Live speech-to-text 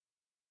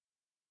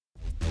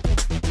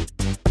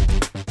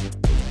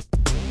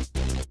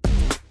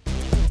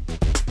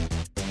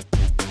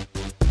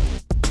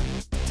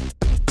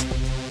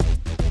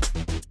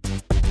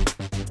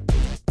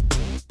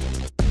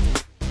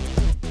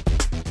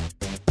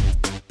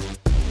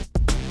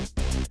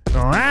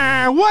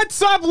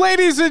What's up,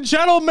 ladies and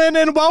gentlemen,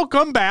 and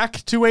welcome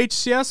back to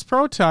HCS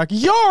Pro Talk,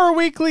 your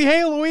weekly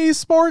Halo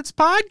eSports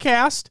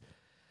podcast.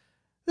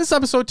 This is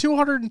episode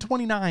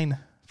 229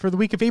 for the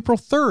week of April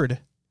 3rd,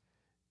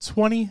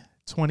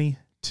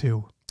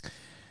 2022.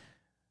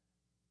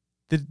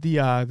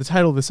 The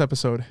title of this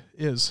episode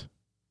is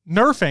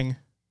Nerfing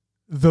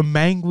the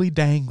Mangly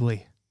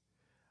Dangly.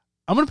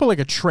 I'm going to put like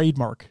a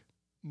trademark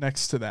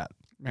next to that.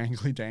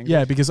 Mangly Dangly?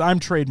 Yeah, because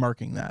I'm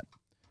trademarking that.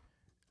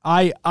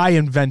 I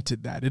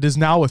invented that. It is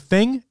now a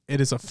thing.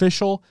 It is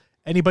official.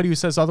 Anybody who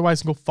says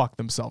otherwise can go fuck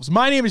themselves.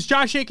 My name is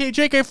Josh, aka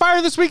JK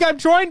Fire. This week I'm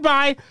joined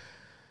by...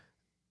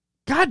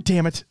 God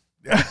damn it.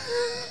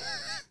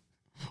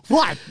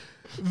 What?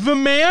 The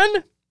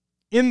man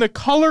in the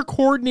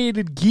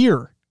color-coordinated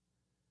gear.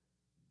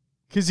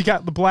 Because you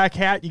got the black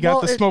hat, you got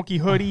the smoky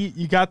hoodie,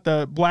 you got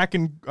the black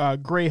and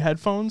gray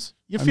headphones.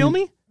 You feel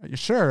me?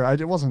 Sure.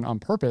 It wasn't on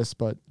purpose,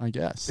 but I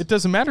guess. It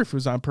doesn't matter if it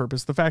was on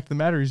purpose. The fact of the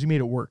matter is you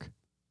made it work.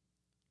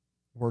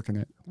 Working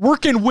it.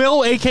 Working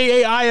Will,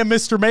 a.k.a. I am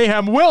Mr.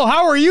 Mayhem. Will,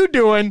 how are you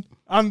doing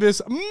on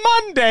this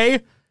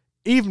Monday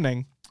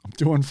evening? I'm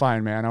doing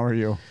fine, man. How are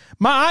you?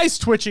 My eyes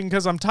twitching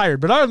because I'm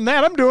tired, but other than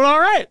that, I'm doing all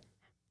right.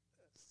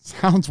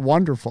 Sounds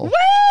wonderful.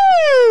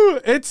 Woo!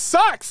 It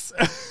sucks.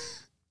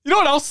 You know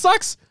what else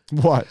sucks?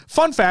 What?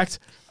 Fun fact.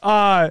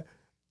 Linnea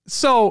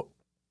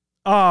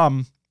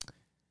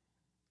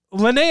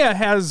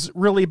has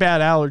really bad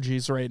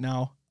allergies right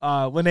now.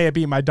 Linnea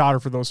being my daughter,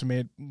 for those who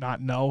may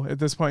not know at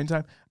this point in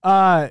time.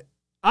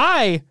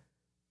 I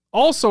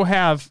also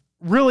have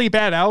really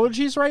bad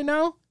allergies right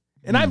now,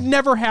 and I've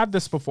never had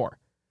this before.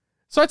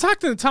 So I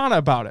talked to Natana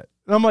about it,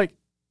 and I'm like,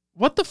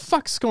 what the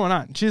fuck's going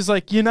on? She's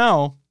like,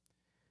 the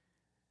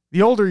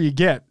older you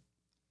get,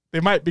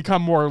 they might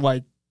become more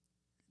like,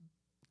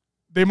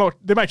 they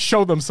might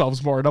show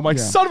themselves more. And I'm like,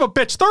 Son of a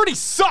bitch, 30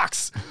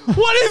 sucks.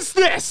 What is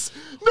this?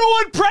 No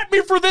one prepped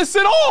me for this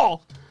at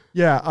all.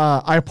 Yeah,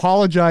 I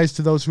apologize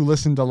to those who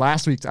listened to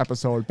last week's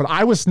episode, but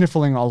I was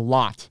sniffling a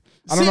lot.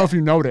 I don't know if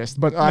you noticed,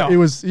 but it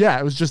was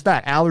just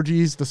that.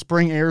 Allergies, the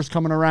spring air's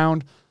coming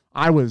around.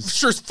 I was...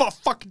 Sure as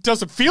fuck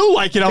doesn't feel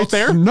like it out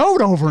there. It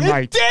snowed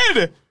overnight. It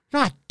did!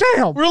 God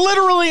damn! We're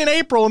literally in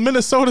April, and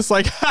Minnesota's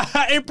like,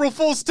 April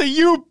Fool's to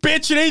you,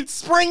 bitch, it ain't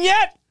spring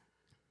yet!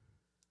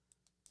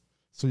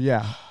 So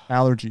yeah,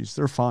 allergies,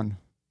 they're fun.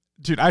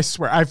 Dude, I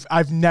swear,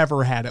 I've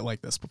never had it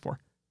like this before.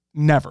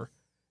 Never.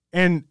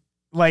 And,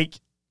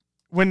 like...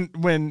 When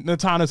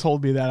Natana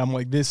told me that, I'm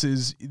like, this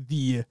is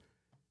the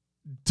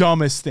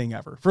dumbest thing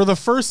ever. For the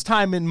first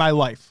time in my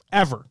life,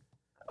 ever.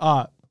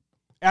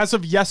 As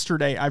of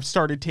yesterday, I've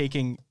started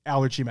taking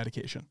allergy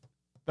medication.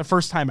 The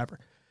first time ever.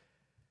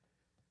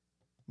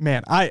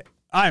 Man, I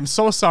am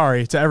so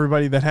sorry to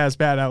everybody that has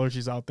bad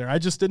allergies out there. I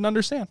just didn't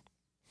understand.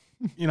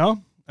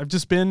 I've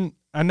just been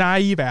a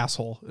naive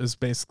asshole is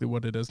basically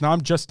what it is. Now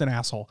I'm just an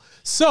asshole.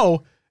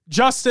 So,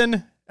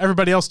 Justin,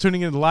 everybody else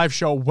tuning into the live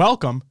show,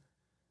 welcome.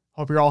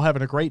 Hope you're all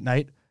having a great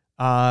night.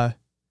 And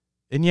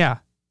yeah,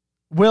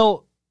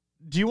 Will,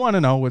 do you want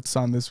to know what's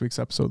on this week's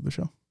episode of the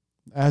show?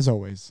 As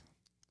always.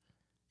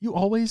 You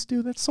always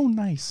do? That's so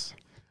nice.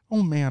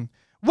 Oh, man.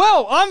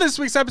 Well, on this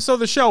week's episode of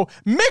the show,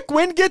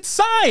 Mikwen gets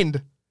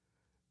signed.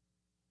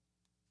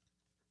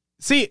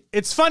 See,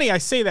 it's funny I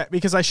say that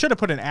because I should have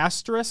put an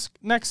asterisk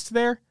next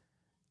there.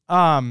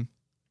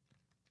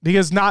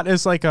 Because not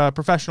as like a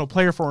professional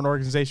player for an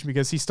organization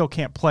because he still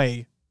can't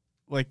play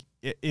like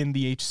in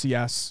the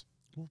HCS.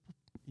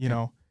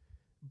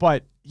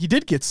 But he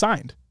did get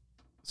signed.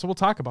 So we'll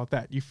talk about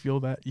that. You feel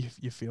that?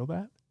 You feel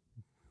that?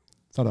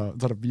 Is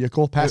that a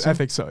vehicle passing? I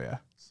think so, yeah.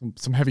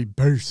 Some heavy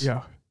bass.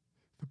 Yeah.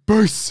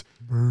 Bass.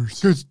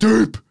 It's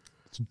deep.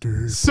 It's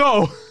deep.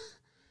 So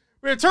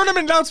we have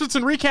tournament announcements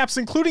and recaps,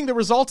 including the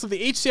results of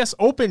the HCS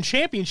Open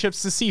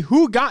Championships to see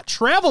who got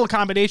travel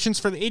accommodations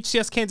for the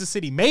HCS Kansas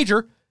City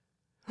Major.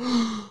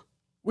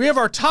 We have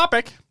our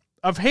topic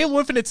of Halo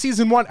Infinite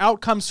Season 1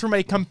 outcomes from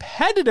a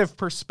competitive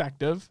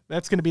perspective.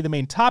 That's going to be the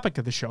main topic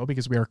of the show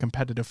because we are a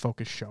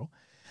competitive-focused show.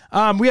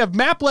 We have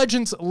Map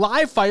Legends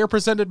Live Fire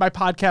presented by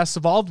Podcasts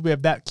Evolved. We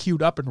have that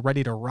queued up and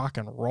ready to rock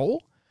and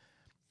roll.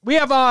 We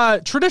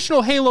have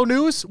traditional Halo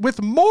news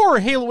with more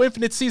Halo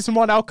Infinite Season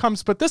 1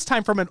 outcomes, but this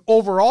time from an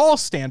overall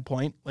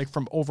standpoint, like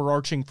from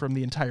overarching from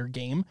the entire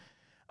game.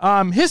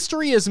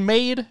 History is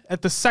made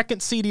at the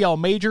second CDL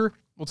Major.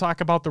 We'll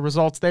talk about the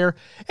results there.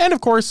 And,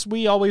 of course,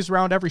 we always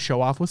round every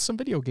show off with some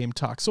video game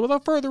talk. So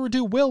without further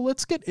ado, Will,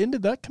 let's get into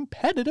the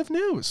competitive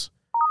news.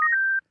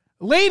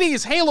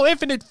 Ladies, Halo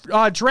Infinite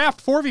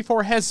Draft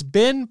 4v4 has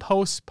been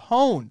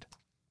postponed.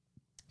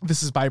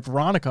 This is by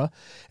Veronica.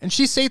 And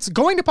she states,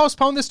 going to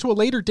postpone this to a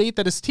later date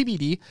that is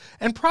TBD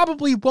and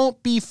probably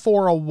won't be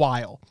for a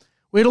while.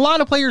 We had a lot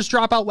of players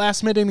drop out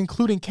last minute,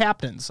 including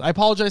captains. I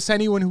apologize to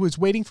anyone who was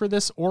waiting for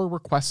this or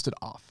requested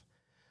off.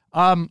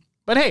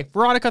 But hey,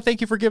 Veronica, thank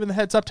you for giving the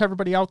heads up to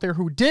everybody out there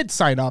who did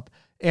sign up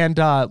and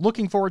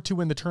looking forward to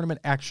when the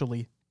tournament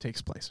actually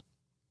takes place.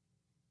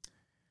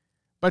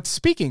 But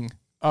speaking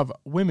of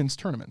women's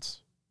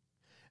tournaments,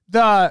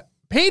 the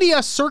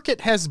Padia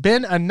Circuit has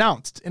been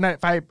announced. And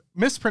if I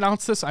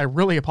mispronounce this, I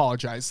really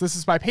apologize. This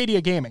is by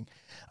Padia Gaming.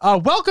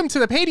 Welcome to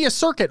the Padia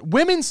Circuit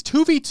Women's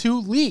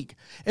 2v2 League,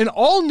 an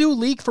all-new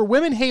league for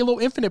women Halo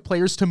Infinite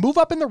players to move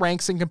up in the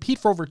ranks and compete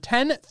for over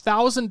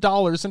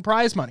 $10,000 in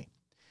prize money.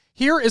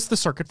 Here is the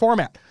circuit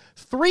format.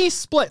 3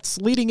 splits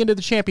leading into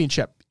the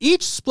championship.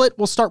 Each split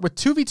will start with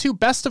 2v2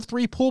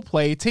 best-of-3 pool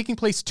play taking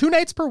place 2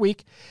 nights per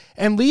week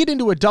and lead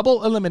into a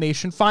double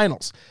elimination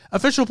finals.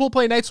 Official pool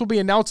play nights will be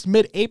announced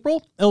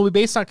mid-April and will be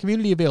based on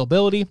community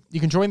availability. You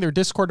can join their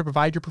Discord to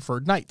provide your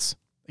preferred nights.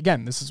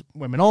 Again, this is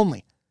women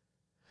only.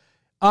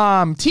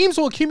 Teams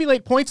will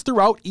accumulate points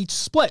throughout each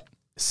split.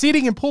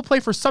 Seeding and pool play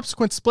for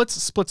subsequent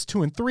splits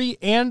 2 and 3,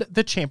 and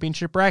the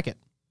championship bracket.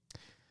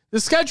 The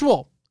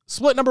schedule.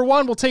 Split number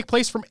 1 will take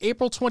place from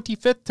April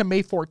 25th to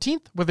May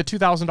 14th with a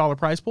 $2,000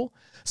 prize pool.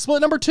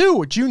 Split number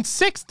 2, June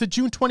 6th to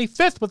June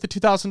 25th with a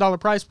 $2,000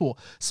 prize pool.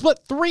 Split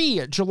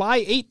 3,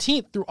 July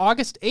 18th through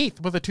August 8th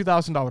with a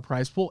 $2,000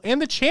 prize pool.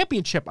 And the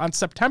championship on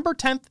September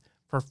 10th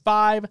for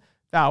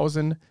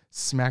 5,000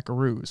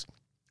 smackaroos.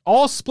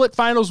 All split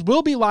finals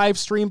will be live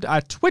streamed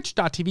at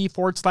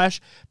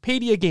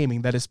twitch.tv/Padia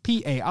Gaming. That is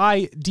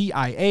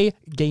P-A-I-D-I-A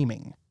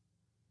Gaming.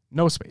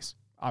 No space,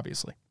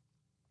 obviously.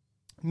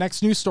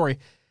 Next news story.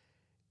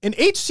 An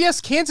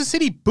HCS Kansas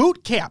City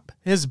boot camp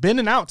has been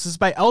announced. This is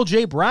by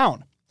LJ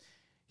Brown.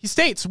 He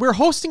states, we're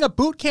hosting a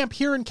boot camp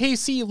here in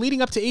KC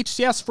leading up to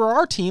HCS for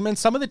our team and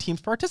some of the teams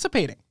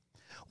participating.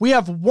 We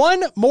have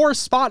 1 more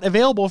spot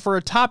available for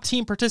a top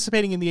team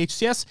participating in the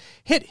HCS.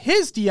 Hit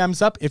his DMs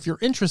up if you're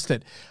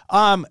interested.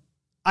 I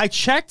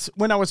checked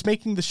when I was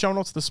making the show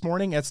notes this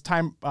morning. It's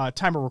time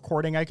of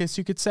recording, I guess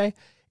you could say.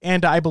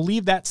 And I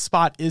believe that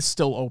spot is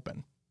still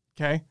open.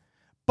 Okay.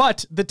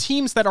 But the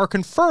teams that are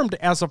confirmed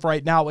as of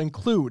right now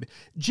include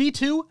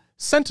G2,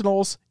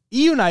 Sentinels,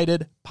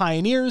 E-United,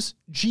 Pioneers,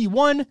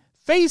 G1,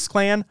 FaZe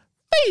Clan,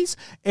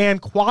 and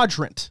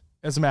Quadrant,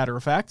 as a matter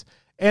of fact.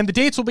 And the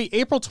dates will be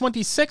April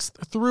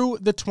 26th through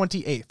the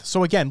 28th.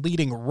 So again,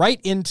 leading right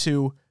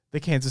into the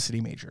Kansas City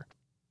Major.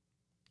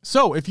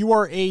 So if you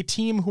are a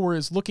team who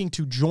is looking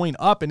to join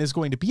up and is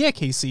going to be at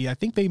KC, I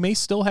think they may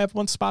still have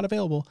 1 spot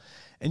available.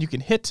 And you can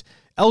hit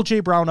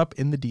LJ Brown up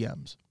in the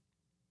DMs.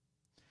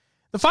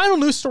 The final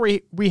news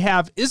story we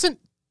have isn't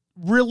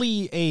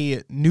really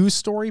a news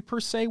story per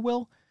se,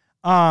 Will.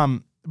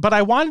 But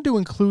I wanted to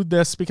include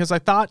this because I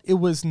thought it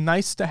was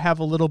nice to have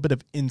a little bit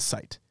of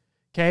insight.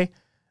 Okay.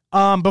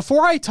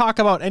 Before I talk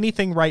about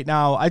anything right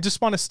now, I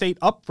just want to state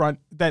up front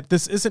that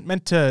this isn't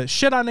meant to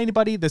shit on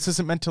anybody. This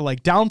isn't meant to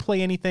like downplay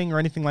anything or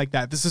anything like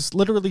that. This is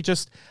literally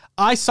just,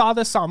 I saw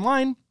this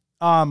online.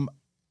 I'm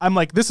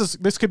like,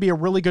 this could be a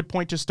really good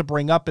point just to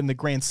bring up in the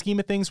grand scheme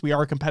of things. We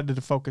are a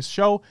competitive focused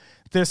show.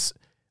 This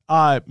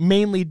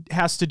mainly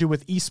has to do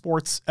with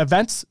esports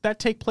events that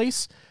take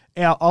place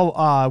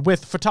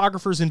with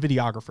photographers and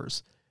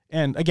videographers.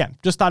 And again,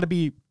 just thought it'd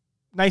be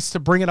nice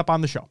to bring it up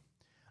on the show.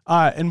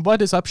 And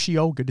what is up,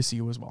 Shio? Good to see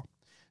you as well.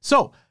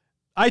 So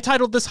I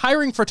titled this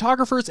Hiring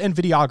Photographers and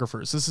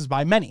Videographers. This is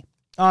by many.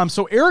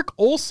 So Eric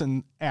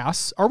Olson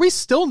asks, are we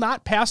still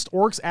not past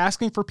orgs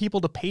asking for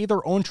people to pay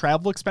their own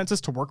travel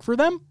expenses to work for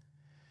them?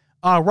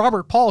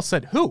 Robert Paul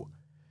said, who?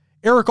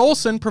 Eric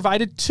Olson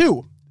provided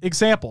 2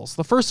 examples,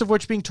 the first of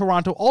which being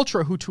Toronto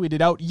Ultra, who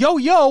tweeted out,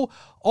 yo,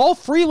 all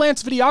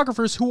freelance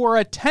videographers who are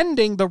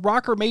attending the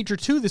Rocker Major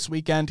 2 this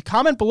weekend,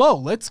 comment below,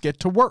 let's get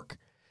to work.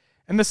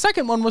 And the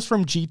second one was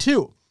from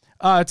G2.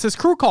 It says,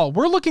 crew call,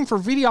 we're looking for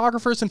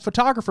videographers and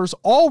photographers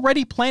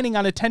already planning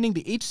on attending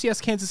the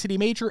HCS Kansas City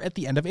Major at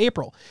the end of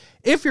April.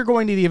 If you're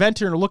going to the event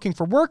and are looking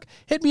for work,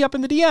 hit me up in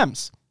the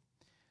DMs.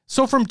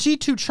 So from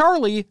G2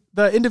 Charlie,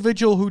 the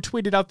individual who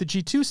tweeted out the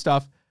G2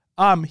 stuff,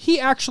 he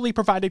actually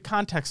provided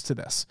context to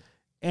this.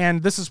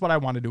 And this is what I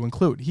wanted to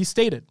include. He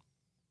stated,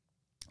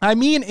 I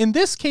mean, in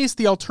this case,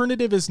 the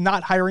alternative is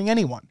not hiring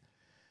anyone.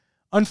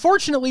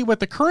 Unfortunately, with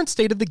the current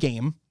state of the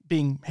game,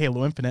 being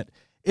Halo Infinite,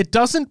 it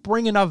doesn't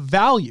bring enough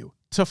value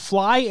to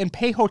fly and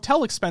pay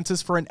hotel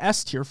expenses for an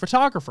S-tier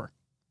photographer.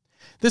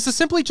 This is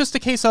simply just a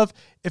case of,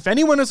 if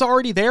anyone is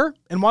already there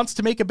and wants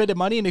to make a bit of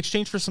money in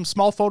exchange for some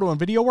small photo and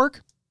video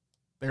work,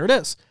 there it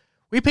is.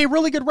 We pay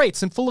really good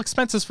rates and full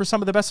expenses for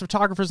some of the best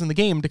photographers in the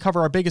game to cover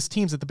our biggest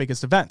teams at the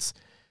biggest events.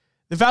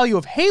 The value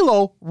of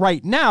Halo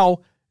right now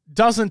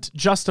doesn't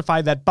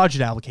justify that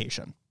budget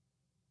allocation.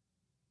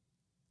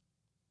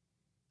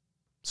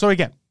 So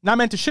again, not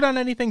meant to shit on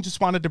anything, just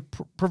wanted to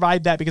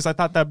provide that because I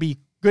thought that'd be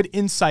good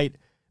insight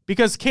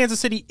because Kansas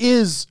City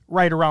is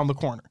right around the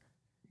corner,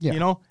 you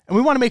know, and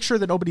we want to make sure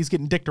that nobody's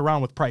getting dicked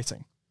around with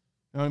pricing.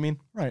 You know what I mean?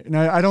 Right. And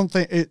I don't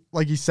think it,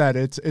 like you said,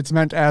 it's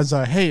meant as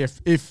a, hey,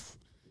 if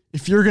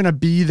you're going to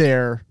be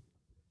there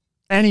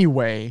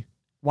anyway,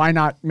 why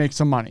not make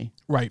some money?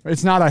 Right.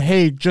 It's not a,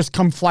 hey, just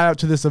come fly out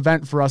to this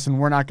event for us and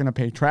we're not going to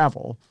pay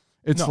travel.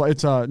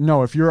 It's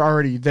no, if you're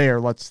already there,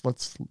 let's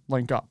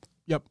link up.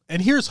 Yep.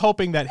 And here's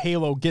hoping that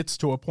Halo gets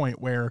to a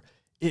point where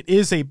it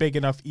is a big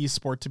enough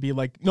esport to be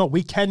like, no,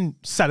 we can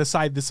set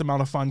aside this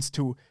amount of funds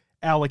to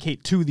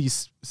allocate to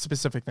these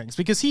specific things.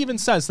 Because he even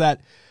says that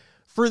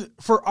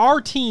for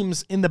our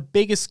teams in the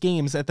biggest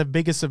games at the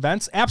biggest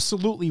events,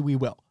 absolutely we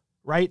will,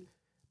 right?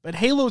 But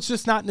Halo's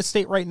just not in a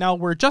state right now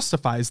where it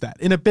justifies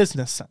that in a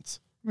business sense.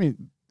 I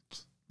mean,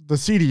 the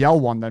CDL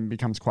one then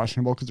becomes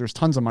questionable because there's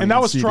tons of money. And that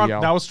in was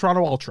CDL. that was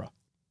Toronto Ultra.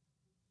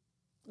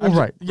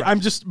 Right.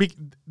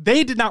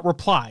 They did not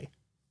reply.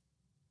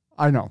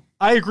 I know.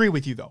 I agree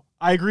with you though.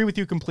 I agree with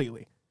you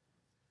completely.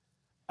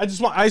 I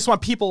just want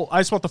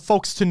the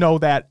folks to know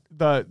that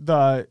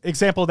the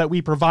example that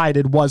we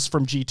provided was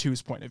from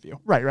G2's point of view.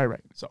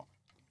 Right. So,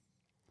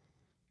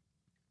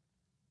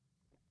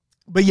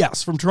 but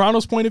yes, from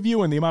Toronto's point of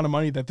view and the amount of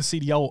money that the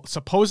CDL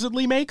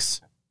supposedly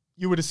makes,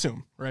 you would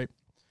assume, right?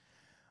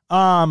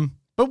 But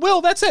Will,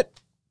 that's it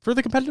for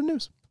the competitive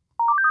news.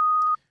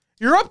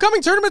 Your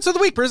upcoming tournaments of the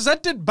week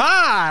presented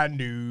by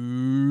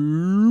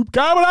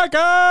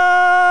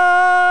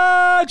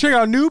NoobCombat.com. Check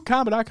out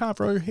NoobCombat.com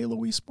for all your Halo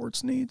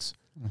esports needs.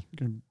 You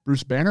can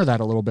Bruce Banner that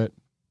a little bit.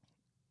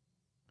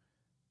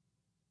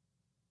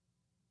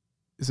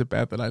 Is it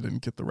bad that I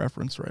didn't get the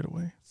reference right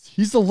away?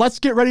 He's the Let's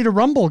Get Ready to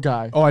Rumble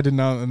guy. Oh, I did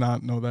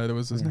not know that it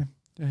was his name.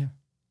 Yeah.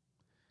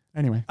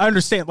 Anyway. I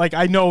understand. Like,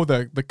 I know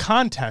the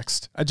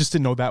context. I just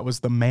didn't know that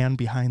was the man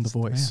behind the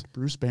voice. Man,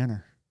 Bruce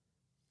Banner.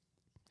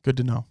 Good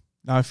to know.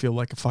 Now I feel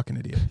like a fucking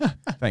idiot.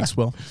 Thanks,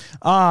 Will.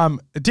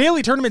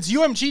 Daily tournaments,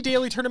 UMG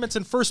daily tournaments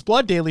and First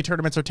Blood daily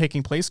tournaments are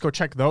taking place. Go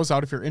check those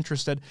out if you're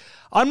interested.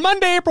 On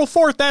Monday, April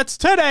 4th, that's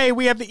today,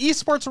 we have the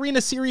Esports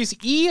Arena Series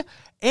E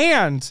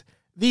and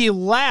the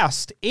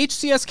last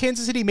HCS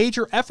Kansas City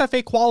Major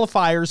FFA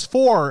qualifiers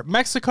for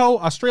Mexico,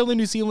 Australia,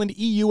 New Zealand,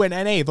 EU, and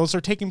NA. Those are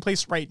taking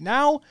place right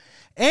now.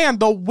 And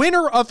the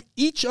winner of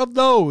each of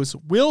those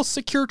will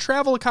secure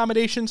travel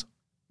accommodations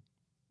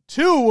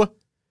to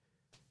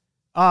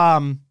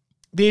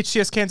the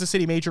HCS Kansas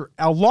City Major,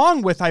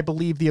 along with, I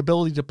believe, the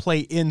ability to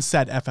play in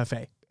said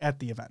FFA at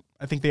the event.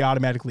 I think they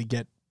automatically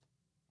get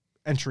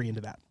entry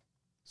into that.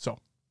 So,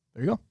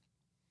 there you go.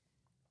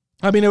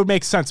 I mean, it would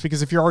make sense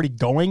because if you're already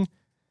going,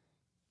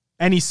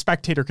 any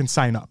spectator can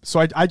sign up.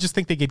 So I just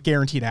think they get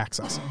guaranteed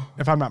access,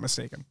 if I'm not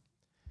mistaken.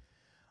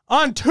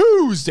 On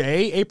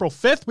Tuesday, April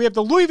 5th, we have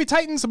the Louis V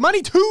Titans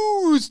Money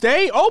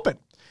Tuesday Open.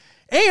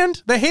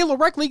 And the Halo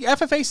Rec League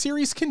FFA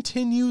series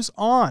continues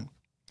on.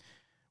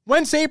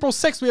 Wednesday, April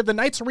 6th, we have the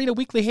Knights Arena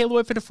Weekly Halo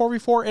Infinite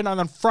 4v4. And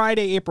on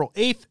Friday, April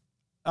 8th,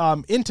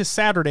 into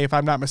Saturday, if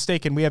I'm not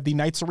mistaken, we have the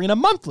Knights Arena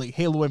Monthly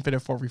Halo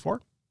Infinite 4v4.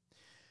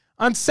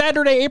 On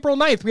Saturday, April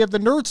 9th, we have the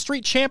Nerd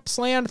Street Champs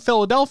Land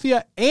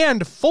Philadelphia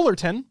and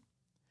Fullerton.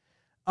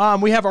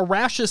 We have a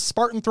Rash's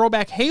Spartan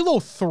Throwback Halo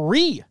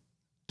 3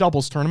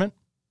 doubles tournament.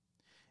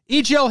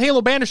 EGL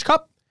Halo Banish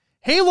Cup.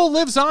 Halo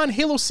Lives On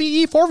Halo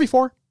CE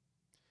 4v4.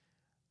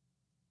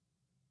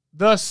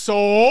 The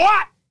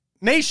SWAT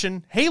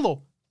Nation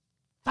Halo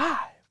 5.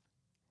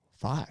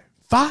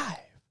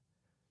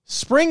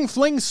 Spring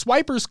Fling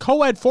Swipers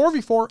Co-Ed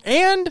 4v4.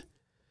 And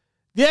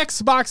the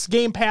Xbox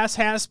Game Pass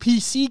has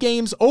PC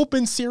Games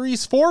Open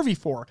Series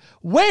 4v4,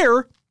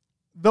 where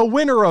the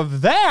winner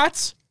of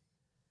that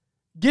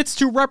gets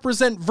to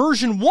represent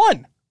version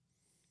 1.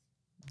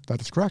 That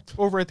is correct.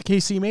 Over at the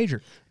KC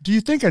Major. Do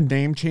you think a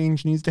name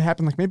change needs to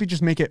happen? Like maybe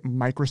just make it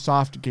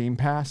Microsoft Game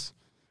Pass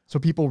so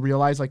people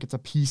realize like it's a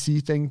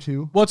PC thing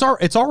too? Well,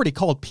 it's already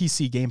called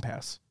PC Game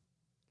Pass.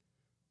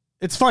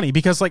 It's funny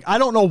because like I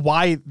don't know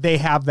why they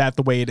have that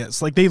the way it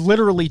is. Like they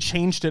literally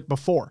changed it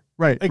before.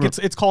 Right. Like it's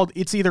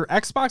either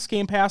Xbox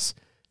Game Pass,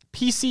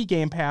 PC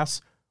Game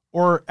Pass,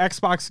 or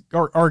Xbox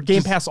or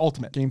Game Pass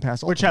Ultimate. Game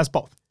Pass Ultimate. Which has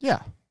both.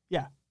 Yeah.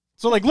 Yeah.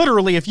 So like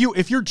literally if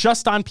you're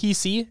just on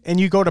PC and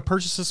you go to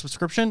purchase a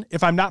subscription,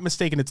 if I'm not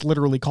mistaken, it's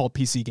literally called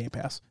PC Game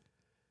Pass.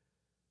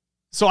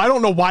 So I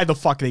don't know why the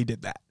fuck they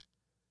did that.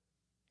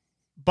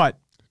 But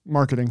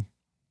marketing.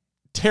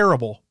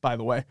 Terrible, by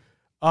the way.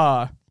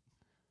 But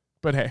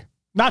hey,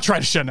 not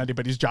trying to shut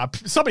anybody's job.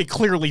 Somebody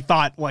clearly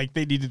thought like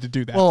they needed to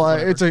do that. Well,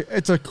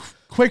 it's a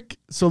quick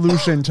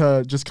solution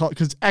to just call,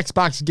 because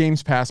Xbox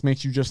Games Pass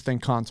makes you just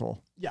think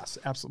console. Yes,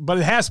 absolutely. But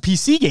it has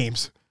PC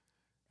games.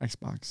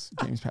 Xbox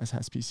Games Pass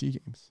has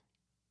PC games.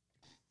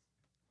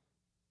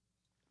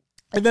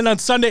 And then on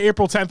Sunday,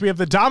 April 10th, we have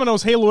the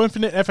Domino's Halo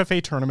Infinite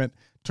FFA tournament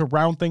to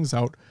round things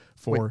out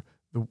for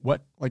the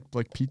what? Like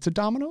pizza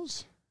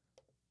Domino's?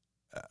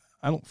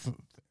 I don't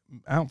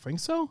think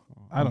so.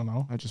 I don't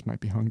know. I just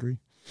might be hungry.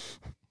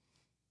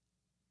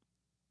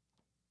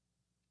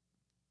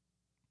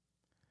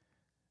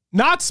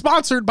 Not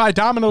sponsored by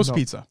Domino's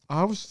Pizza.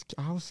 I was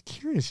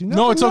curious.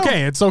 No, it's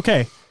okay. It's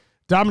okay.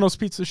 Domino's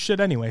Pizza shit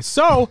anyway.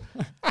 So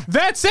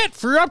that's it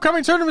for your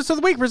upcoming tournaments of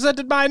the week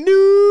presented by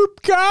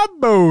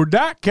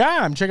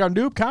NoobCombo.com. Check out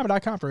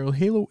NoobCombo.com for your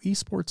Halo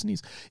esports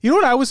needs. You know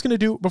what I was going to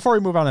do before we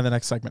move on to the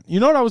next segment?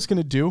 You know what I was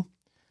going to do?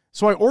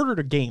 So I ordered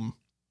a game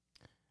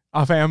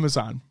off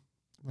Amazon.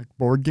 Like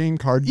board game,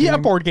 card game? Yeah,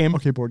 board game.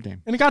 Okay, board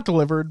game. And it got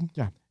delivered.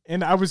 Yeah.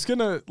 And I was going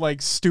to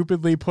like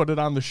stupidly put it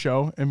on the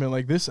show and be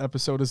like, this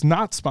episode is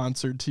not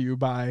sponsored to you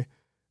by,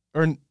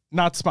 or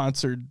not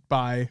sponsored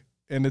by,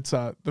 and it's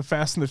the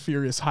Fast and the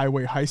Furious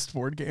Highway Heist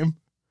board game.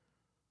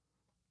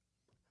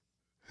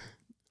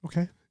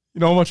 Okay.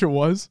 You know how much it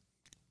was?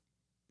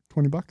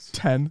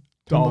 $20.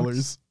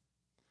 $10.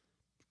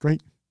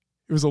 Great.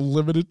 It was a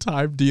limited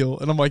time deal.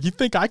 And I'm like, you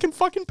think I can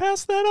fucking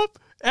pass that up?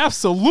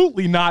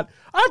 Absolutely not.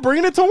 I'm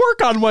bringing it to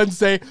work on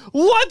Wednesday.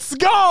 Let's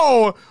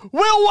go.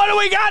 Will, what do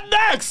we got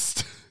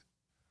next?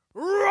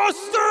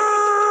 Roster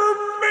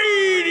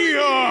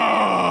Mania.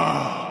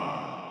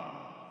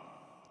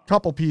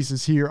 Couple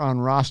pieces here on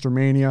Roster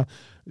Mania.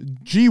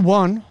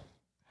 G1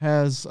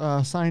 has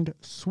signed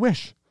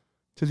Swish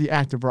to the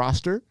active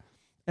roster.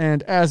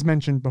 And as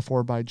mentioned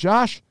before by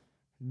Josh,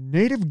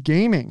 Native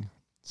Gaming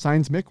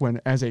signs Mikwen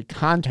as a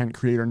content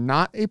creator,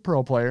 not a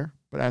pro player,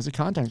 but as a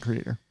content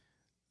creator.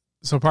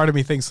 So part of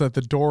me thinks that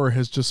the door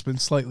has just been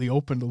slightly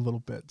opened a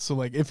little bit. So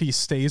like if he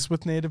stays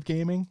with Native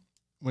Gaming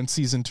when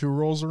season 2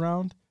 rolls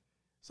around,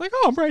 it's like,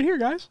 oh, I'm right here,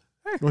 guys.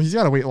 Hey. Well, he's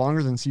got to wait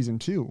longer than season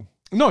 2.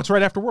 No, it's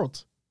right after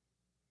Worlds.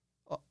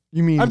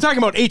 You mean... I'm talking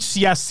about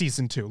HCS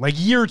season 2, like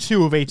year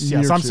 2 of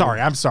HCS.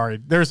 I'm sorry.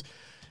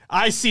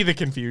 I see the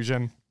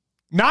confusion.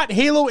 Not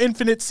Halo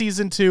Infinite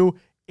season 2,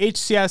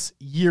 HCS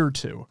year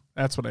 2.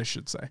 That's what I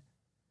should say.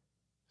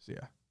 So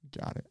yeah.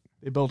 Got it.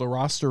 They build a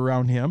roster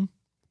around him.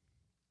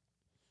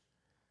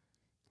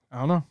 I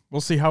don't know.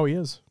 We'll see how he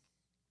is.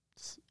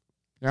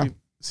 Yeah.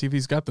 See if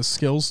he's got the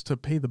skills to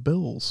pay the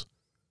bills.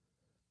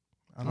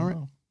 I don't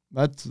know.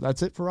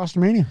 That's it for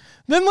Roster Mania.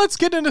 Then let's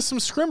get into some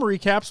scrim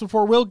recaps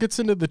before Will gets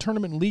into the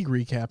tournament league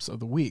recaps of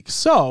the week.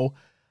 So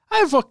I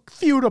have a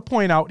few to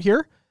point out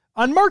here.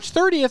 On March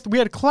 30th, we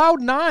had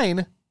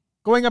Cloud9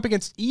 going up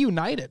against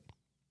eUnited.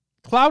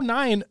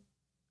 Cloud9,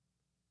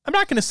 I'm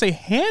not going to say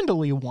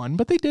handily won,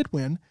 but they did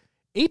win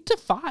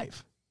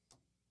 8-5.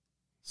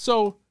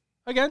 So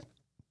again,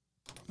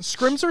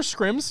 scrims are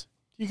scrims.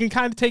 You can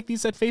kind of take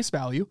these at face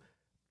value,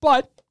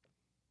 but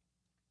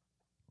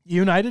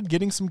United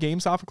getting some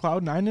games off of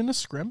Cloud9 in a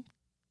scrim,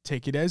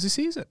 take it as he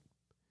sees it.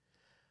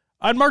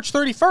 On March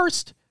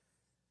 31st,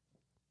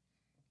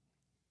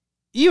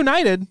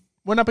 United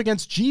went up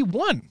against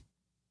G1.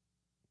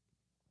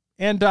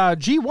 And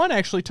G1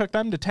 actually took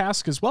them to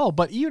task as well,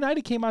 but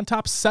United came on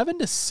top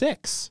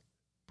 7-6.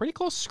 Pretty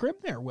close scrim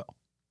there, Will.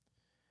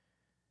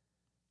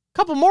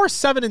 Couple more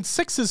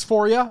 7-6s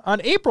for you.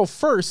 On April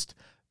 1st,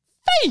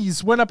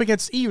 FaZe went up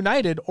against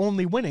eUnited,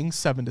 only winning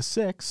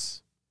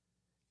 7-6.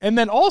 And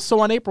then also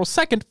on April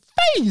 2nd,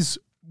 FaZe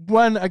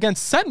won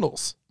against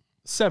Sentinels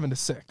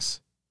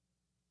 7-6.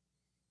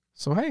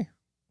 So, hey,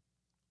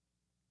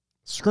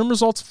 scrim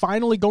results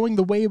finally going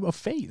the way of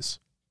FaZe.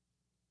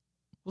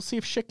 We'll see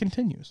if shit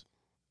continues.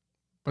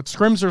 But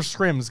scrims are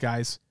scrims,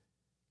 guys.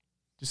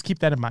 Just keep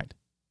that in mind.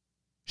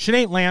 Shit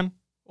ain't LAN.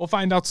 We'll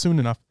find out soon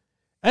enough.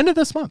 End of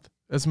this month,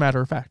 as a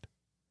matter of fact.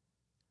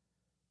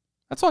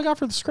 That's all I got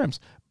for the scrims.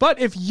 But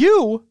if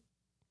you,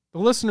 the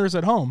listeners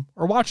at home,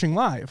 are watching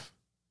live,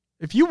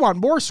 if you want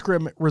more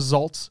scrim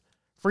results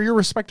for your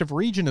respective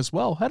region as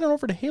well, head on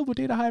over to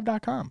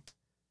HaloDataHive.com,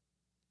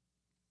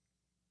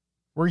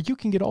 where you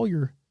can get all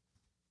your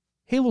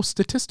Halo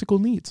statistical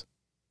needs.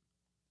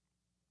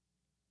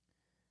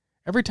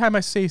 Every time I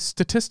say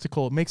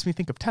statistical, it makes me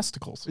think of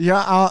testicles. Yeah,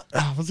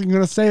 I wasn't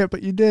going to say it,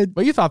 but you did.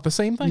 But you thought the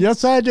same thing?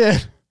 Yes, I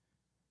did.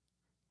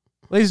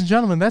 Ladies and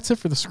gentlemen, that's it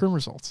for the scrim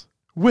results.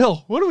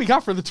 Will, what do we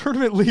got for the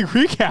tournament league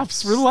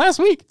recaps for the last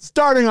week?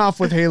 Starting off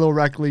with Halo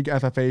Rec League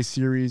FFA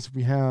series,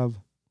 we have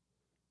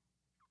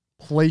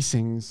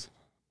placings,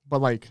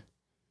 but like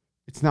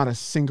it's not a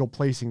single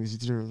placing.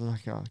 These are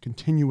like a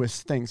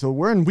continuous thing. So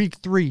we're in week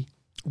 3.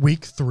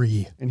 Week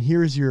 3. And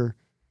here's your,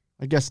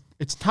 I guess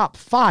it's top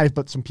 5,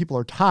 but some people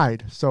are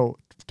tied. So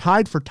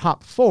tied for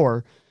top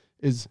 4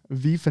 is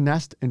V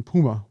Finest and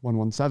Puma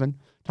 117.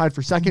 Tied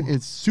for second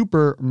is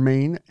Super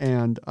Main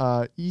and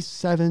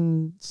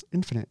E7's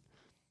Infinite.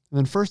 And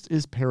then first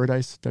is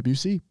Paradise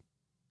WC.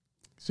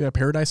 So yeah,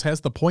 Paradise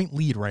has the point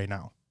lead right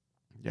now.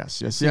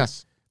 Yes.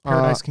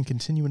 Paradise can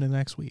continue into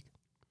next week.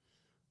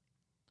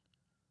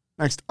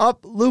 Next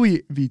up,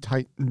 Louis v.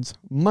 Titans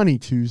Money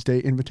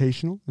Tuesday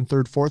Invitational. And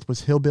third, fourth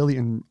was Hillbilly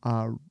and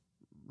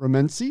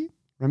Remency.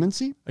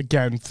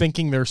 Again,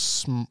 thinking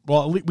there's...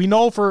 Well, we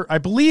know I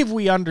believe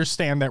we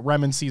understand that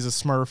Remency's a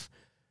Smurf.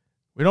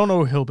 We don't know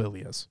who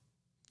Hillbilly is.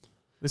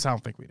 At least I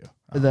don't think we do.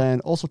 And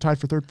then also tied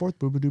for third, fourth,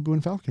 Boobadooboo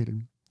and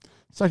Falcated.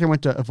 Second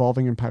went to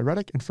Evolving and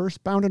Pyretic, and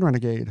first, Bound and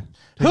Renegade.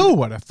 Who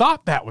would have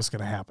thought that was going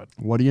to happen?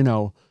 What do you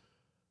know?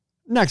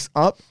 Next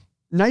up,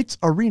 Knights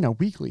Arena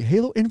Weekly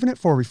Halo Infinite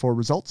 4v4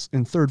 results.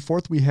 In third,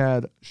 fourth, we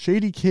had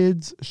Shady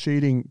Kids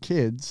shading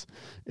kids.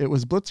 It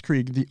was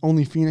Blitzkrieg, the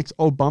only Phoenix,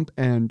 Bump,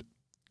 and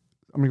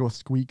I'm going to go with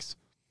Squeaks.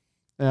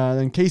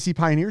 Then KC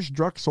Pioneers,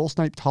 Druck, Soul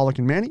Snipe, Talik,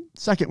 and Manny.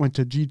 Second went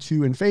to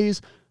G2 and FaZe,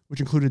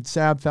 which included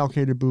Sab,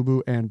 Falcated, Boo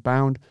Boo, and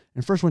Bound.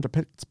 And first went to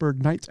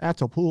Pittsburgh Knights,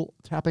 Atto Pool,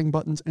 Tapping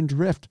Buttons, and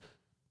Drift.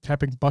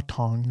 Tapping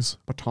Batons.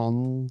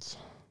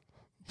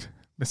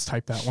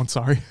 Mistyped that one,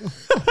 sorry.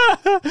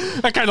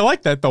 I kind of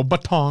like that, though.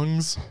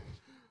 Batons.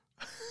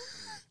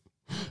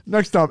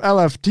 Next up,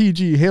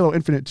 LFTG Halo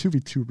Infinite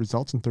 2v2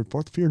 results. In third,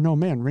 fourth, Fear No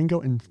Man, Ringo,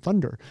 and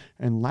Thunder.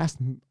 And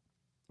Last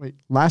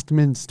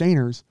Min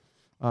Stainers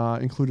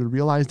included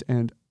Realized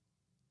and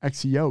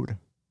XEO'd.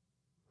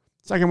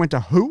 Second went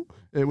to Who,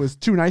 It was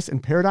Too Nice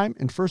and Paradigm,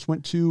 and first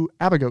went to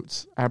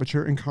Abigoats,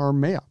 Aperture, and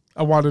Carmea.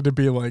 I wanted to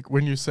be like,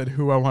 when you said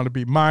who, I want to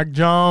be Mike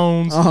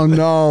Jones. Oh,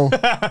 no.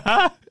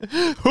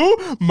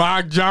 Who?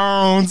 Mike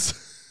Jones.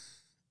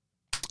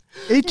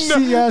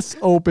 HCS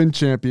Open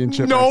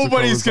Championship.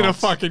 Nobody's going to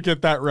results. fucking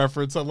get that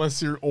reference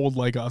unless you're old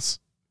like us.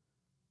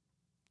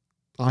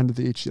 On to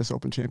the HCS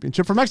Open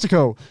Championship for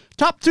Mexico.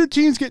 Top 2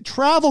 teams get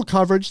travel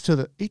coverage to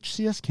the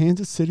HCS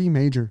Kansas City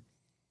Major.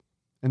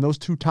 And those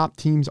 2 top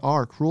teams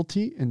are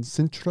Cruelty and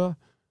Sintra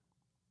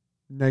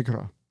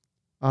Negra.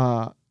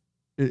 It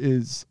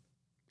is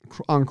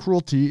on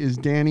Cruelty is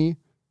Danny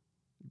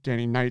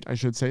Knight, I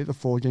should say, the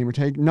full gamer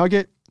tag.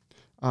 Nugget,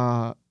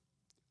 Dragoniac,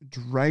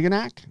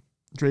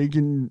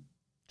 Dragoniac.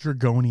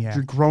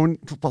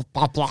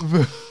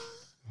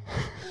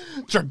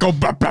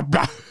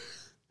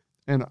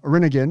 And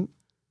Renegade.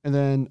 And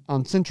then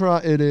on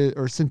Sintra,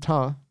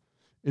 Sinta,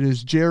 it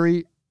is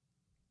Jerry.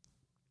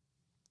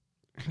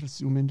 I gotta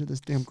zoom into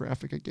this damn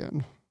graphic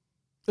again.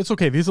 It's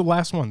okay. These are the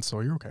last ones, so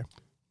you're okay.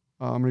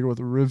 I'm gonna go with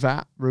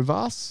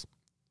Rivas,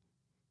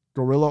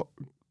 Gorilloco,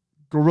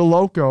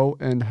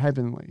 and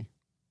Heavenly.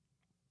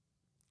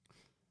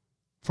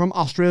 From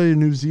Australia and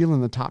New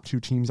Zealand, the top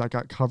 2 teams that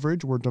got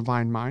coverage were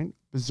Divine Mind,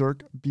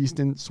 Berserk,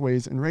 Beastin,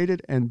 Sways, and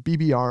Rated, and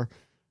BBR,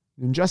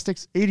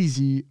 Ninjestics,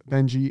 ADZ,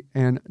 Benji,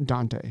 and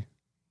Dante.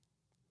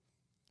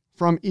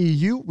 From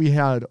EU, we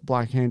had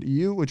Blackhand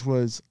EU, which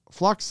was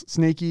Flux,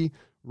 Snakey,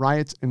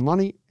 Riots, and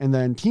Lunny, and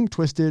then Team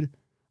Twisted,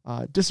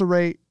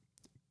 Disarray,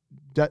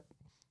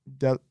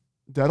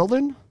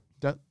 Dedelin?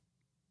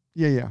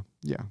 Yeah.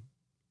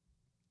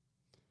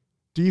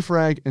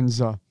 Defrag, and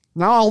Z.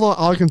 Now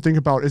all I can think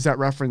about is that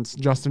reference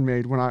Justin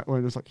made when it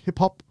was like hip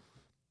hop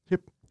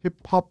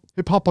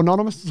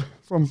anonymous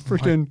from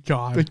freaking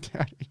Big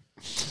Daddy.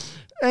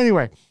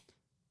 Anyway,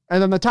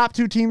 and then the top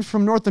 2 teams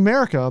from North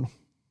America,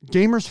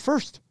 Gamers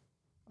First,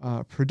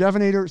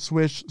 Predevinator,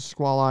 Swish,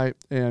 Squally,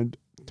 and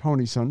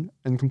Tonyson,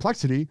 and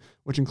Complexity,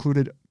 which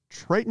included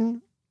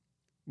Triton,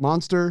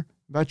 Monster,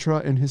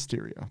 Vetra, and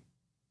Hysteria.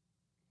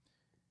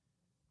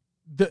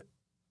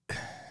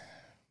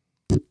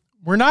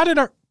 We're not in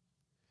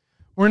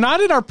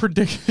our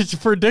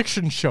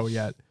prediction show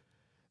yet.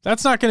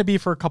 That's not going to be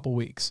for a couple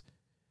weeks.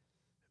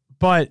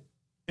 And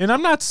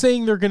I'm not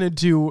saying they're going to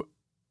do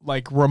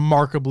like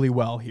remarkably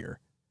well here.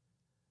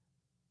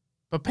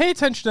 But pay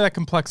attention to that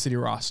Complexity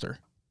roster.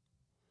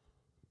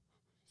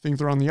 Think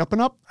they're on the up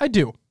and up? I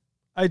do.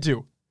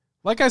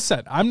 Like I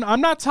said, I'm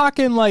not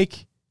talking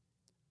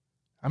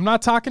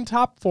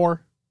top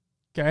 4.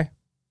 Okay.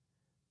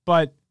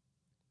 But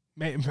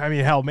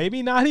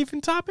maybe not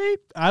even top 8.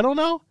 I don't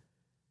know.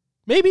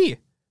 Maybe.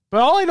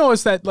 But all I know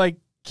is that, like,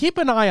 keep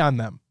an eye on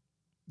them.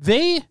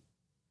 They've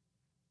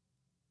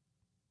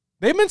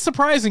been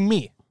surprising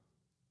me.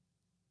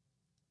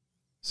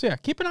 So yeah,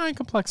 keep an eye on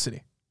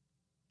Complexity.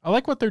 I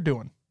like what they're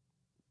doing.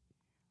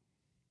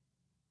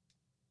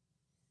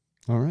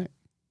 All right.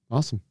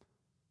 Awesome.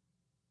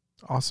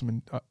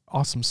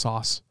 Awesome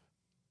sauce.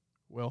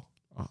 Will.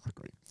 Oh,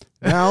 great.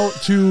 Now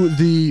to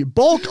the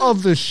bulk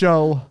of the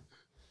show.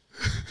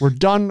 We're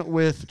done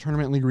with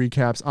Tournament League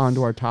recaps. On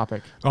to our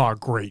topic. Oh,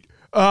 great.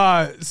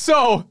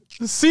 So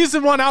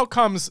season 1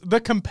 outcomes, the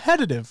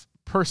competitive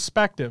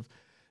perspective.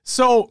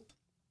 So,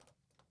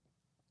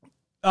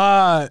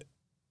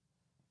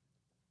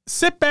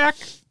 sit back,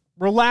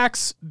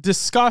 relax,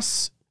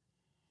 discuss.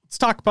 Let's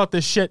talk about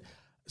this shit.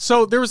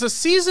 So there was a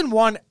season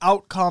 1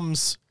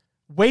 outcomes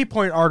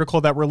Waypoint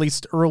article that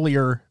released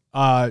earlier,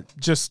 late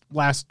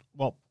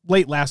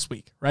last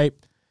week, right?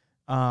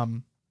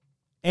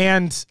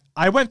 And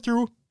I went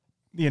through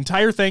the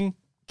entire thing,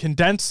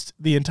 condensed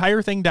the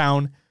entire thing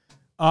down.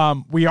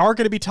 We are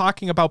going to be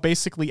talking about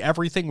basically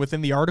everything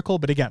within the article,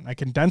 but again, I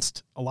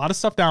condensed a lot of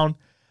stuff down.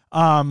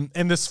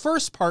 In this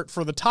first part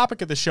for the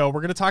topic of the show,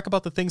 we're going to talk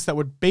about the things that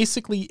would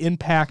basically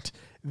impact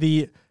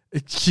the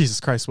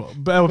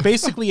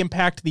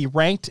impact the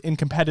ranked and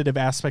competitive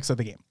aspects of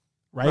the game.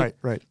 Right.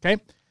 Okay.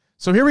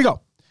 So here we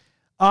go.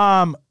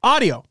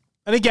 Audio.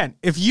 And again,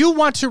 if you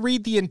want to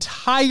read the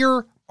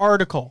entire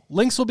article,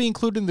 links will be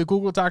included in the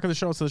Google Doc of the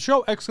show notes of the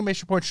show, !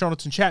 Show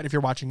notes in chat if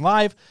you're watching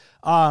live,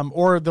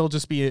 or they'll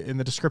just be in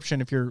the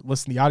description if you're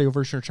listening to the audio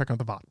version or checking out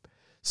the VOD.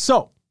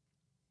 So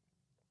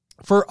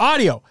for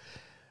audio,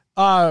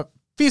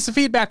 piece of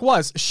feedback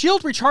was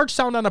shield recharge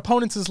sound on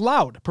opponents is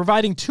loud,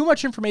 providing too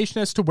much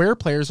information as to where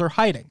players are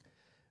hiding.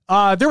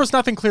 There was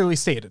nothing clearly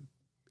stated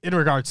in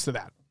regards to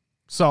that.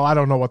 So I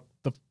don't know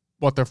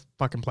what their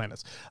fucking plan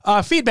is.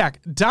 Feedback.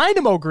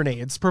 Dynamo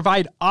grenades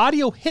provide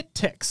audio hit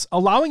ticks,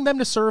 allowing them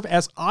to serve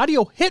as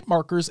audio hit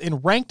markers in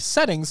ranked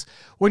settings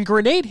when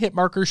grenade hit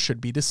markers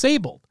should be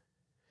disabled.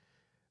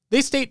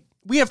 They state,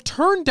 we have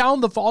turned down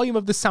the volume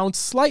of the sound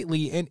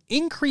slightly and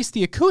increased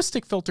the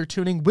acoustic filter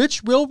tuning,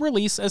 which will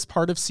release as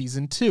part of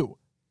Season 2.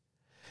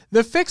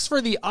 The fix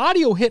for the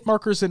audio hit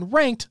markers in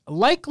ranked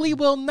likely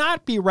will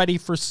not be ready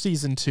for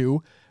Season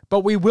 2,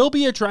 but we will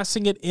be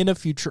addressing it in a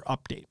future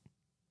update.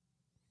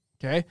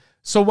 Okay,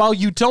 so while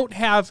you don't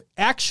have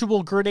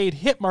actual grenade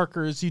hit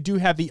markers, you do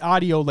have the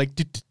audio like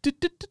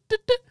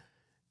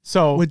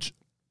So, which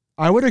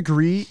I would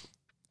agree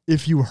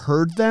if you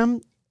heard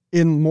them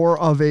in more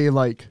of a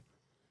like,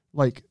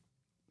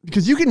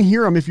 because you can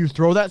hear them if you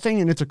throw that thing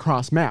and it's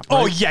across map.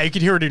 Right? oh yeah, you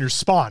can hear it in your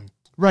spawn.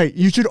 Right.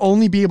 You should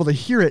only be able to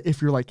hear it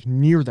if you're like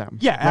near them.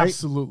 Yeah, right?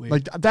 absolutely.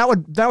 Like that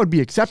would be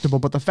acceptable,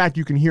 but the fact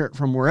you can hear it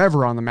from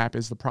wherever on the map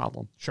is the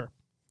problem. Sure.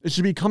 It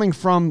should be coming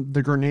from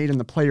the grenade and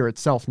the player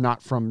itself,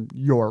 not from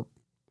your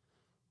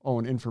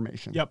own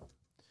information. Yep.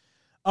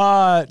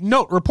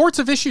 Note, reports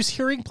of issues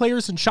hearing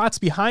players and shots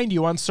behind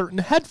you on certain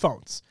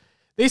headphones.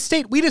 They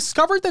state, we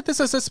discovered that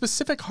this is a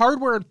specific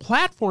hardware and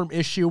platform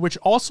issue which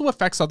also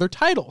affects other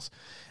titles,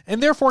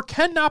 and therefore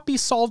cannot be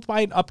solved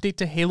by an update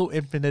to Halo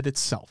Infinite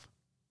itself.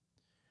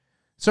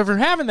 So if you're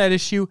having that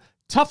issue,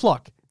 tough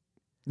luck.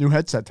 New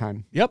headset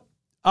time. Yep.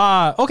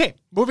 Okay,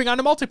 moving on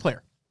to multiplayer.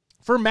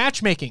 For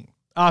matchmaking,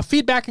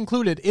 feedback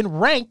included. In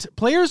ranked,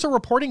 players are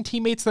reporting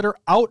teammates that are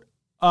out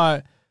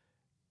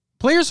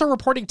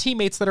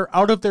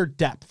of their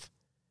depth.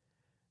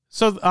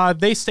 So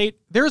they state,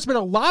 there's been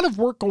a lot of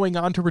work going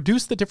on to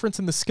reduce the difference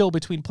in the skill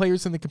between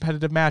players in the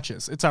competitive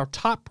matches. It's our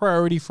top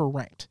priority for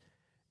ranked.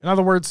 In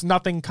other words,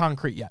 nothing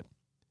concrete yet.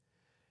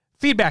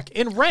 Feedback.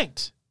 In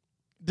ranked,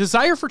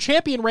 desire for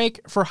champion rank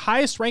for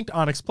highest ranked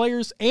Onyx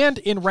players, and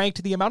in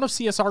ranked, the amount of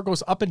CSR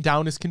goes up and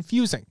down is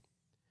confusing.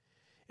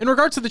 In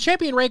regards to the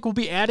champion rank, we'll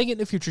be adding it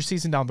in a future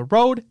season down the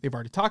road. They've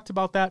already talked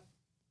about that.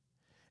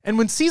 And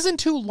when Season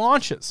 2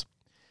 launches,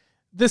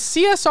 the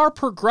CSR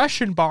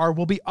progression bar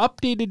will be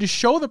updated to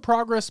show the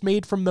progress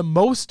made from the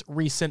most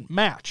recent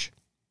match.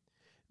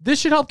 This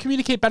should help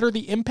communicate better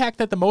the impact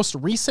that the most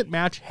recent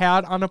match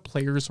had on a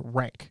player's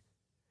rank.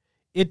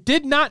 It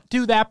did not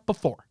do that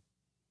before.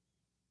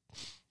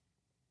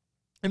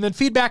 And then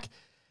feedback,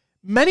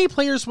 many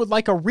players would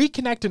like a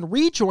reconnect and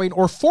rejoin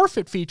or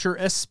forfeit feature,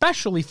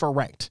 especially for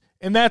ranked.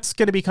 And that's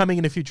going to be coming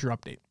in a future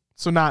update.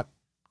 So not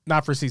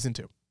for Season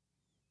 2.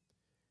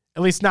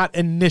 At least not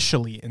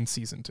initially in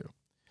Season 2.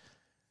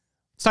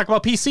 Let's talk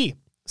about PC.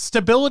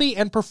 Stability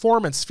and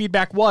performance.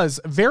 Feedback was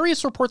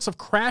various reports of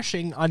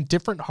crashing on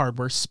different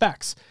hardware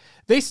specs.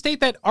 They state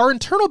that our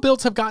internal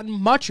builds have gotten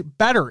much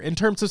better in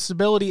terms of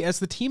stability as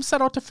the team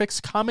set out to fix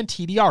common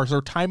TDRs,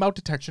 or timeout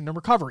detection and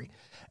recovery,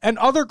 and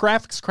other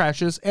graphics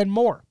crashes and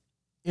more.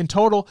 In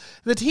total,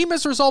 the team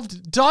has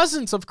resolved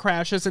dozens of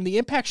crashes, and the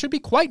impact should be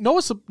quite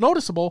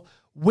noticeable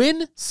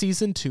when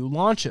Season 2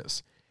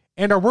 launches.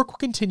 And our work will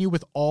continue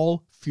with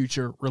all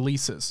future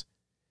releases.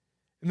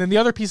 And then the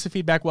other piece of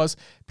feedback was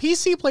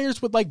PC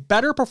players would like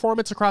better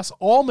performance across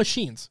all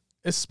machines,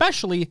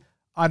 especially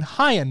on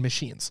high-end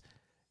machines.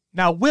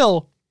 Now,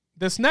 Will,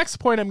 this next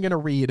point I'm going to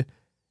read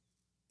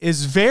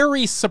is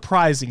very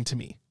surprising to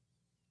me,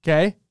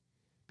 okay?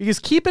 Because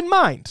keep in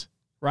mind,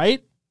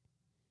 right?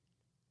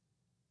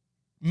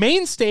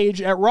 Main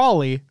stage at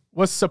Raleigh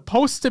was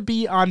supposed to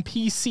be on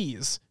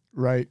PCs.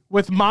 Right.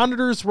 With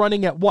monitors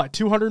running at what,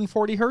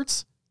 240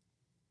 hertz?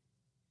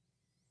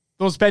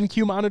 Those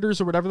BenQ monitors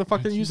or whatever the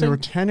fuck they're using? They were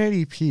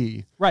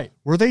 1080p. Right.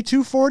 Were they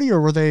 240 or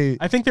were they...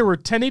 I think they were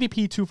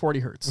 1080p 240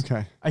 hertz.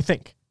 Okay. I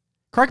think.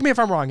 Correct me if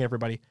I'm wrong,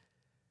 everybody.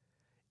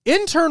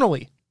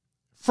 Internally,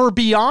 for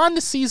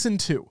Beyond Season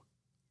 2,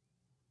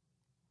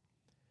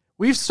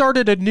 we've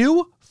started a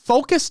new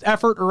focused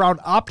effort around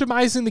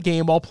optimizing the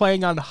game while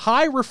playing on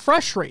high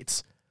refresh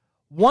rates,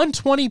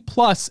 120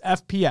 plus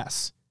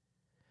FPS.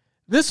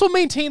 This will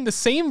maintain the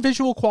same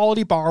visual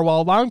quality bar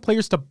while allowing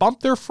players to bump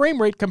their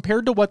frame rate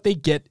compared to what they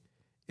get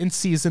in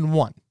Season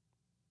 1.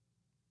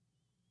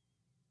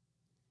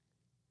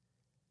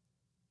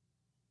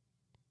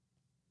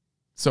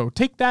 So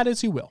take that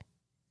as you will.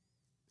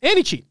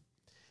 Anti-cheat.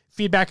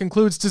 Feedback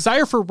includes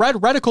desire for Red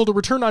Reticle to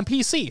return on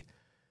PC.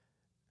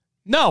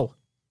 No.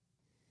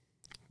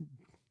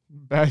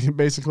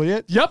 Basically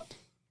it? Yep.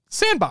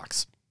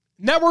 Sandbox.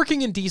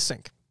 Networking and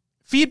desync.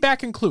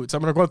 Feedback includes,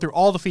 I'm going to go through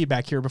all the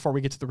feedback here before we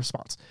get to the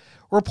response.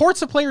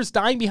 Reports of players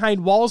dying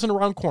behind walls and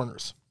around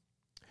corners.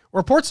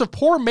 Reports of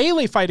poor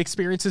melee fight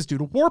experiences due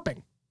to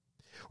warping.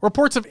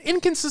 Reports of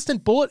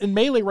inconsistent bullet and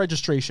melee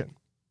registration.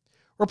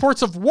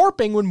 Reports of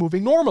warping when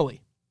moving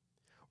normally.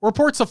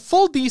 Reports of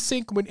full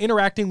desync when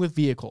interacting with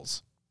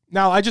vehicles.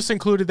 Now, I just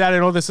included that. I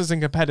know this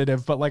isn't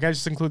competitive, but I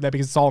just include that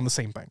because it's all in the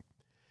same thing.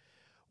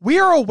 We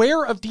are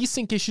aware of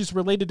desync issues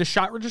related to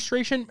shot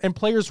registration and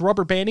players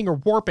rubber banding or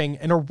warping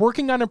and are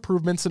working on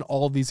improvements in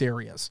all of these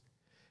areas.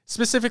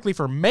 Specifically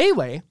for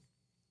melee,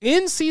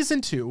 in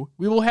Season 2,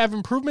 we will have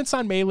improvements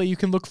on melee you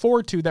can look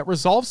forward to that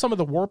resolve some of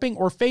the warping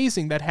or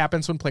phasing that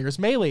happens when players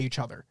melee each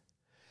other.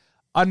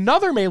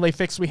 Another melee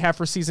fix we have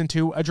for Season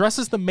 2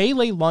 addresses the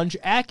melee lunge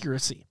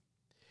accuracy.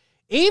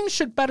 Aim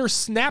should better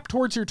snap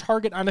towards your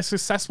target on a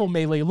successful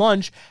melee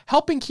lunge,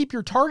 helping keep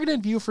your target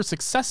in view for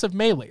successive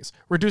melees,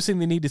 reducing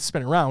the need to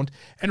spin around,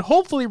 and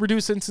hopefully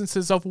reduce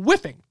instances of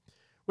whiffing,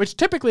 which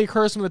typically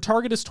occurs when the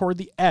target is toward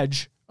the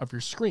edge of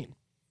your screen.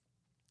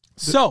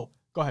 So,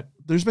 go ahead.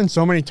 There's been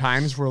so many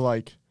times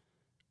where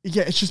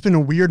it's just been a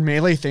weird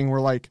melee thing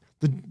where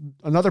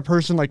another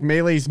person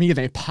melees me and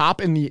they pop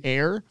in the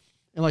air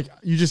and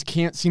you just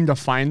can't seem to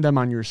find them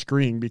on your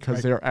screen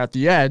because they're at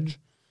the edge.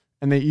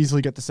 and they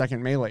easily get the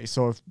second melee.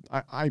 So if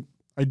I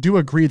do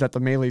agree that the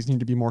melees need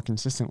to be more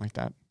consistent like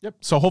that. Yep.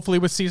 So hopefully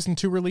with Season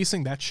 2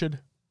 releasing, that should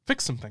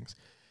fix some things.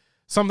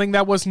 Something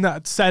that was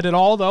not said at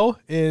all, though,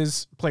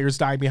 is players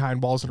dying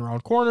behind walls and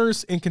around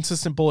corners,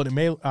 inconsistent bullet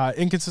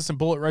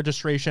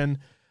registration,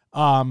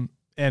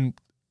 and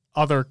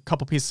other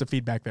couple pieces of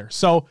feedback there.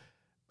 So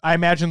I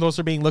imagine those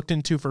are being looked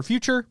into for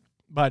future,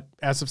 but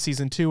as of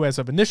Season 2, as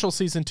of initial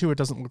Season 2, it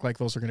doesn't look like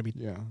those are going to be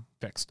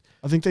fixed.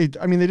 I think they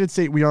did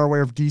say we are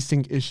aware of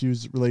desync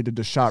issues related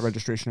to shot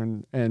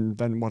registration, and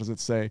then what does it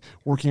say?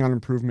 Working on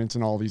improvements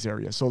in all these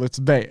areas. So it's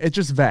vague. It's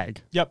just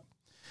vague. Yep.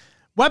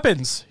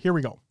 Weapons. Here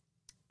we go.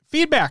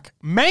 Feedback.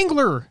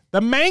 Mangler, the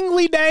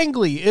Mangly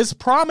Dangly, is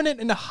prominent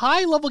in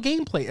high-level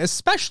gameplay,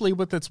 especially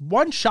with its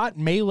one-shot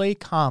melee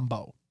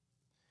combo.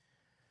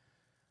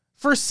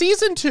 For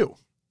Season 2,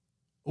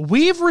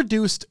 we've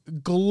reduced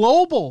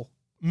global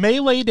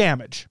melee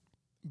damage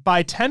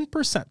by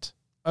 10%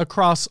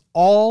 across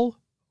all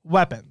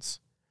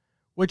weapons,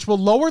 which will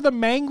lower the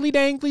Mangly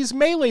Dangly's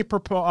melee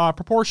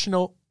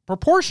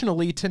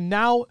proportionally to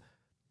now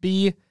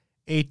be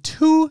a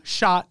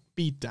 2-shot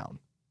beatdown.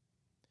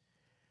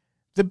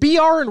 The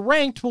BR in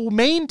Ranked will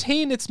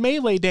maintain its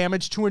melee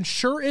damage to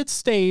ensure it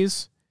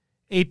stays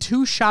a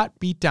 2-shot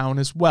beatdown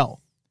as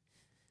well.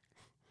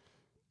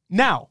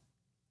 Now,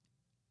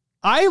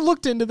 I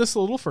looked into this a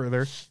little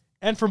further,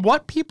 and from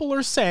what people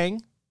are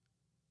saying,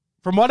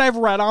 from what I've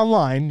read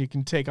online, you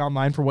can take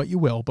online for what you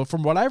will, but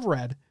from what I've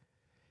read,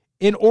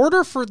 in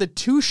order for the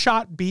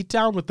 2-shot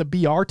beatdown with the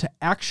BR to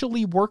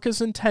actually work as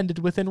intended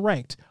within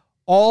Ranked,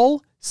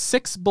 all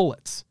 6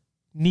 bullets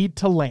need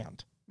to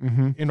land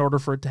in order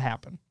for it to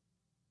happen.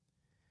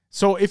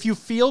 So if you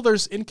feel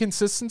there's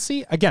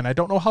inconsistency, again, I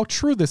don't know how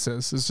true this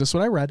is. It's just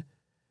what I read.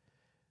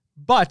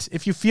 But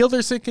if you feel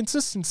there's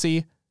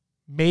inconsistency,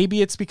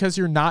 maybe it's because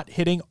you're not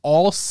hitting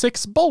all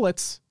 6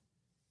 bullets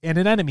in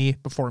an enemy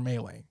before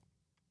melee.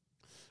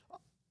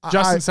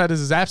 Justin said this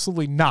is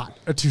absolutely not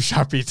a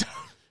 2-shot beatdown.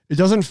 It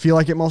doesn't feel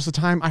like it most of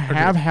the time. I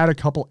have had a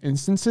couple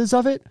instances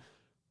of it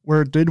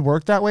where it did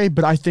work that way,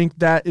 but I think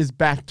that is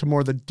back to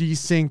more the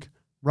desync,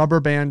 rubber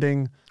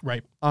banding,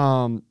 right?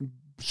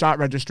 Shot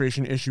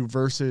registration issue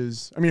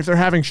versus, if they're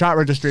having shot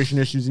registration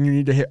issues and you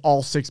need to hit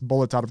all 6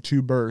 bullets out of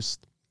 2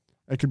 bursts,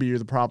 that could be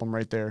the problem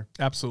right there.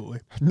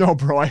 Absolutely. No,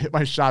 bro, I hit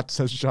my shot,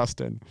 says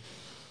Justin.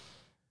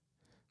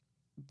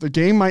 The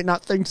game might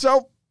not think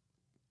so.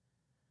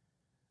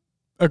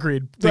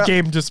 Agreed. The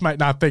game just might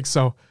not think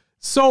so.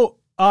 So,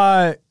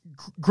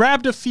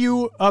 grabbed a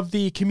few of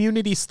the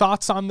community's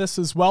thoughts on this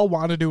as well.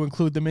 Wanted to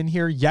include them in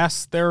here.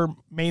 Yes, they're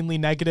mainly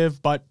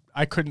negative, but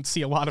I couldn't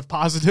see a lot of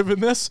positive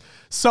in this.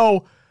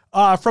 So,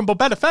 from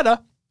Bobetta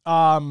Feta,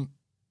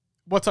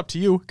 what's up to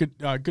you?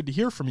 Good to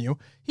hear from you.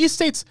 He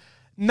states,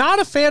 not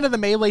a fan of the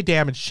melee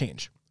damage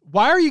change.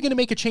 Why are you going to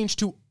make a change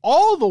to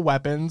all the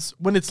weapons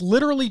when it's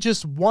literally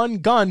just one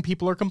gun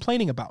people are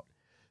complaining about?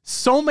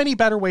 So many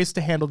better ways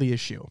to handle the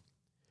issue.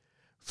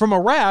 From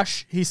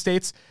Arash, he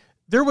states,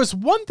 there was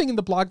one thing in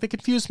the blog that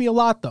confused me a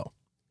lot, though.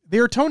 They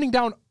are toning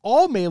down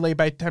all melee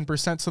by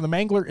 10% so the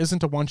Mangler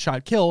isn't a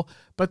one-shot kill,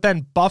 but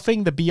then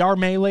buffing the BR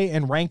melee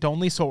and Ranked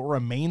only so it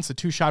remains a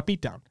 2-shot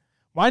beatdown.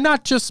 Why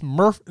not just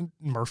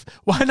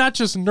Why not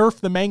just nerf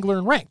the Mangler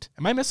in Ranked?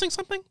 Am I missing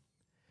something?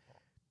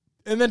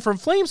 And then from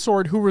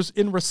Flamesword, who was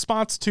in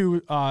response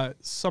to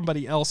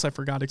somebody else, I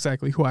forgot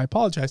exactly who, I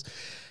apologize.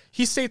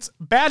 He states,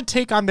 bad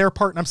take on their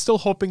part, and I'm still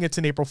hoping it's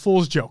an April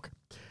Fool's joke.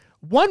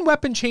 One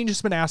weapon change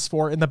has been asked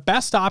for, and the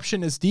best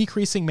option is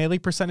decreasing melee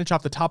percentage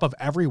off the top of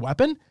every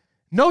weapon.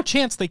 No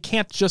chance they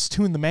can't just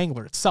tune the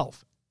Mangler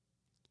itself.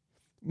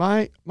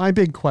 My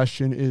big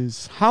question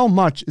is, how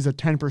much is a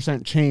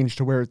 10% change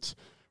to where it's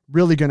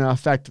really going to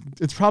affect?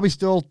 It's probably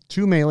still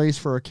 2 melees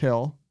for a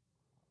kill,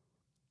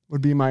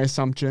 would be my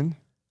assumption.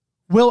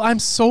 Will, I'm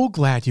so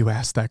glad you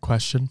asked that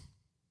question.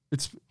 I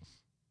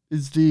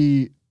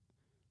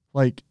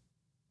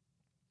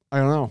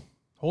don't know.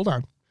 Hold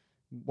on.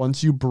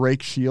 Once you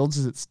break shields,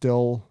 is it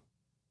still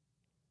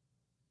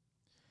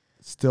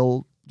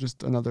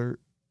just another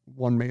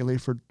 1 melee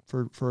for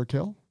a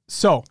kill?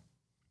 So,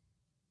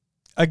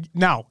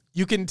 now,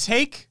 you can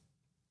take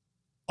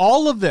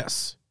all of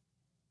this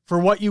for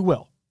what you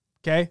will,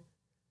 okay?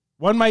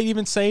 One might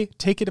even say,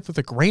 take it with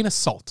a grain of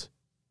salt,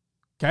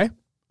 okay?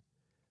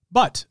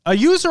 But a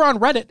user on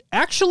Reddit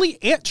actually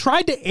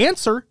tried to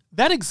answer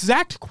that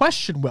exact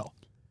question, Will,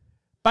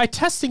 by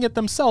testing it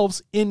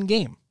themselves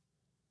in-game.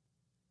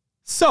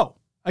 So,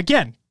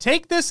 again,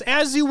 take this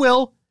as you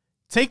will.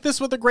 Take this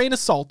with a grain of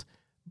salt.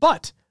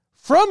 But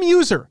from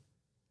user,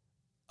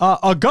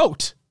 a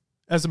goat,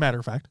 as a matter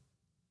of fact,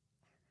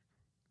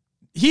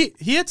 he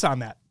hits on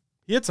that.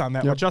 He hits on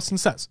that, what Justin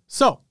says.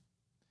 So,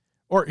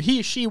 or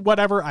he, she,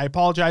 whatever, I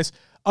apologize.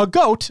 A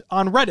goat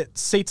on Reddit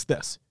states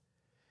this.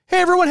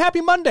 Hey everyone,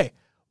 happy Monday.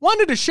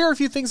 Wanted to share a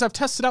few things I've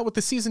tested out with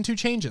the Season 2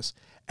 changes.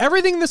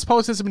 Everything in this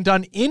post has been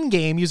done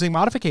in-game using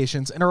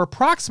modifications and are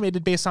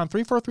approximated based on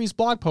 343's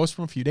blog post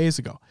from a few days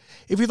ago.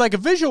 If you'd like a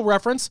visual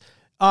reference,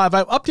 I've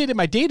updated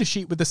my data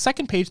sheet with the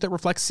second page that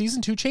reflects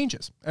Season 2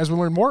 changes. As we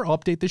learn more, I'll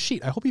update this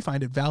sheet. I hope you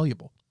find it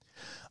valuable.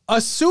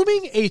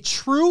 Assuming a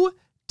true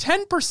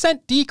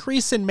 10%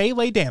 decrease in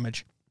melee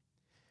damage,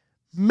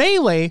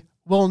 melee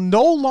will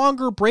no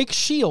longer break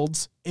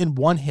shields in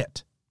one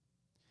hit.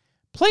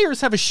 Players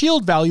have a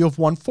shield value of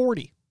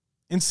 140.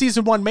 In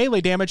Season 1,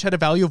 melee damage had a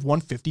value of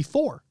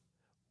 154.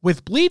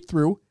 With Bleed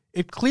Through,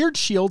 it cleared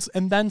shields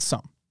and then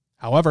some.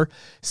 However,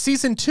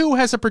 Season 2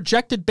 has a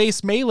projected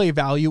base melee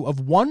value of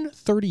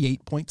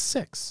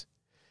 138.6.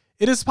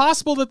 It is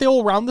possible that they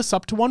will round this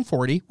up to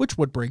 140, which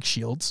would break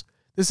shields.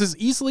 This is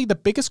easily the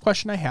biggest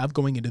question I have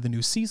going into the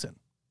new season.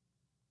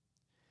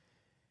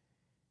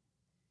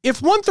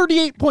 If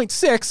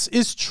 138.6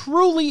 is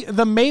truly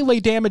the melee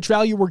damage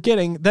value we're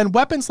getting, then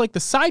weapons like the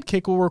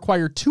Sidekick will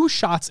require 2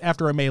 shots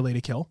after a melee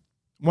to kill,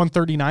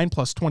 139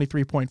 plus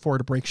 23.4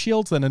 to break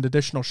shields, then an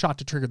additional shot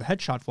to trigger the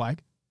headshot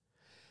flag.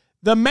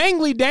 The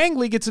Mangly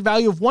Dangly gets a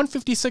value of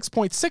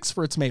 156.6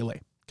 for its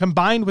melee.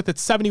 Combined with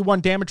its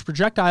 71 damage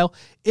projectile,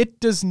 it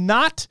does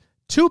not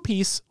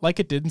two-piece like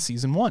it did in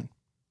Season 1.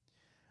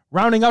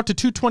 Rounding out to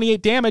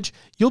 228 damage,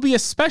 you'll be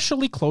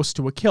especially close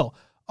to a kill.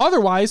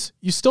 Otherwise,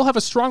 you still have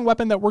a strong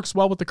weapon that works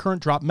well with the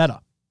current drop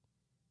meta,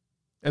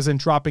 as in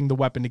dropping the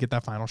weapon to get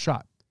that final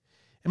shot.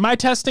 In my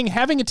testing,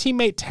 having a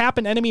teammate tap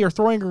an enemy or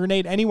throwing a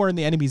grenade anywhere in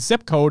the enemy's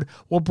zip code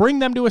will bring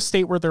them to a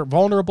state where they're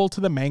vulnerable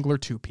to the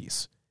Mangler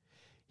two-piece.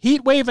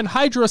 Heatwave and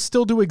Hydra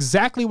still do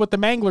exactly what the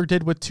Mangler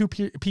did with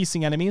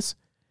two-piecing enemies,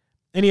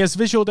 and he has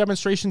visual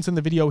demonstrations in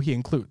the video he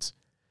includes.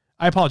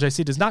 I apologize,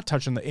 he does not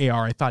touch on the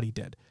AR. I thought he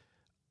did.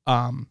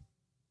 So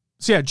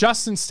yeah,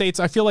 Justin states,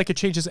 I feel like it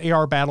changes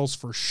AR battles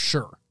for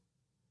sure.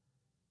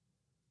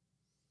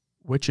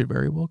 Which it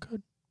very well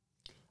could.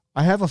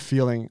 I have a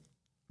feeling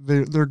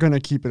they're going to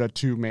keep it at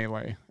 2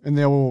 melee, and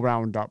they will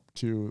round up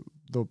to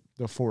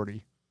the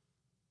 40.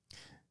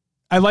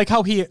 I like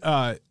how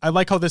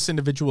this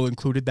individual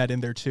included that in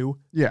there too.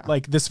 Yeah.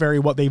 Like they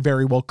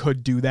very well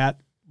could do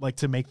that, like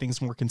to make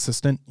things more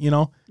consistent, you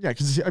know? Yeah,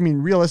 because, I mean,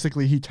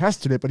 realistically, he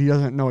tested it, but he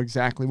doesn't know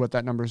exactly what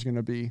that number is going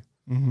to be.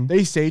 Mm-hmm.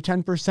 They say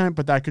 10%,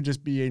 but that could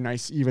just be a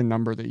nice even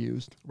number they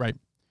used. Right.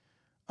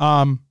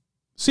 So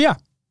yeah.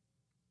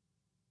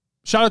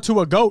 Shout out to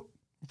a GOAT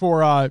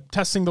for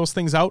testing those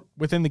things out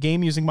within the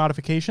game using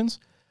modifications.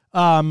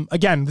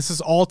 Again, this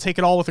is all, take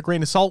it all with a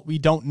grain of salt. We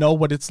don't know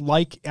what it's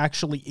like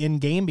actually in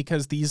game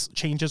because these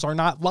changes are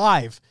not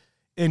live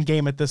in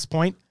game at this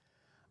point.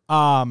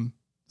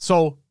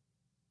 So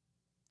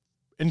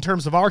in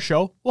terms of our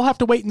show, we'll have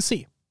to wait and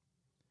see.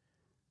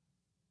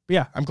 But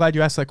yeah, I'm glad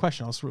you asked that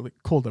question. It was really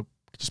cool to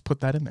just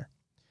put that in there.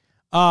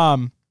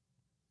 So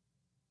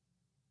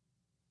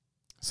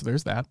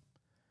there's that.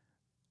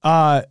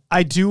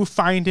 I do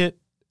find it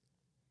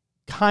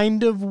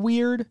kind of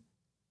weird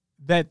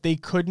that they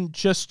couldn't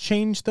just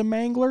change the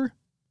Mangler,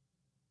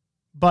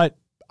 but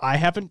I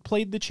haven't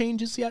played the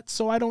changes yet,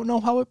 so I don't know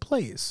how it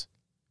plays.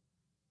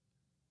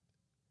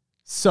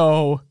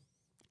 So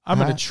I'm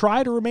going to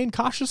try to remain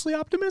cautiously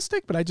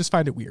optimistic, but I just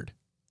find it weird.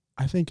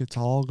 I think it's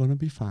all going to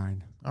be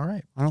fine. All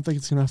right. I don't think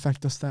it's going to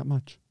affect us that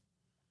much.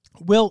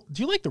 Will,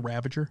 do you like the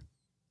Ravager?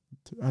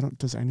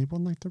 Does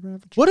anyone like the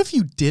Ravager? What if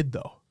you did,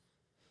 though?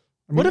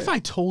 I mean, what if I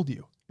told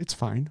you? It's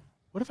fine.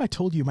 What if I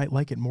told you you might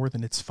like it more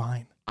than it's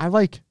fine?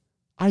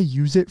 I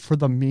use it for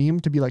the meme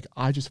to be like,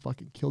 I just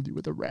fucking killed you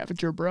with a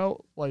Ravager,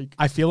 bro. Like,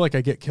 I feel like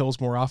I get kills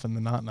more often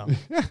than not now.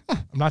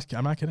 I'm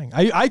not kidding.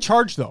 I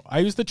charge though. I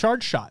use the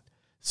charge shot.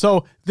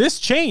 So this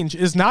change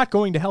is not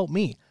going to help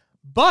me,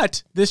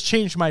 but this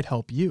change might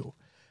help you.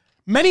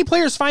 Many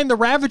players find the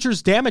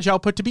Ravager's damage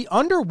output to be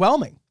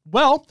underwhelming.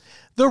 Well,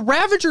 the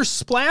Ravager's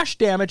splash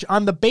damage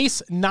on the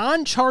base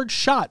non-charge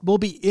shot will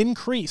be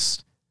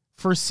increased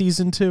for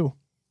Season 2.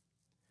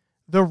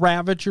 The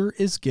Ravager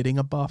is getting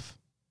a buff.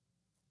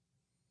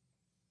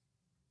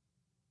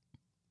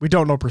 We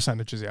don't know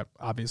percentages yet,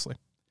 obviously.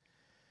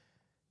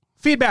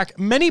 Feedback.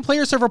 Many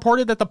players have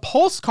reported that the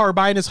Pulse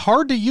Carbine is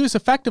hard to use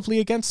effectively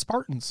against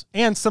Spartans.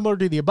 And similar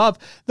to the above,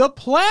 the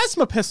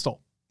Plasma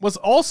Pistol was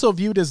also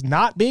viewed as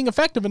not being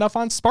effective enough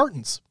on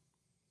Spartans.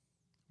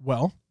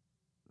 Well,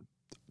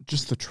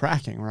 just the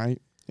tracking,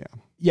 right?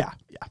 Yeah.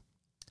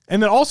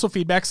 And then also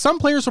feedback. Some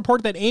players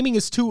reported that aiming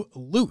is too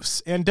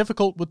loose and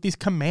difficult with these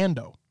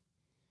Commando.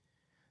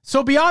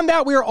 So beyond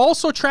that, we are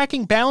also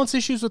tracking balance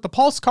issues with the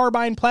Pulse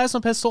Carbine, Plasma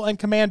Pistol, and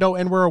Commando,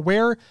 and are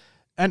aware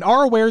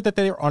that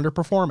they are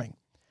underperforming.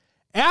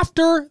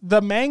 After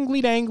the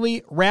Mangly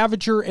Dangly,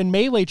 Ravager, and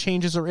Melee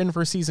changes are in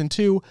for Season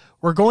 2,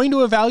 we're going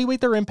to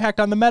evaluate their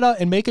impact on the meta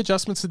and make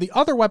adjustments to the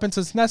other weapons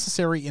as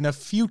necessary in a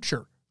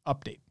future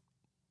update.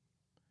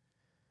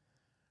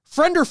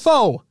 Friend or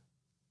foe?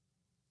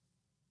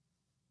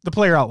 The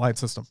player outline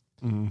system.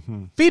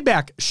 Mm-hmm.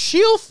 Feedback.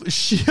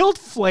 Shield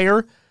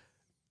Flare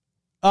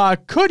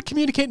could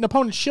communicate an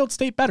opponent's shield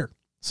state better.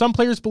 Some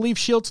players believe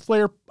shields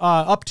flare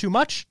up too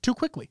much, too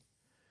quickly.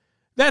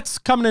 That's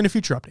coming in a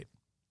future update.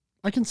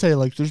 I can say,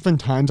 like, there's been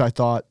times I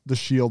thought the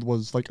shield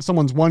was like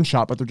someone's one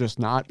shot, but they're just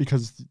not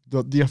because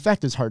the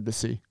effect is hard to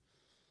see.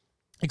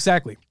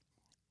 Exactly.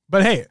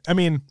 But hey, I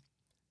mean,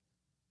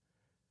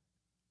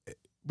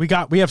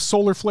 We have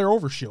solar flare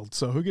overshield,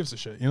 so who gives a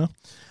shit, you know?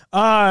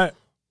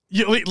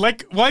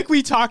 Like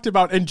we talked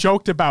about and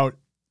joked about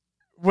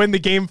when the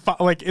game,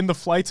 like in the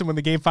flights and when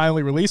the game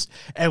finally released,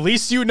 at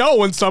least you know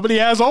when somebody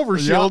has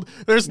overshield.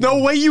 Yep. There's no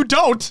way you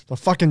don't. The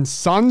fucking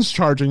sun's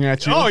charging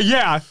at you. Oh,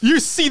 yeah. You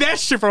see that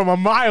shit from a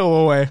mile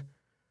away.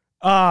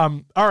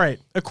 All right.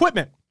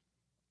 Equipment.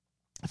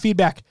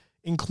 Feedback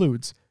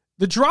includes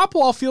the drop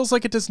wall feels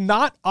like it does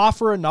not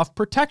offer enough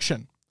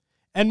protection,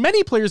 and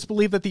many players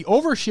believe that the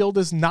overshield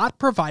is not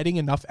providing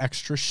enough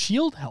extra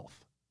shield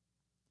health.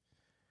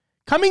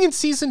 Coming in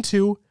Season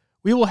 2,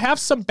 we will have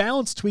some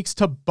balance tweaks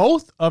to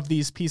both of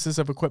these pieces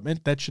of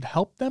equipment that should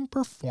help them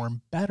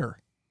perform better.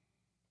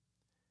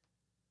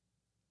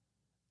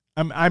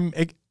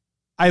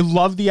 I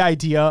love the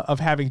idea of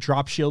having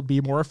drop shield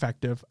be more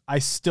effective. I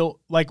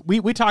still, like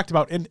we talked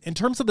about, in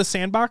terms of the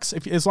sandbox,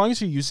 as long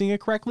as you're using it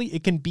correctly,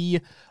 it can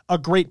be a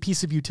great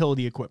piece of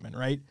utility equipment,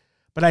 right?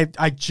 But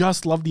I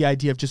just love the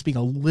idea of just being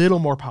a little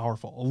more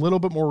powerful, a little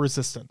bit more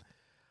resistant.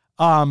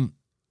 I'm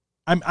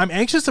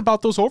anxious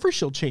about those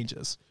overshield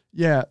changes.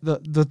 Yeah,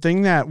 the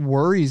thing that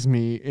worries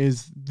me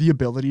is the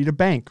ability to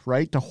bank,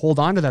 right? To hold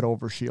on to that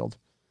overshield.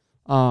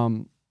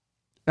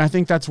 And I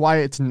think that's why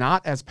it's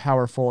not as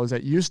powerful as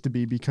it used to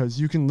be, because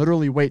you can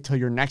literally wait till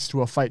you're next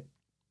to a fight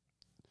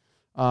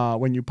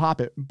when you pop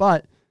it.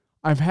 But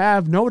I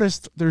have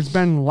noticed there's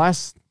been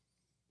less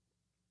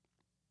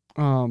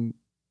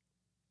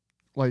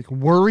like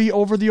worry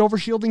over the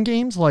overshielding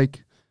games.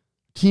 Like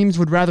teams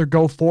would rather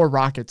go for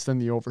rockets than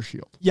the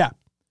overshield. Yeah.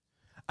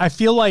 I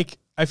feel like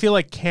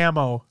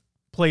camo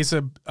plays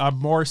a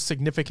more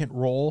significant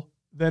role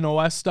than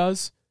OS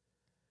does.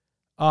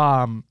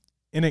 From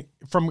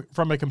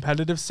a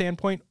competitive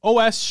standpoint,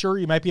 OS, sure,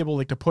 you might be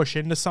able to push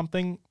into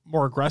something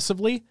more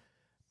aggressively,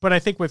 but I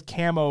think with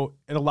camo,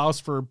 it allows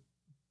for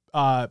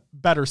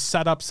better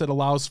setups. It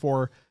allows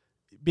for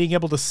being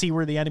able to see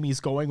where the enemy is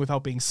going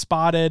without being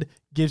spotted,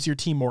 gives your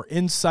team more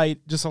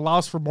insight, just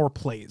allows for more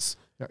plays.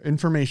 Yeah,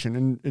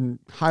 information in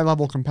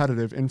high-level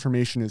competitive,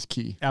 information is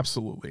key.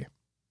 Absolutely.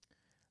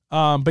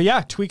 But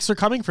yeah, tweaks are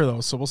coming for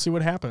those, so we'll see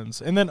what happens.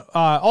 And then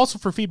also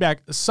for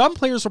feedback, some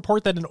players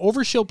report that an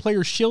overshield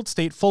player's shield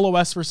state, full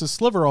OS versus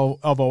sliver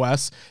of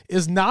OS,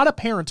 is not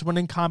apparent when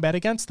in combat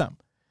against them.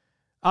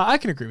 I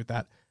can agree with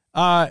that.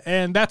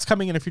 And that's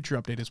coming in a future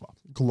update as well.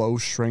 Glow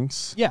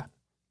shrinks. Yeah.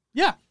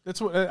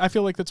 That's what I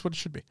feel like. That's what it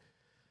should be.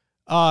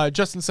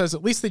 Justin says,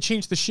 at least they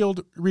changed the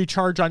shield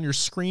recharge on your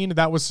screen.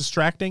 That was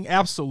distracting.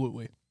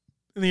 Absolutely.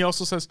 And he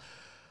also says,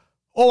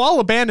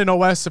 I'll abandon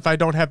OS if I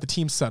don't have the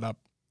team set up.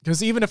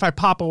 Because even if I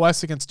pop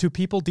OS against two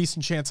people,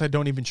 decent chance I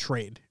don't even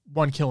trade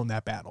one kill in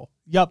that battle.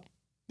 Yep.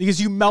 Because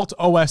you melt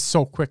OS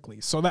so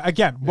quickly. So that,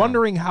 again,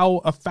 wondering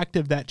how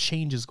effective that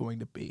change is going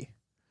to be.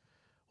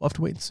 We'll have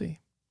to wait and see.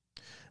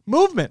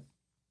 Movement.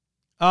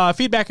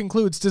 Feedback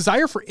includes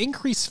desire for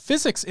increased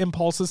physics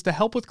impulses to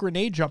help with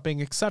grenade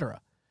jumping,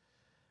 etc.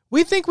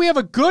 We think we have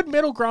a good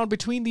middle ground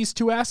between these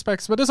two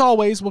aspects, but as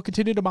always, we'll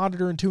continue to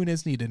monitor and tune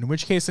as needed, in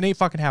which case it ain't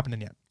fucking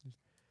happening yet.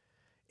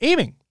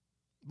 Aiming.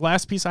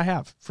 Last piece I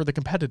have for the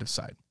competitive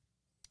side.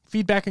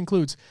 Feedback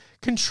includes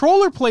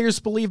controller players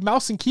believe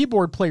mouse and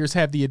keyboard players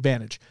have the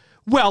advantage.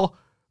 Well,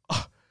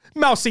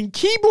 mouse and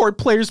keyboard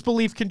players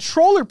believe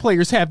controller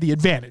players have the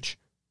advantage.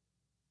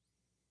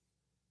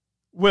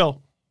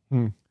 Will,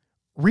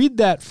 read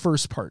that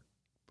first part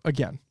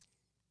again.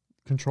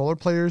 Controller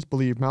players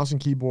believe mouse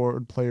and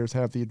keyboard players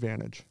have the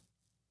advantage.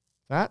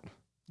 That?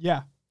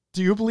 Yeah.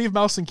 Do you believe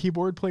mouse and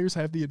keyboard players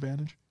have the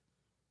advantage?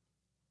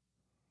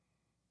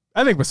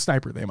 I think with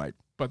sniper they might,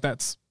 but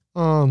that's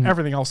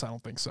everything else I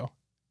don't think so.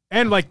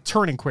 And like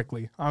turning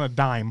quickly on a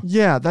dime.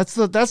 Yeah, that's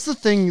the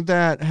thing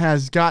that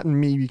has gotten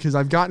me, because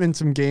I've gotten in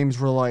some games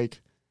where like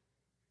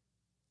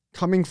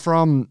coming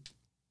from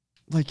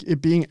like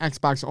it being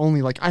Xbox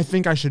only, like I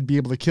think I should be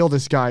able to kill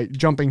this guy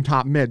jumping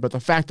top mid, but the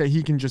fact that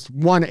he can just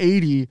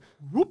 180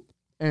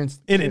 and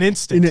in an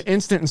instant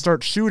and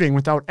start shooting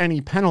without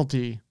any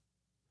penalty.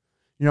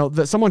 You know,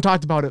 that someone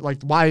talked about it,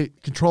 like why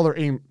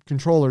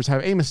controllers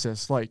have aim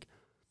assist. Like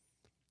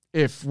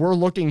if we're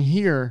looking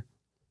here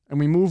and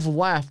we move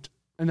left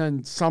and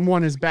then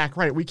someone is back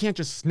right, we can't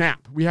just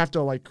snap. We have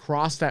to like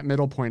cross that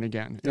middle point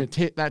again.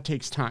 Yep. That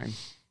takes time.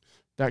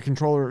 That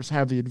controllers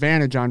have the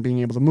advantage on being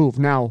able to move.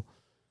 Now,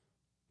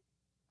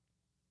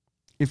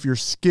 if you're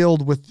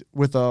skilled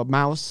with a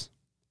mouse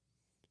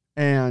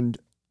and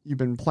you've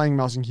been playing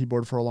mouse and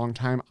keyboard for a long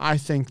time, I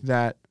think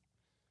that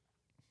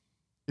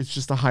it's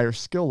just a higher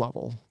skill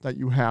level that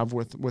you have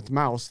with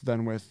mouse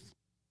than with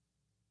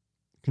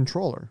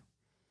controller.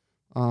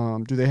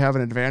 Do they have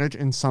an advantage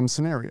in some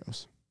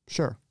scenarios?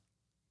 Sure.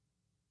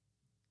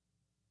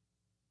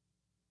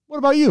 What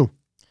about you?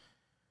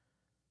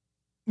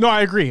 No,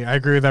 I agree. I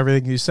agree with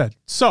everything you said.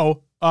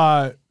 So,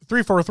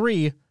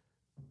 343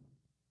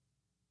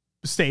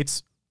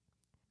 states,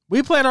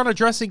 we plan on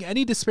addressing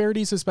any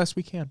disparities as best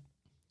we can,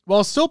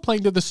 while still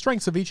playing to the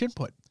strengths of each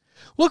input.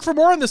 Look for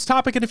more on this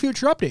topic in a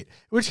future update,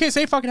 in which case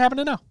ain't fucking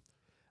happening now.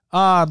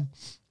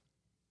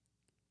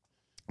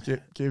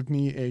 Give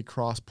me a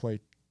crossplay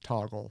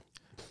toggle.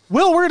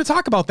 Will, we're going to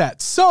talk about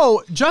that.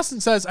 So Justin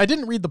says, I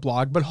didn't read the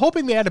blog, but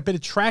hoping they add a bit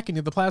of tracking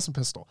to the plasma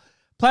pistol.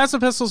 Plasma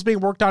pistol is being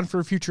worked on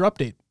for a future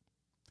update.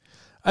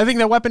 I think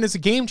that weapon is a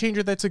game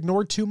changer that's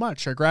ignored too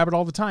much. I grab it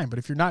all the time, but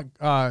if you're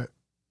not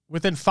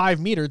within 5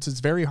 meters, it's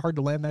very hard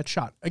to land that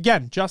shot.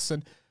 Again,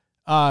 Justin,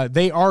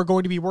 they are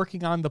going to be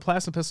working on the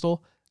plasma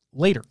pistol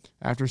later.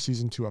 After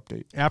Season 2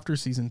 update. After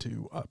Season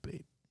 2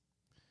 update.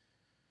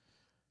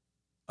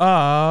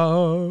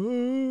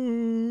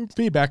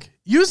 Feedback.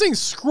 Using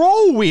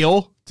scroll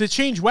wheel to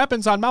change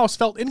weapons on mouse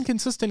felt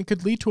inconsistent and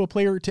could lead to a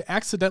player to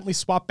accidentally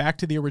swap back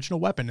to the original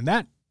weapon. And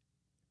that,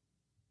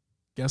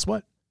 guess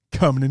what?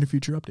 Coming in a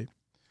future update.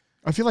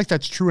 I feel like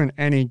that's true in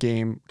any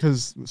game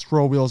because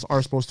scroll wheels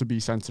are supposed to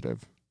be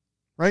sensitive,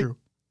 right? True.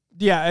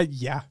 Yeah,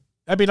 yeah.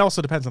 I mean, it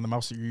also depends on the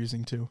mouse that you're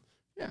using too.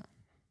 Yeah.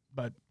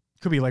 But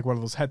it could be like one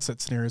of those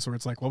headset scenarios where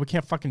it's like, well, we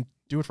can't fucking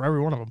do it for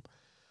every one of them.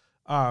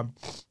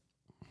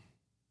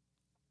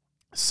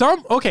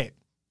 Okay,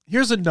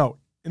 here's a note,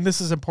 and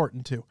this is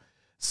important too.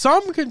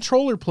 Some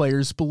controller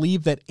players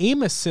believe that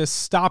aim assist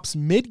stops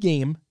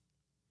mid-game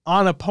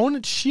on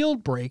opponent's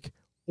shield break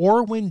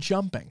or when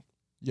jumping.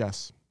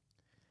 Yes.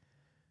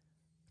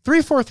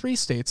 343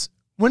 states,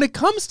 when it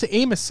comes to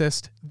aim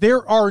assist,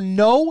 there are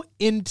no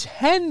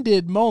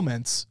intended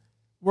moments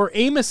where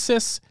aim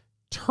assist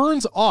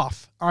turns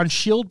off on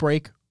shield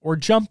break or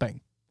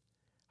jumping.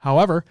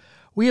 However,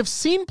 we have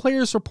seen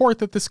players report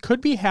that this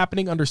could be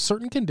happening under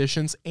certain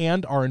conditions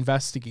and are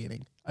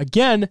investigating.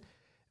 Again,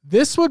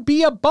 this would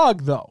be a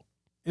bug, though,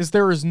 as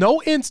there is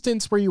no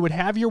instance where you would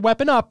have your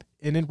weapon up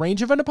and in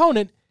range of an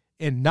opponent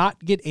and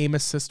not get aim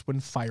assist when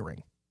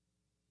firing.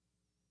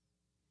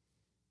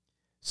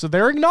 So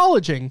they're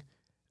acknowledging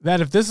that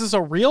if this is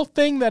a real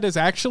thing that is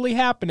actually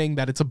happening,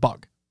 that it's a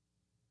bug.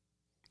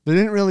 They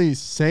didn't really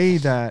say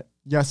that,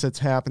 yes, it's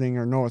happening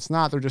or no, it's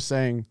not. They're just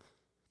saying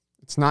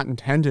it's not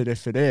intended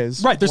if it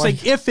is. Right. They're saying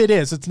if it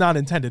is, it's not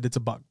intended. It's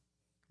a bug.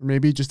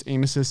 Maybe just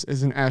aim assist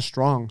isn't as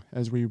strong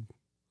as we.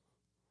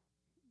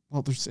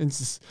 Well, there's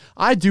instances.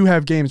 I do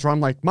have games where I'm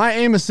like, my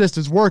aim assist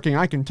is working.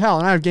 I can tell.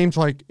 And I have games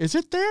like, is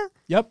it there?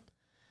 Yep.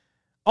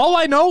 All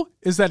I know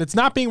is that it's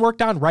not being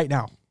worked on right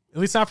now. At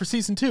least not for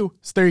Season 2.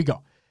 So there you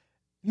go.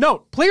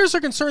 Note, players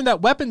are concerned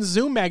that weapon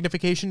zoom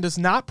magnification does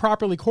not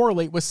properly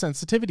correlate with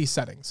sensitivity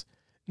settings.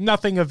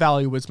 Nothing of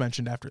value was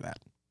mentioned after that.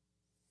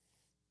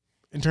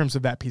 In terms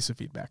of that piece of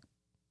feedback.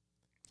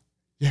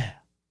 Yeah.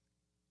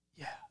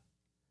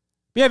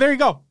 Yeah, there you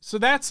go. So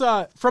that's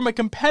from a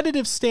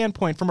competitive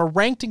standpoint, from a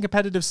ranked and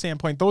competitive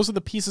standpoint, those are the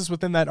pieces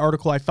within that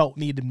article I felt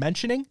needed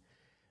mentioning.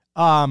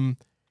 And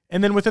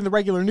then within the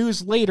regular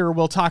news later,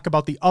 we'll talk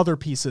about the other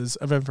pieces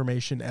of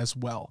information as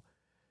well.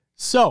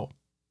 So,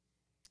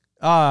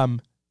 I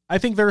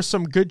think there are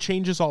some good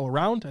changes all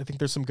around. I think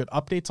there's some good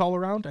updates all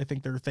around. I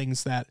think there are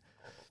things that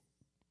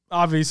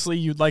obviously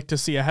you'd like to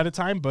see ahead of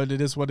time, but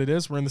it is what it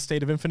is. We're in the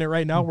state of infinite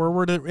right now.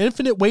 We're in an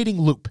infinite waiting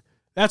loop.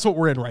 That's what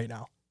we're in right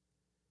now.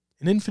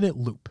 An infinite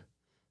loop.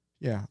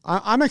 Yeah.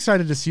 I'm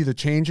excited to see the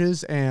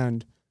changes,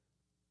 and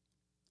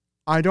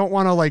I don't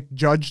want to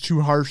judge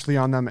too harshly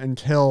on them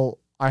until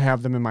I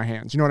have them in my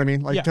hands. You know what I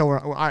mean?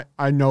 Till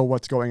I know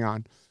what's going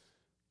on.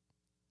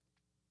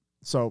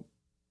 So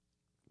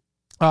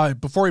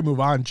before we move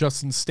on,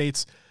 Justin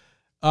states,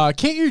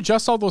 can't you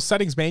adjust all those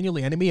settings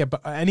manually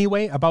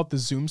anyway about the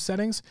zoom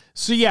settings?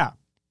 So yeah,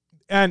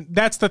 and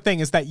that's the thing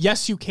is that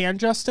yes, you can,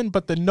 Justin,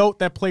 but the note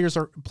that players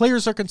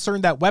are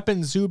concerned that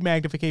weapon zoom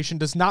magnification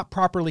does not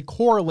properly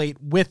correlate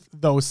with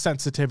those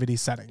sensitivity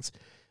settings.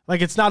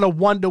 Like it's not a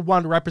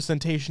one-to-one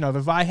representation of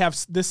if I have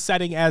this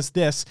setting as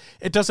this,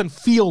 it doesn't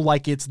feel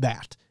like it's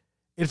that.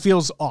 It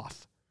feels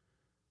off.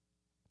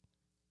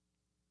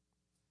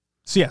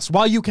 So yes,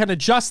 while you can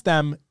adjust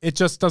them, it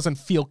just doesn't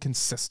feel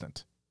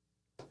consistent.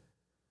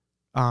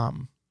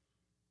 So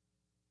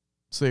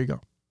there you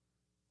go.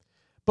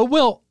 But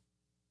Will,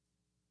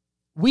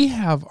 we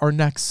have our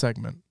next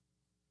segment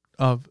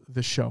of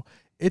the show.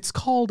 It's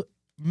called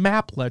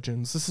Map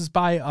Legends. This is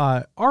by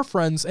our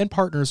friends and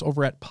partners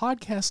over at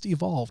Podcast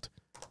Evolved.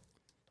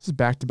 This is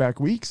back-to-back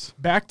weeks.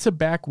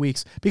 Back-to-back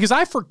weeks. Because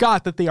I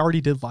forgot that they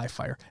already did Live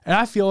Fire, and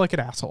I feel like an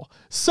asshole.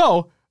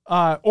 So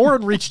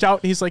Oren reached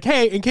out, and he's like,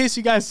 hey, in case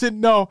you guys didn't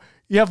know,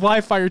 you have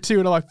Live Fire too.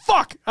 And I'm like,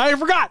 fuck, I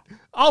forgot.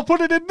 I'll put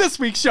it in this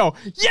week's show.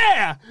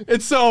 Yeah!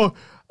 And so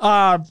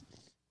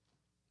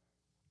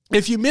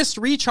if you missed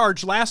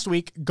Recharge last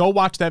week, go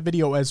watch that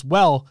video as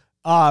well.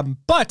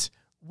 But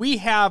we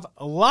have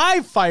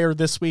Live Fire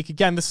this week.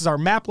 Again, this is our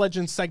Map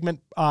Legends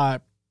segment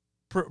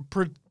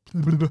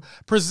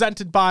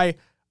presented by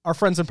our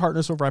friends and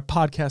partners over at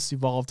Podcast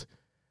Evolved.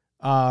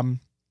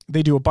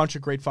 They do a bunch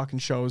of great fucking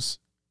shows.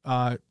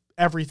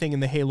 Everything in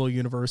the Halo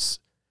universe.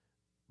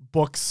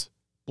 Books,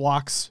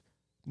 blocks,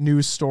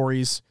 news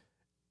stories,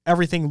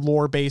 everything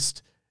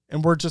lore-based.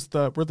 And we're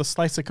the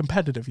slice of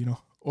competitive,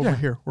 over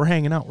here. We're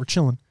hanging out. We're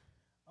chilling.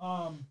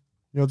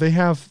 They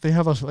have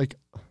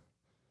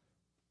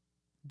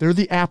they're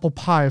the apple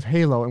pie of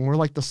Halo, and we're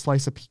like the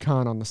slice of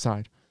pecan on the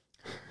side.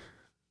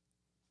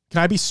 Can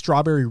I be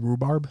strawberry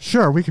rhubarb?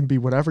 Sure, we can be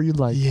whatever you'd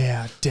like.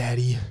 Yeah,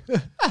 daddy.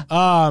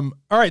 All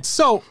right,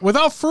 so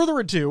without further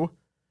ado,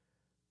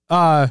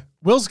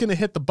 Will's going to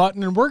hit the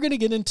button, and we're going to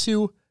get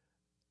into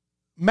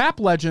Map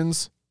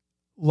Legends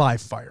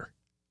Live Fire.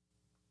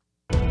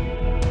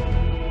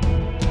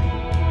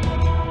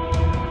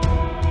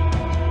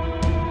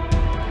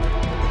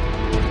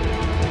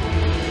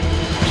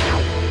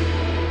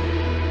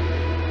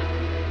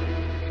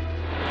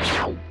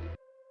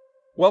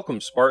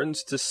 Welcome,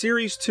 Spartans, to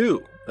Series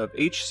 2 of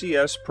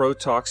HCS Pro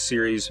Talk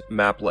Series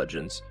Map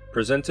Legends,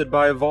 presented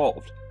by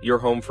Evolved, your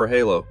home for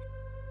Halo.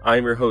 I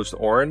am your host,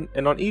 Oren,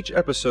 and on each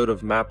episode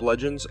of Map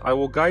Legends, I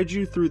will guide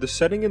you through the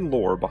setting and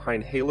lore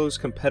behind Halo's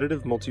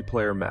competitive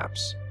multiplayer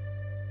maps.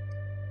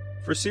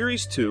 For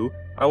Series 2,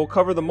 I will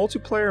cover the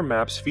multiplayer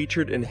maps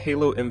featured in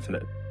Halo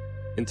Infinite.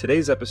 In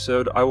today's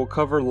episode, I will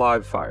cover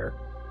Live Fire.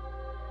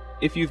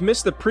 If you've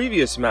missed the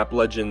previous Map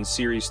Legends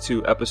Series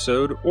 2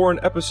 episode, or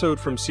an episode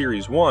from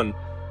Series 1,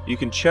 you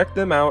can check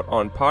them out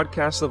on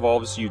Podcast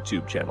Evolve's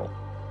YouTube channel.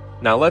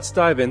 Now let's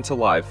dive into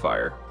Live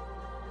Fire.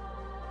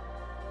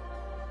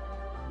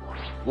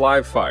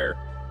 Live Fire.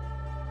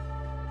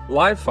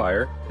 Live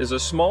Fire is a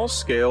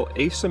small-scale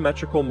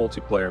asymmetrical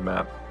multiplayer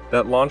map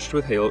that launched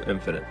with Halo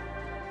Infinite.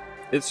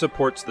 It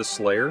supports the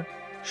Slayer,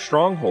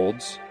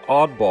 Strongholds,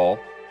 Oddball,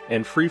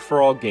 and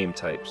Free-for-all game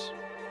types.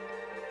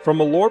 From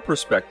a lore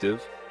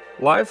perspective,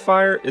 Live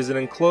Fire is an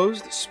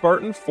enclosed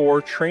Spartan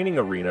 4 training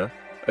arena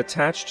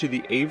attached to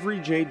the Avery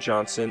J.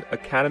 Johnson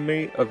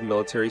Academy of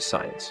Military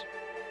Science.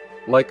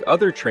 Like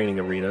other training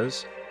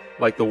arenas,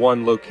 like the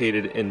one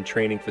located in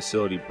Training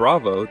Facility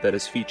Bravo that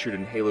is featured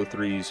in Halo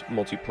 3's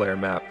multiplayer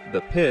map,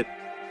 The Pit,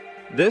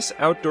 this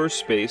outdoor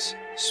space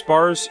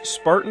spars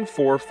Spartan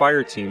 4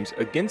 fire teams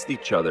against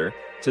each other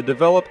to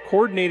develop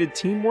coordinated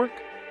teamwork,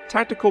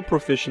 tactical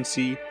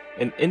proficiency,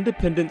 and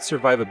independent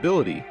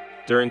survivability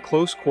during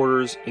close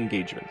quarters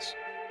engagements.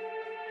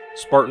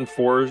 Spartan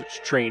 4's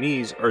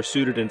trainees are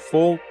suited in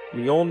full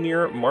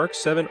Mjolnir Mark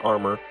 7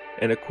 armor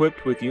and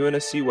equipped with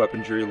UNSC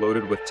weaponry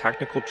loaded with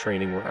tactical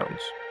training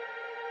rounds.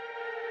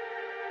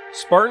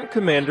 Spartan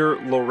Commander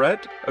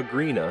Lorette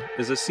Agrina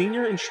is a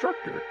senior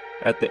instructor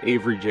at the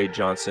Avery J.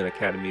 Johnson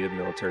Academy of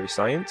Military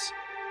Science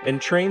and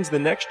trains the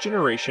next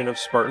generation of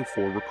Spartan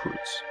 4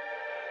 recruits.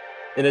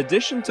 In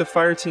addition to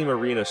Fireteam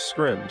Arena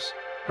scrims,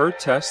 her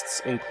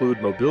tests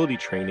include mobility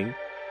training,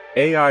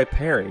 AI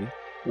pairing,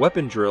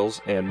 weapon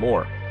drills, and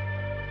more.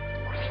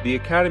 The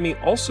Academy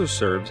also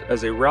serves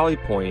as a rally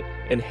point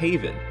and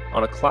haven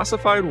on a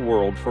classified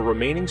world for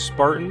remaining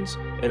Spartans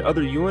and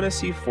other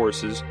UNSC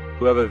forces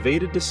who have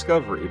evaded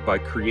discovery by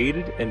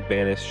created and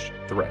banished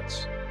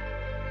threats.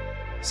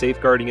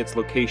 Safeguarding its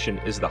location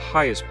is the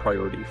highest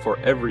priority for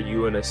every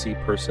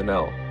UNSC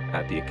personnel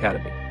at the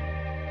Academy.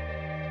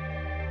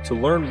 To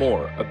learn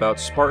more about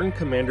Spartan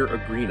Commander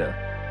Agrina,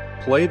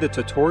 play the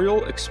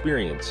tutorial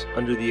experience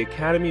under the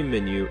Academy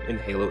menu in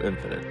Halo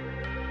Infinite.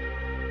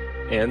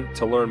 And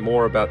to learn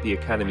more about the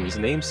Academy's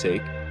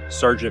namesake,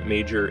 Sergeant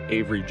Major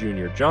Avery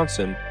Jr.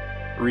 Johnson,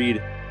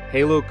 read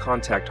Halo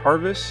Contact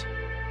Harvest,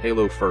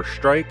 Halo First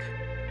Strike,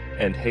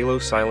 and Halo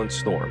Silent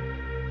Storm.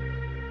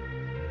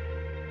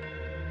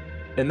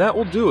 And that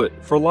will do it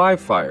for Live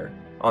Fire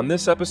on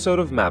this episode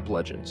of Map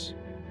Legends.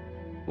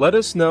 Let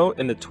us know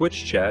in the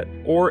Twitch chat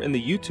or in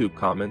the YouTube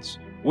comments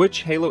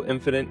which Halo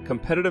Infinite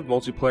competitive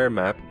multiplayer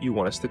map you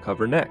want us to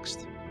cover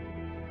next.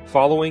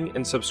 Following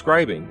and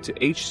subscribing to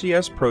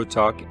HCS Pro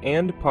Talk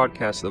and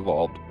Podcast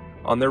Evolved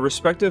on their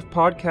respective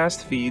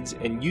podcast feeds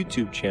and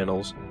YouTube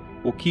channels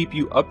will keep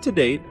you up to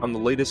date on the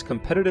latest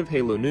competitive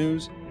Halo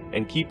news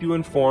and keep you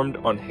informed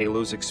on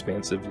Halo's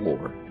expansive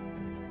lore.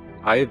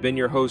 I have been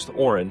your host,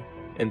 Oren,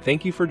 and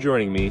thank you for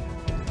joining me,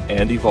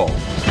 and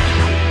Evolve.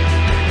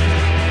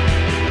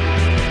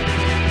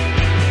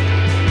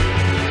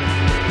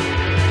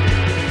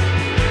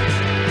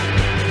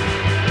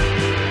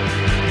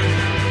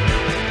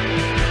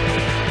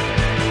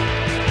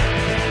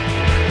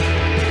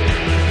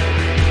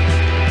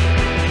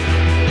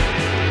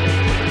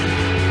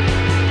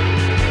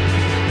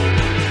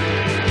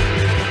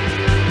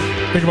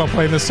 Think about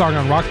playing this song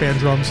on Rock Band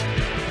drums.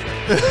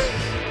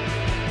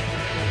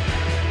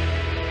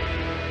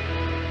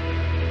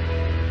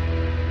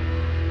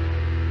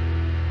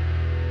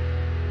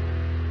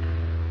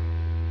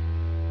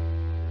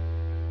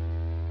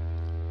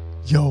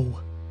 Yo,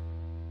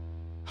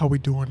 how we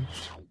doing?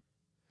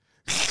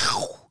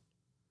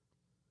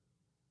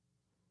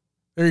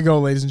 There you go,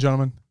 ladies and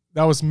gentlemen.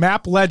 That was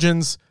Map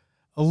Legends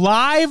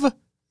Live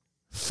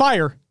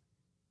Fire.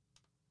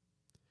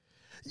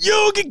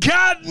 You get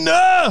caught in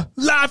a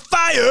live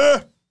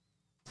fire.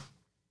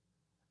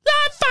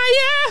 Live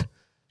fire.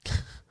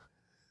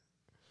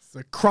 It's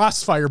a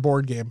Crossfire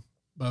board game,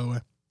 by the way.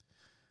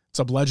 What's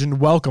up, legend?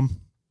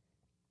 Welcome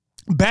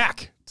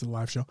back to the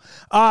live show.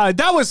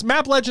 That was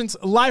Map Legends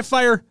Live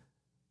Fire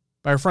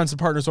by our friends and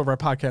partners over at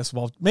Podcast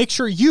Evolved. Make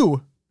sure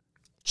you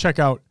check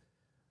out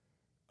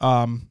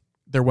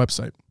their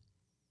website,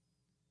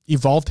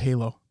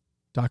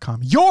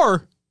 evolvedhalo.com.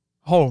 Your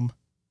home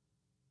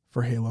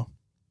for Halo.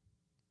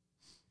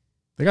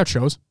 They got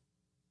shows.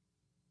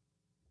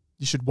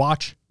 You should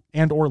watch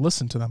and or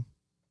listen to them,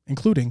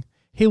 including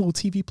Halo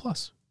TV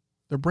Plus,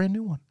 their brand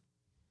new one.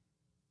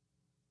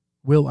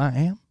 Will I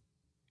Am?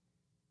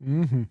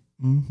 Mm-hmm.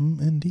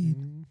 Mm-hmm, indeed.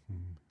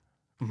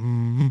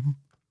 Mm-hmm.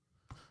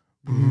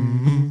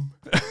 Mm-hmm.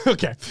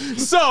 Okay,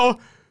 so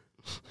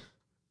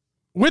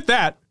with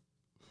that,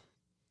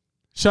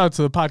 shout out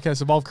to the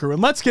Podcast Evolve crew,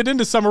 and let's get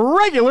into some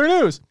regular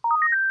news.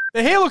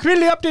 The Halo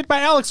community update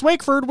by Alex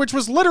Wakeford, which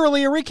was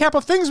literally a recap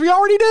of things we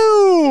already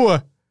do.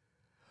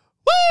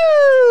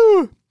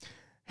 Woo!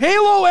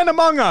 Halo and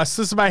Among Us.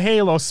 This is my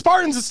Halo.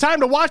 Spartans, it's time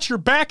to watch your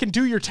back and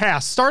do your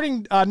tasks.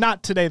 Starting,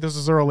 not today, this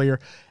was earlier.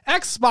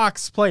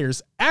 Xbox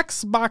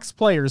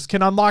players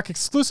can unlock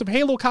exclusive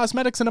Halo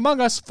cosmetics in Among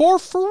Us for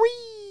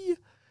free.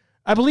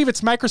 I believe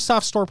it's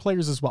Microsoft Store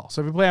players as well.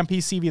 So if you play on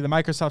PC via the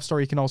Microsoft Store,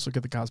 you can also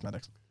get the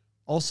cosmetics.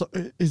 Also,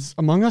 is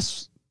Among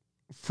Us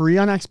free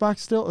on Xbox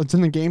still? It's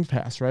in the Game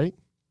Pass, right?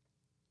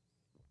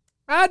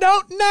 I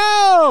don't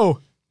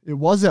know. It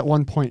was at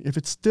one point. If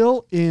it's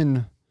still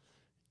in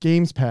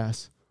Games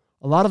Pass,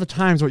 a lot of the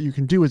times what you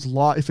can do is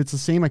if it's the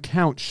same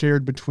account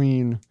shared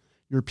between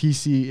your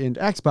PC and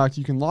Xbox,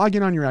 you can log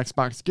in on your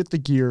Xbox, get the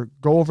gear,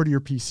 go over to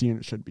your PC, and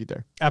it should be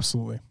there.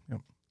 Absolutely.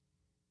 Yep.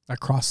 That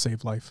cross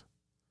save life.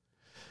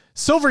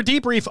 Silver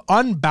Debrief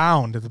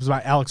Unbound. This was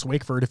by Alex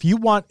Wakeford. If you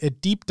want a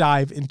deep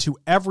dive into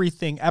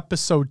everything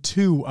episode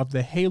 2 of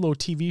the Halo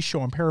TV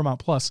show on Paramount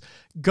Plus,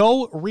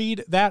 go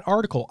read that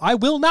article. I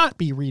will not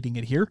be reading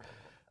it here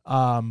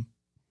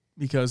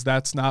because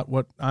that's not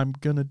what I'm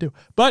going to do.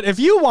 But if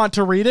you want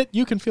to read it,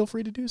 you can feel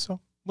free to do so.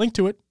 Link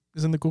to it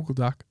is in the Google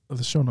Doc of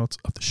the show notes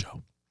of the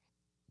show.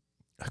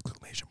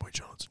 Exclamation point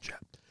show notes in chat.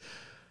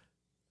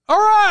 All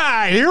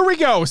right, here we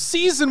go.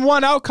 Season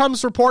 1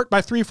 outcomes report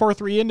by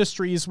 343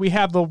 Industries. We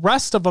have the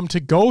rest of them to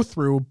go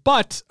through,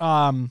 but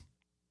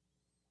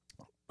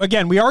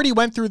again, we already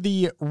went through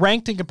the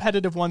ranked and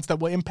competitive ones that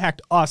will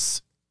impact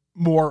us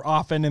more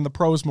often and the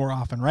pros more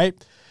often, right?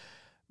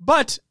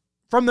 But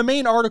from the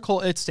main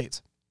article, it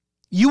states,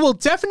 you will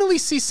definitely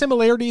see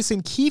similarities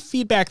in key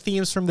feedback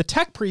themes from the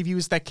tech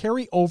previews that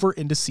carry over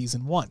into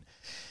Season 1.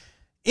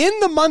 In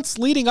the months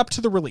leading up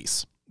to the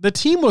release, the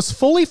team was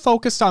fully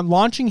focused on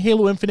launching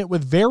Halo Infinite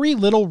with very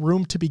little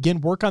room to begin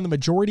work on the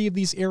majority of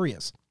these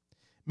areas,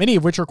 many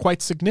of which are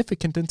quite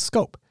significant in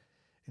scope.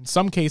 In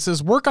some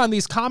cases, work on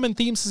these common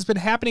themes has been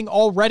happening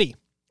already,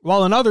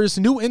 while in others,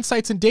 new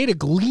insights and data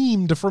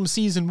gleaned from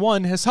Season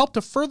 1 has helped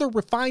to further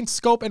refine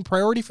scope and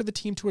priority for the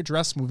team to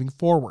address moving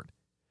forward.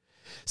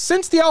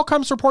 Since the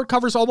outcomes report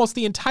covers almost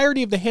the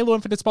entirety of the Halo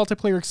Infinite's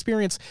multiplayer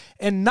experience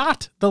and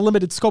not the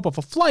limited scope of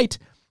a flight,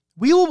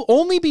 we will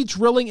only be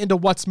drilling into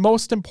what's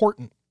most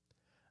important.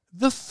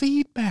 The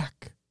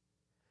feedback.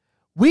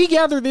 We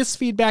gather this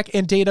feedback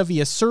and data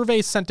via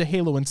surveys sent to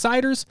Halo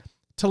insiders,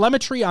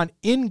 telemetry on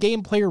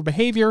in-game player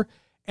behavior,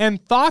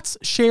 and thoughts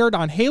shared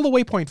on Halo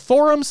Waypoint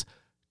forums,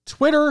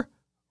 Twitter,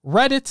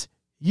 Reddit,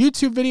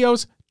 YouTube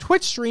videos,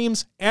 Twitch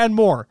streams, and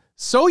more.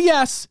 So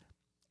yes,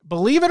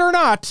 believe it or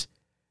not,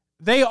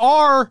 they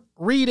are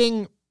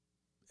reading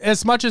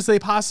as much as they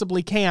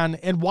possibly can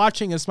and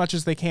watching as much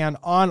as they can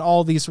on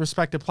all these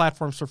respective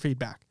platforms for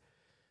feedback.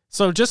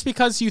 So just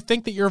because you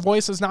think that your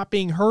voice is not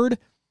being heard,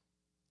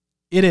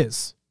 it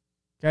is.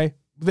 Okay?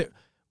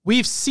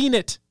 We've seen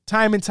it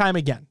time and time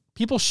again.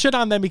 People shit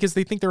on them because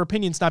they think their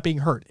opinion's not being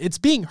heard. It's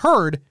being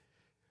heard.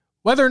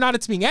 Whether or not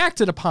it's being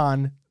acted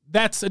upon,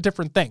 that's a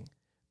different thing.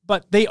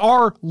 But they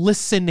are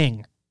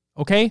listening.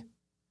 Okay?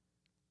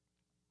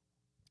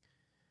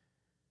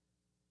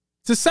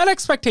 To set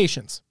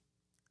expectations,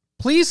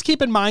 please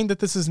keep in mind that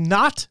this is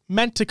not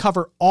meant to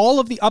cover all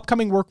of the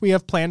upcoming work we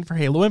have planned for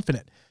Halo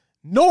Infinite,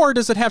 nor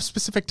does it have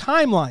specific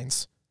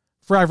timelines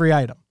for every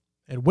item.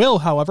 It will,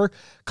 however,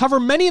 cover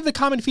many of the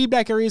common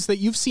feedback areas that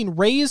you've seen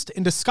raised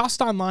and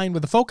discussed online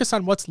with a focus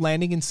on what's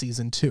landing in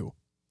Season 2.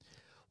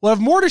 We'll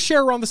have more to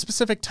share around the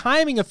specific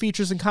timing of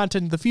features and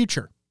content in the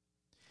future.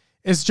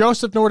 As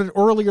Joseph noted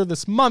earlier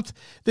this month,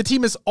 the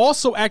team is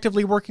also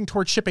actively working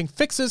towards shipping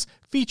fixes,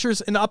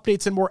 features, and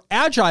updates in more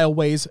agile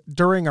ways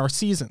during our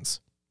seasons.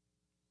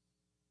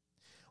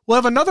 We'll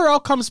have another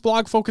outcomes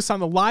blog focused on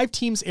the live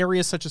teams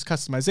areas such as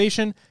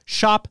customization,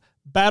 shop,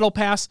 battle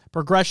pass,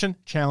 progression,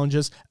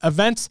 challenges,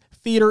 events,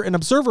 theater, and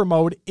observer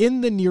mode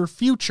in the near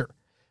future.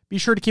 Be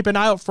sure to keep an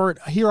eye out for it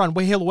here on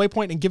Halo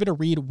Waypoint and give it a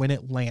read when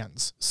it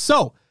lands.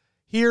 So,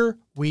 here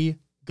we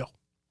go.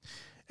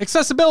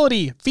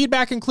 Accessibility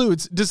feedback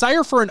includes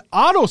desire for an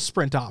auto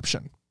sprint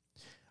option.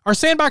 Our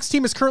sandbox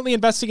team is currently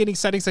investigating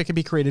settings that can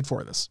be created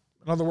for this.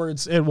 In other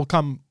words, it will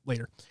come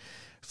later.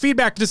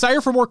 Feedback, desire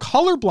for more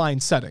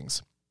colorblind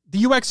settings.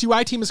 The UX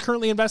UI team is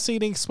currently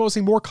investigating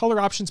exposing more color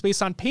options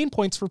based on pain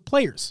points for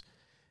players.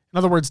 In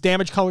other words,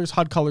 damage colors,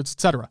 HUD colors,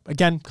 etc.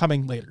 Again,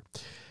 coming later.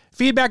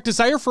 Feedback,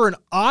 desire for an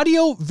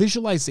audio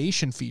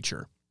visualization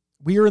feature.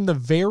 We are in the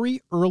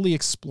very early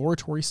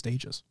exploratory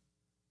stages.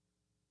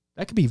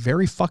 That could be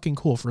very fucking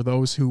cool for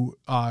those who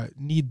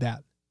need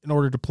that in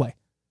order to play.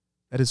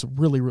 That is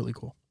really, really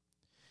cool.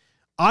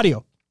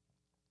 Audio.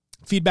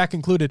 Feedback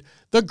included,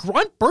 the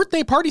grunt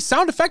birthday party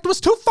sound effect was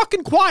too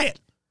fucking quiet.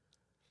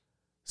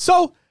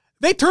 So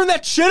they turn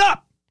that shit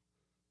up.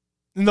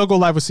 And they'll go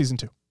live with Season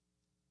 2.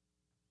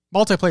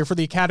 Multiplayer for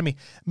the Academy.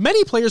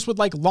 Many players would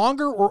like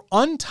longer or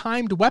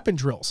untimed weapon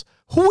drills.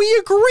 We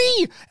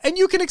agree! And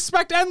you can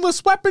expect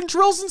endless weapon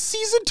drills in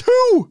Season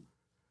 2!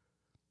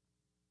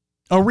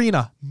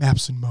 Arena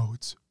maps and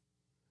modes.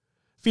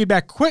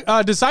 Feedback,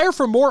 desire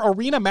for more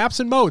arena maps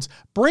and modes.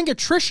 Bring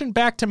attrition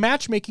back to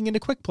matchmaking into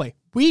quick play.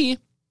 We,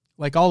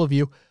 like all of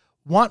you,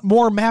 want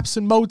more maps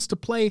and modes to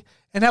play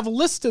and have a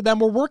list of them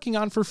we're working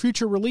on for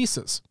future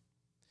releases.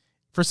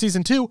 For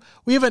Season 2,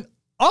 we have an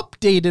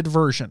updated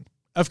version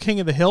of King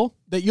of the Hill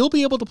that you'll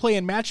be able to play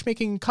in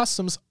matchmaking and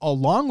customs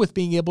along with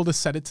being able to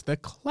set it to the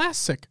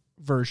classic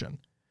version.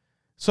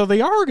 So they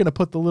are going to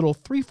put the little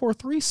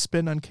 3-4-3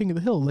 spin on King of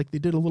the Hill like they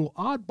did a little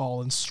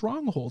oddball in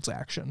Strongholds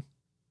action.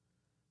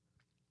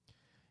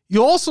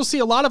 You'll also see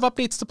a lot of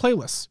updates to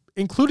playlists,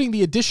 including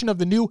the addition of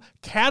the new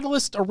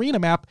Catalyst Arena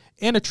map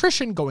and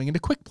attrition going into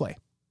quick play.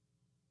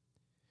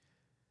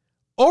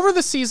 Over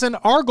the season,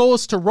 our goal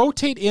is to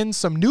rotate in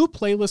some new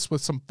playlists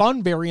with some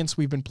fun variants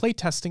we've been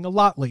playtesting a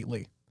lot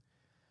lately.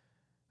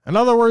 In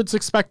other words,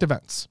 expect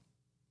events,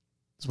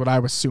 is what I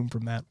would assume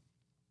from that.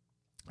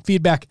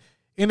 Feedback,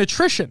 in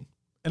attrition,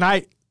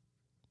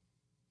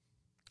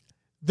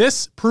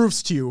 this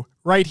proves to you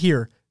right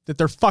here that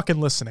they're fucking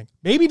listening.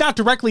 Maybe not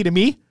directly to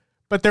me,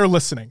 but they're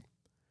listening.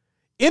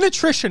 In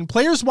attrition,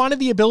 players wanted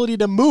the ability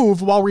to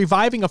move while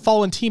reviving a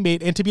fallen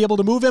teammate and to be able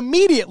to move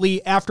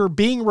immediately after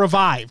being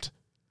revived.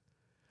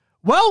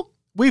 Well,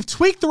 we've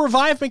tweaked the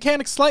revive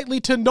mechanic slightly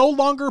to no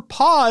longer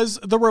pause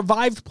the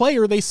revived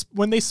player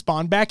when they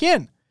spawn back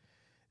in.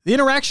 The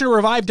interaction to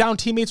revive down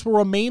teammates will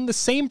remain the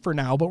same for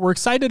now, but we're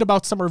excited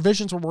about some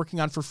revisions we're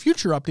working on for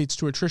future updates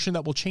to attrition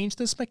that will change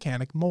this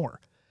mechanic more.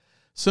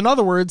 So in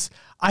other words,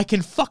 I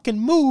can fucking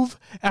move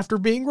after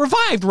being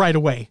revived right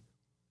away.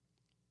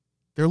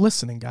 They're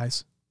listening,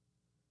 guys.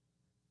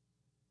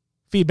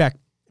 Feedback.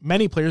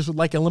 Many players would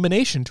like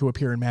elimination to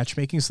appear in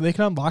matchmaking so they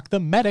can unlock the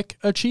medic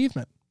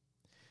achievement.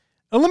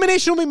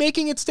 Elimination will be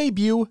making its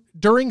debut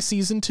during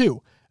Season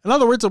 2. In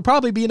other words, it'll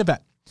probably be an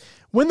event.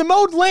 When the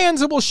mode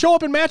lands, it will show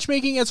up in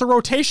matchmaking as a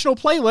rotational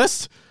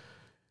playlist.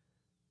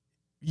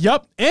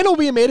 Yep, and it will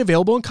be made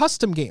available in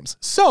custom games.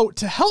 So,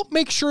 to help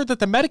make sure that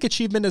the medic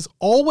achievement is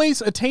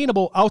always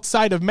attainable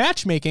outside of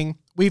matchmaking,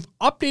 we've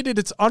updated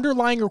its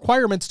underlying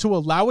requirements to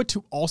allow it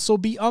to also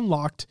be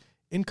unlocked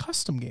in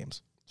custom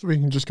games. So we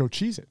can just go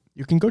cheese it.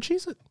 You can go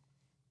cheese it.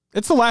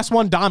 It's the last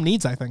one Dom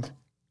needs, I think.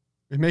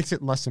 It makes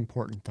it less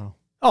important, though.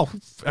 Oh,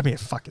 I mean,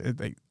 fuck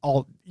it.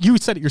 You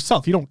said it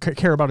yourself. You don't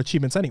care about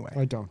achievements anyway.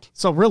 I don't.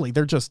 So really,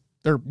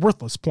 they're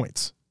worthless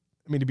points.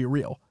 I mean, to be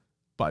real.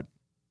 But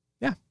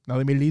yeah, now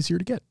they made it easier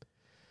to get.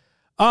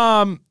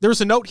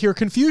 There's a note here.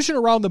 Confusion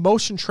around the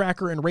motion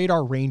tracker and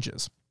radar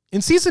ranges.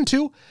 In Season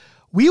 2,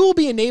 we will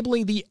be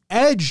enabling the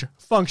Edge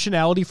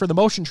functionality for the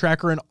motion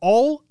tracker in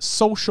all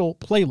social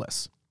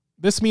playlists.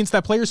 This means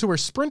that players who are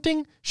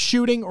sprinting,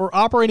 shooting, or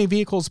operating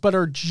vehicles but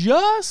are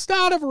just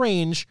out of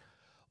range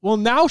will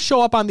now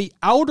show up on the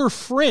outer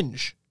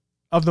fringe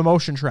of the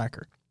motion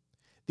tracker.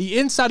 The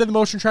inside of the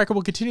motion tracker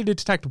will continue to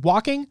detect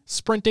walking,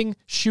 sprinting,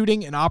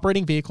 shooting, and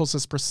operating vehicles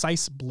as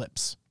precise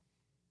blips.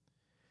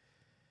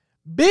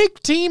 Big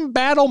team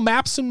battle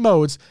maps and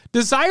modes.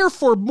 Desire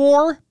for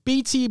more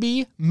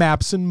BTB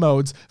maps and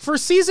modes. For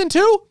Season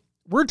 2,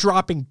 we're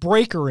dropping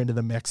Breaker into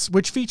the mix,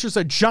 which features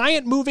a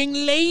giant moving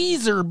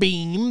laser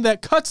beam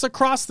that cuts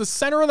across the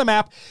center of the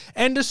map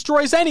and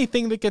destroys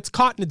anything that gets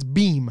caught in its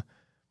beam.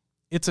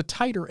 It's a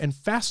tighter and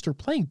faster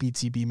playing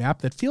BTB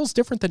map that feels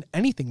different than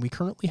anything we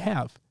currently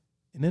have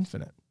in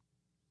Infinite.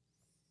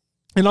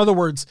 In other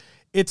words,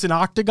 it's an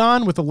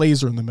octagon with a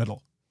laser in the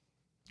middle.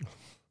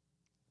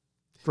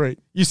 Great.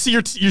 You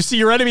see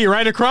your enemy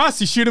right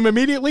across, you shoot him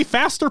immediately,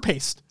 faster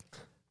paced.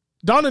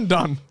 Done and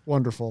done.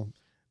 Wonderful.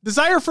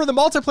 Desire for the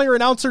multiplayer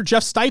announcer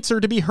Jeff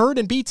Steitzer to be heard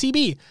in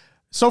BTB.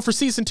 So for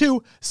Season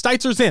 2,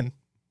 Steitzer's in.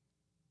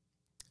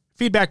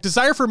 Feedback.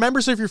 Desire for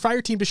members of your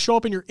fire team to show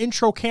up in your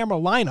intro camera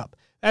lineup.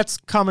 That's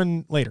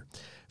coming later.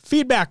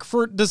 Feedback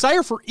for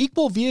desire for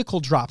equal vehicle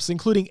drops,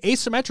 including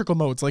asymmetrical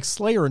modes like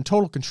Slayer and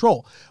Total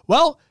Control.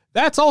 Well,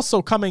 that's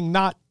also coming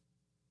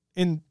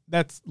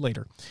that's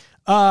later.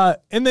 And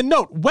then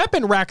note,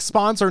 weapon rack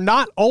spawns are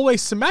not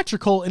always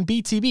symmetrical in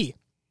BTB.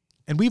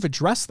 And we've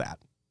addressed that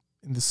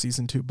in the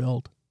Season 2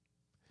 build.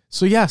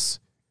 So yes,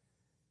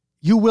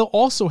 you will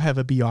also have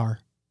a BR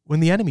when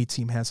the enemy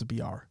team has a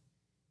BR.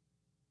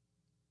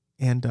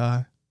 And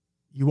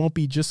you won't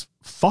be just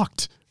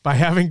fucked by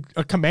having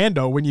a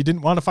commando when you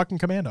didn't want a fucking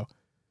commando.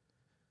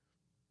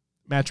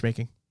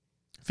 Matchmaking.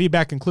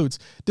 Feedback includes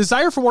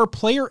desire for more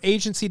player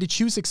agency to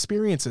choose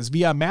experiences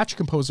via a match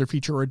composer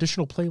feature or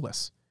additional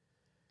playlists.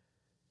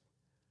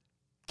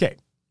 Okay.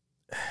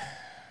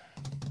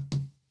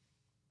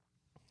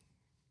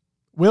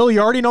 Will, you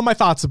already know my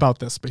thoughts about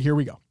this, but here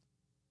we go.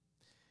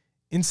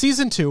 In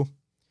Season 2,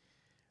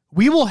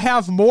 we will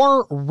have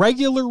more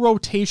regular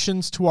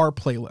rotations to our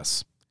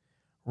playlists.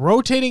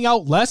 rotating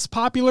out less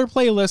popular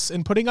playlists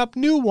and putting up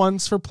new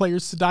ones for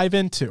players to dive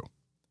into.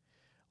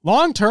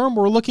 Long term,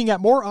 we're looking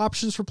at more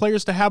options for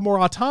players to have more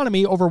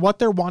autonomy over what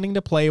they're wanting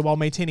to play while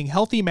maintaining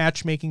healthy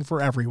matchmaking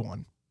for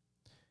everyone.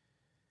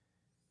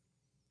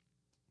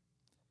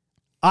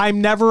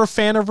 I'm never a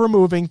fan of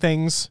removing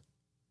things.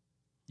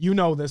 You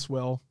know this,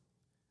 Will.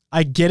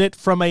 I get it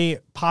from a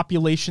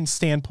population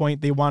standpoint.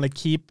 They want to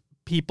keep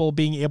people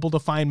being able to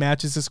find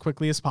matches as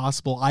quickly as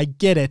possible. I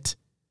get it.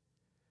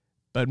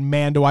 But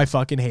man, do I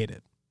fucking hate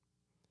it.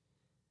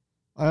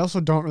 I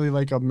also don't really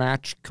like a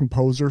match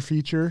composer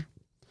feature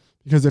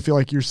because I feel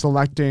like you're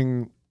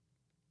selecting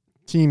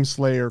Team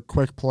Slayer,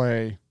 Quick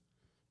Play,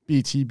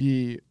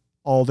 BTB,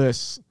 all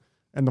this.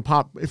 And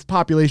if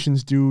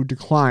populations do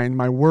decline,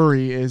 my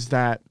worry is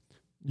that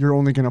you're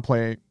only going to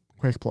play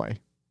Quick Play,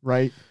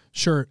 right?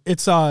 Sure.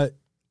 It's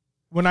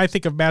when I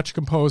think of Match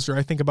Composer,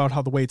 I think about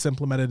how the way it's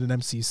implemented in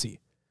MCC.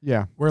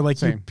 Yeah. Where like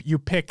you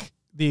pick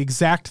the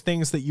exact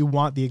things that you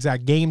want, the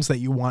exact games that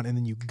you want, and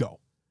then you go.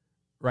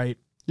 Right?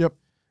 Yep.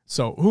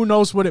 So who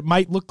knows what it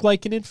might look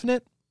like in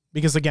Infinite?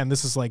 Because again,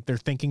 this is like they're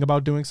thinking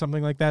about doing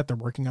something like that. They're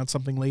working on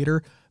something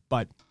later,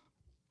 but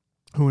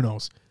who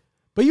knows?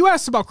 But you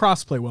asked about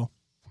crossplay, Will.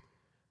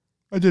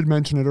 I did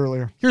mention it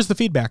earlier. Here's the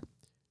feedback.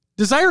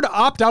 Desire to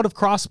opt out of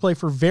crossplay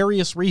for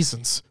various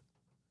reasons.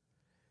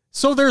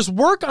 So there's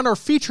work on our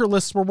feature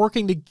lists we're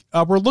looking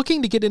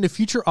to get into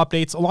future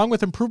updates along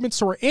with improvements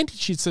to our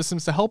anti-cheat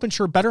systems to help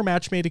ensure better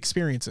match-made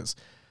experiences.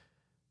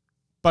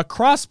 But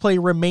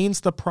crossplay remains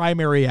the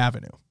primary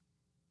avenue.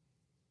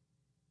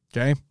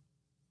 Okay?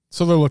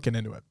 So they're looking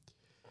into it.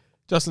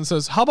 Justin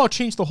says, how about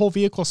change the whole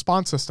vehicle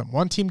spawn system?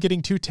 One team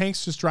getting 2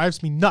 tanks just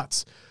drives me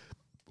nuts.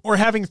 Or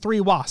having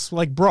 3 wasps.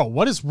 Like, bro,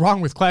 what is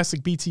wrong with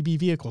classic BTB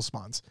vehicle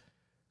spawns?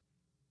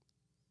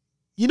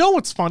 You know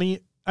what's funny?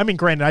 I mean,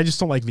 granted, I just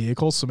don't like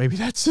vehicles, so maybe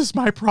that's just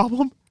my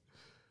problem.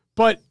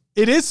 But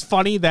it is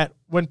funny that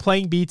when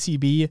playing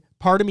BTB,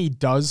 part of me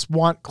does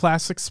want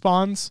classic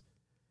spawns.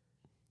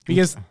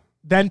 Because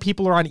then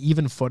people are on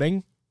even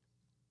footing.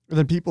 And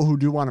then people who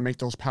do want to make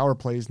those power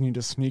plays need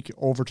to sneak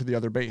over to the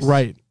other base.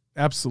 Right.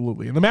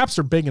 Absolutely. And the maps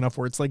are big enough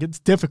where it's like it's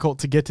difficult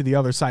to get to the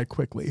other side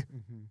quickly.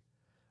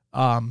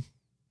 Mm-hmm.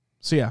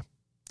 So yeah.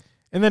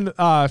 And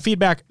then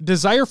feedback,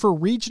 desire for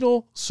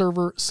regional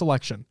server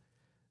selection.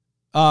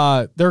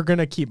 They're going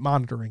to keep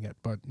monitoring it,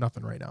 but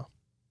nothing right now.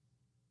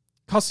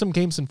 Custom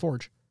games in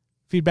Forge.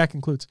 Feedback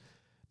includes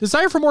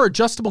desire for more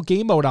adjustable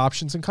game mode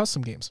options in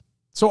custom games.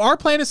 So our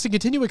plan is to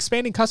continue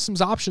expanding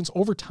customs options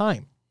over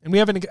time. And we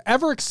have an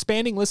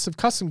ever-expanding list of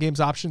custom games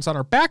options on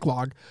our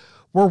backlog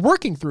we're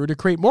working through to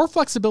create more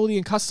flexibility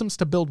in customs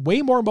to build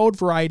way more mode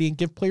variety and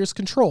give players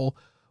control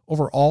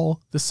over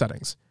all the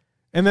settings.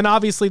 And then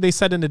obviously they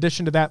said in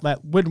addition to that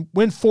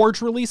when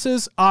Forge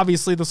releases,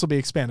 obviously this will be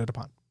expanded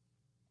upon.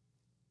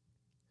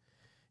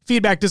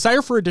 Feedback,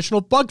 desire for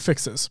additional bug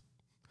fixes.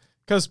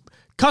 Because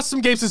custom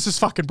games is just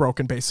fucking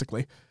broken,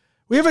 basically.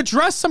 We have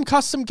addressed some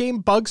custom game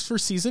bugs for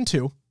Season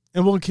 2,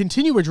 and we'll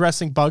continue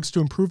addressing bugs to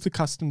improve the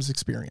customs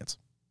experience.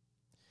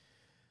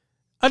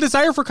 A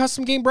desire for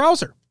custom game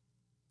browser.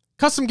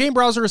 Custom game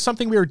browser is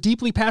something we are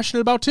deeply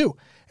passionate about too,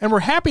 and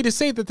we're happy to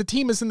say that the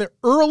team is in the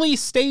early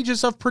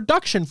stages of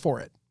production for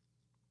it.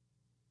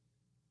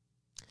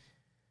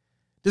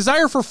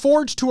 Desire for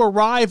Forge to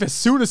arrive as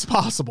soon as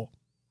possible.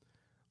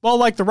 Well,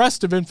 like the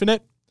rest of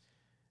Infinite,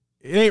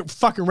 it ain't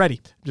fucking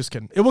ready. Just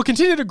kidding. It will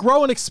continue to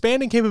grow and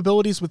expand in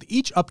capabilities with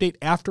each update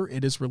after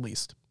it is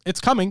released.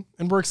 It's coming,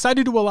 and we're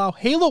excited to allow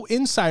Halo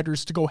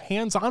insiders to go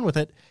hands-on with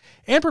it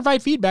and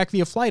provide feedback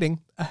via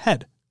flighting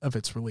ahead of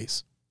its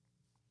release.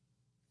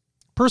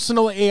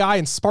 Personal AI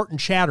and Spartan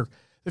chatter.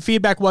 The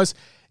feedback was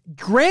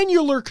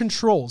granular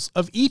controls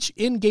of each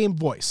in-game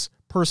voice.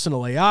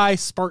 Personal AI,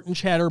 Spartan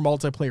chatter,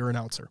 multiplayer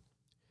announcer.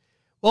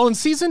 Well, in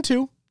Season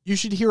 2, you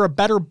should hear a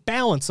better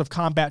balance of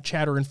combat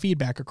chatter and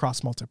feedback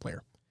across multiplayer.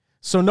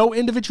 So no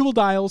individual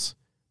dials,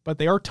 but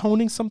they are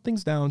toning some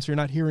things down so you're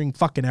not hearing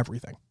fucking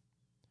everything.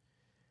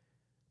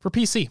 For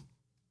PC,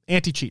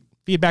 anti-cheat.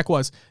 Feedback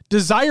was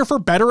desire for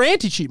better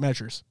anti-cheat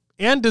measures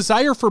and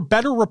desire for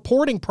better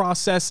reporting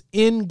process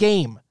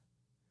in-game.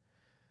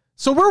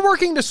 So we're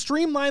working to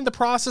streamline the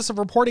process of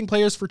reporting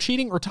players for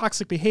cheating or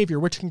toxic behavior,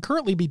 which can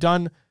currently be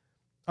done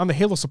on the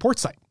Halo support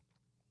site,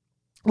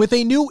 with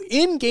a new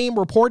in-game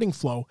reporting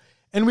flow,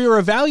 and we are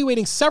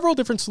evaluating several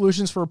different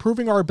solutions for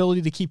improving our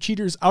ability to keep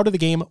cheaters out of the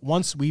game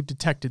once we've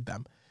detected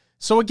them.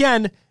 So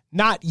again,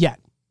 not yet.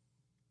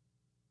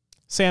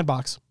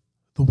 Sandbox,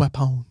 the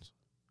weapons.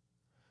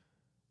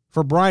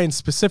 For Brian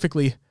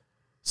specifically,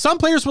 some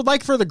players would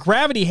like for the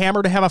gravity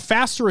hammer to have a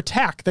faster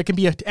attack that can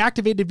be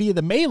activated via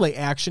the melee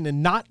action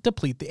and not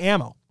deplete the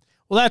ammo.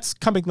 Well, that's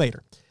coming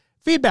later.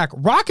 Feedback,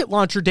 rocket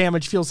launcher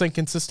damage feels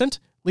inconsistent,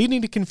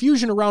 leading to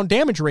confusion around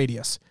damage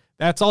radius.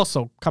 That's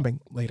also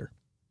coming later.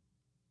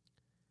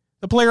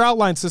 The player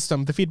outline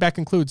system, the feedback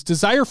includes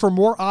desire for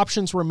more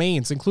options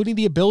remains, including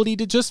the ability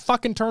to just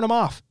fucking turn them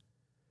off.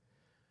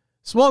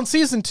 So, well, in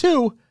Season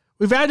 2,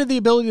 we've added the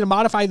ability to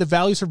modify the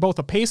values for both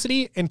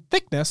opacity and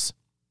thickness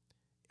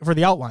for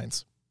the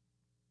outlines.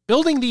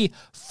 Building the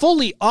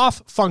fully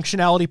off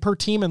functionality per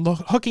team and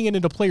hooking it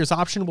into players'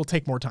 option will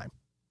take more time.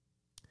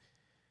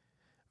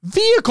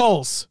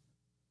 Vehicles!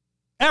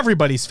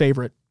 Everybody's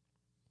favorite.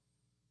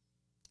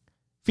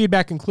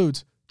 Feedback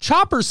includes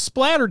Chopper's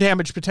splatter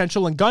damage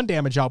potential and gun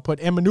damage output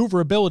and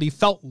maneuverability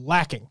felt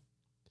lacking.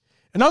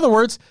 In other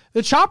words,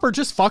 the Chopper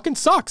just fucking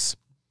sucks.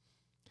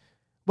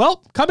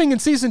 Well, coming in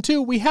Season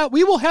 2, we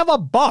will have a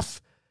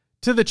buff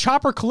to the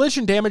Chopper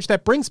collision damage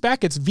that brings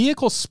back its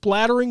vehicle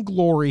splattering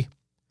glory.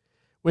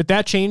 With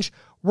that change,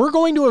 we're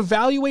going to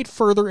evaluate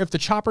further if the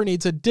Chopper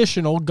needs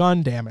additional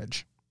gun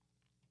damage.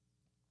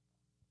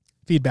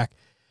 Feedback.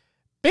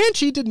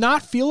 Banshee did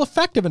not feel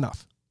effective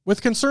enough,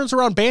 with concerns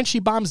around Banshee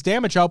Bomb's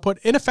damage output,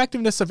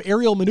 ineffectiveness of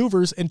aerial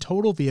maneuvers, and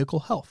total vehicle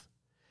health.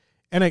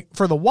 And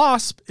for the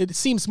Wasp, it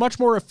seems much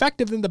more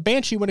effective than the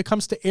Banshee when it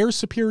comes to air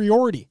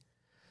superiority.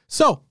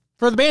 So,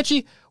 for the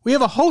Banshee, we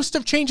have a host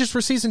of changes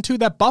for Season 2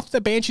 that buff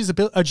the Banshee's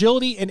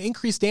agility and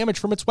increase damage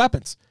from its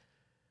weapons.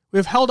 We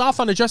have held off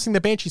on adjusting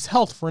the Banshee's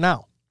health for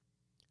now.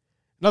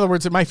 In other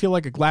words, it might feel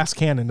like a glass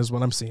cannon is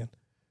what I'm seeing.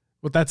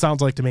 What that sounds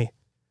like to me.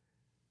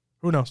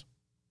 Who knows?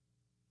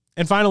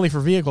 And finally, for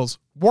vehicles,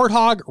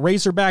 Warthog,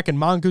 Razorback, and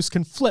Mongoose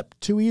can flip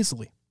too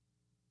easily.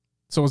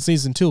 So in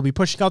Season 2, we'll be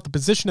pushing out the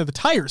position of the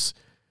tires.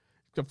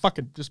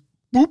 Fucking just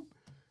boop.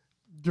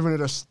 Giving it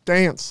a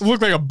stance.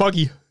 Look like a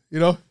buggy, you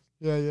know?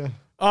 Yeah.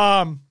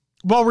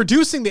 While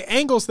reducing the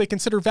angles they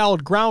consider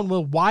valid ground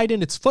will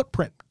widen its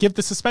footprint, give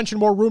the suspension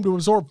more room to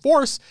absorb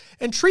force,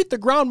 and treat the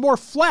ground more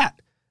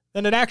flat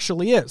than it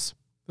actually is.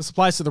 This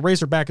applies to the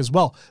Razorback as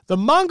well. The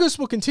Mongoose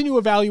will continue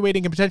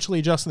evaluating and potentially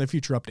adjust in the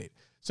future update.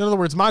 So in other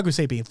words, Mongoose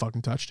ain't being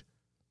fucking touched.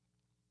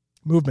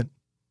 Movement.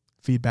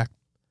 Feedback.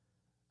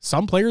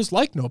 Some players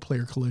like no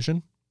player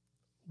collision,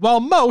 while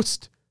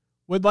most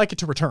would like it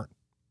to return.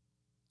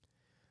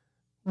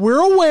 We're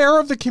aware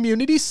of the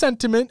community's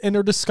sentiment and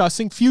are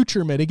discussing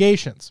future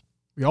mitigations.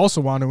 We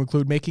also want to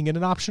include making it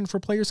an option for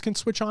players can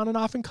switch on and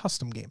off in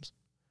custom games.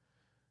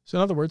 So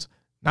in other words,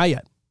 not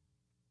yet.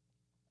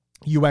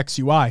 UX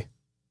UI.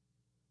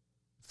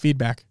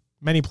 Feedback.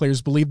 Many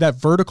players believe that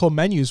vertical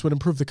menus would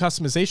improve the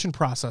customization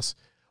process.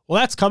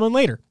 Well, that's coming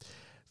later.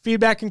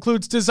 Feedback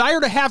includes desire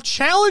to have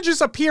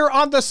challenges appear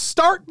on the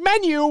start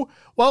menu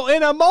while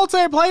in a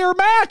multiplayer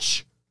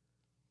match.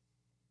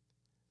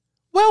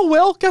 Well,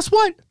 Will, guess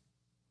what?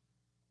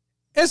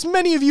 As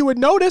many of you had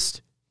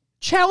noticed,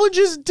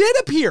 challenges did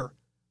appear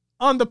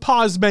on the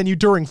pause menu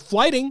during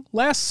flighting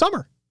last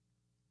summer.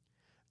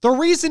 The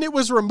reason it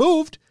was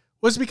removed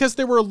was because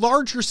there were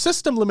larger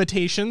system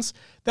limitations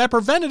that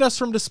prevented us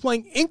from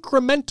displaying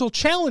incremental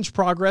challenge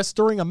progress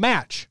during a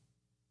match.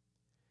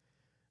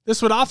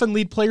 This would often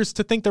lead players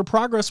to think their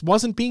progress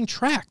wasn't being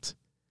tracked.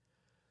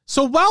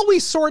 So while we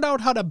sort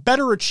out how to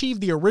better achieve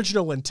the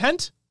original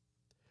intent,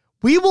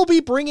 we will be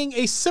bringing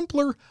a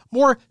simpler,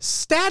 more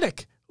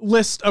static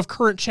list of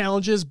current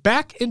challenges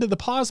back into the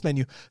pause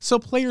menu so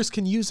players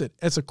can use it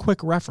as a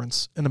quick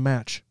reference in a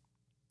match.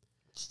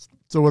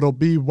 So it'll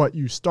be what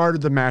you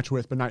started the match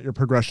with, but not your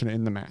progression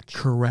in the match.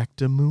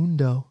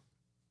 Correctamundo.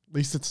 At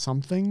least it's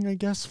something, I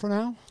guess, for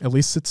now. At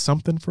least it's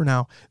something for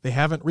now. They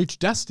haven't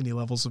reached Destiny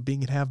levels of being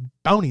able to have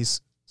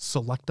bounties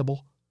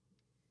selectable.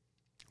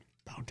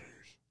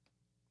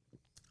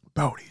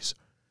 Bounties.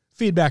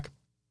 Feedback.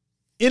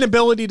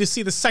 Inability to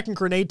see the second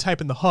grenade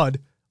type in the HUD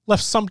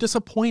left some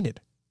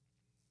disappointed.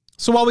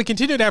 So while we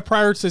continue to have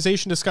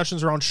prioritization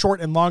discussions around short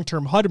and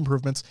long-term HUD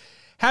improvements,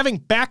 having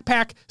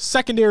backpack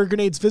secondary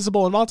grenades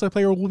visible in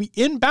multiplayer will be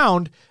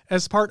inbound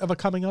as part of a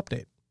coming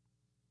update.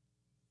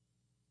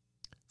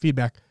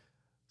 Feedback.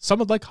 Some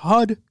would like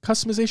HUD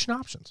customization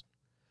options.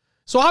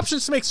 So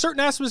options to make certain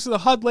aspects of the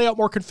HUD layout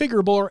more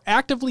configurable are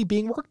actively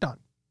being worked on.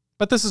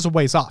 But this is a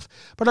ways off.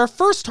 But our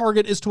first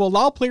target is to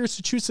allow players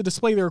to choose to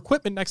display their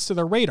equipment next to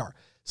their radar,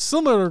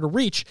 similar to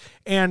Reach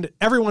and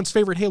everyone's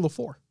favorite Halo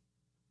 4.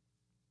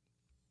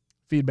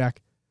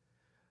 Feedback.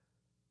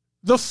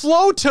 The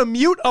flow to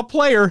mute a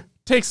player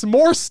takes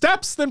more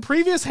steps than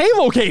previous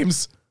Halo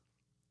games,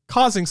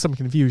 causing some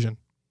confusion.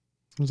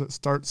 Was it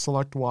start,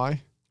 select,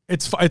 Y?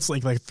 It's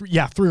like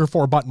 3 or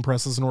 4 button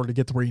presses in order to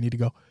get to where you need to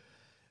go.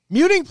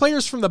 Muting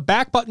players from the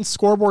back button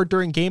scoreboard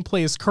during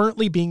gameplay is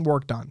currently being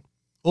worked on.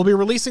 We'll be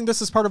releasing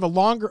this as part of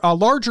a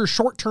larger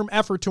short-term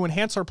effort to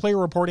enhance our player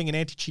reporting and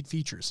anti-cheat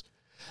features.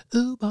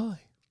 Oh boy.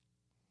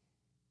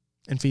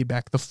 And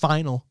feedback, the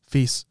final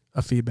piece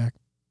of feedback.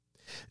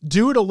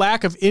 Due to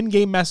lack of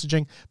in-game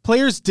messaging,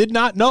 players did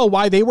not know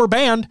why they were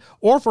banned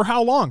or for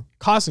how long,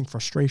 causing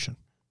frustration.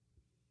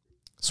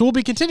 So we'll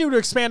be continuing to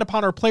expand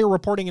upon our player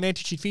reporting and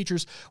anti-cheat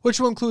features, which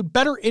will include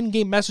better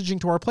in-game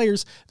messaging to our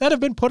players that have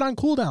been put on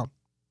cooldown.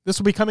 This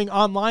will be coming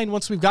online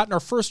once we've gotten our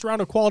first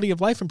round of quality of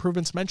life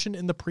improvements mentioned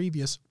in the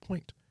previous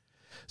point.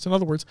 So in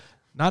other words,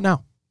 not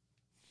now.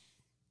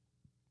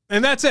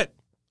 And that's it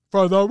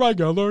for the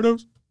regular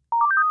news.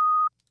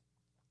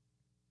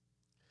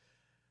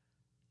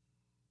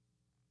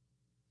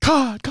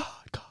 God.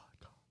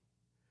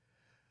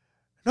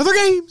 Another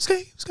games.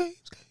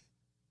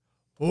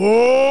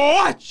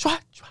 Watch.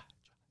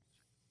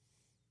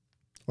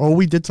 Oh,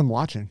 we did some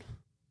watching.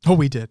 Oh,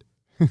 we did.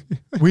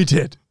 We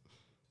did.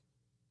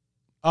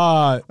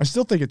 I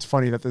still think it's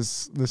funny that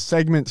this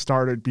segment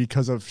started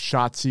because of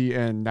Shotzi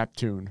and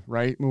Neptune,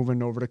 right?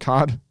 Moving over to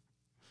COD.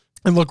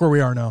 And look where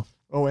we are now.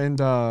 Oh, and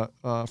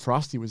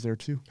Frosty was there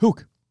too.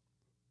 Hook.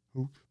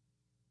 The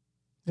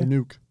Yeah.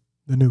 nuke.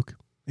 The nuke.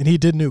 And he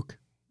did nuke.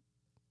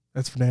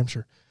 That's for damn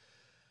sure.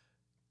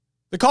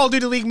 The Call of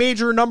Duty League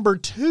Major number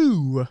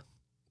 2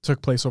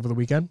 took place over the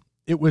weekend.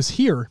 It was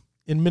here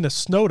in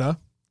Minnesota.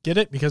 Get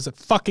it? Because it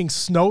fucking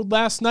snowed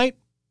last night.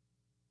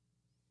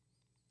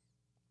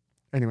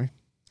 Anyway.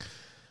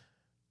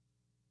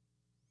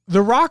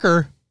 The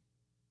Rocker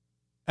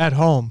at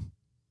home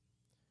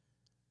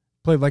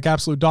played like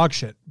absolute dog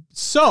shit.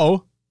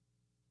 So,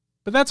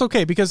 but that's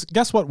okay because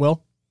guess what,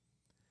 Will?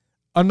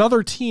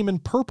 Another team in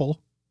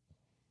purple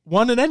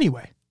won it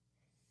anyway.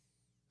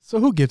 So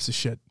who gives a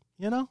shit,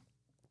 you know?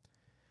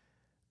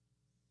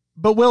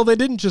 But, Will, they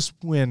didn't just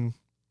win.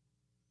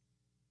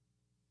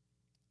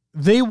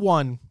 They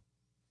won.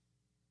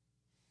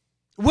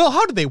 Will,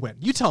 how did they win?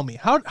 You tell me.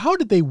 How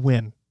did they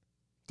win?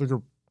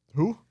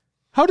 Who?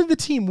 How did the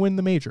team win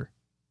the major?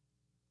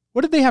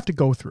 What did they have to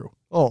go through?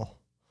 Oh,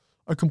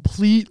 a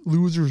complete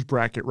loser's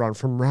bracket run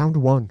from round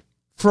 1.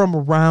 From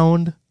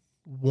round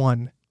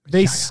 1.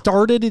 They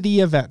started the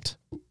event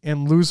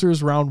in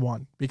losers round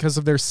 1 because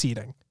of their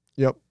seeding.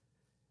 Yep.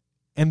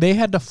 And they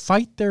had to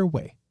fight their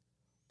way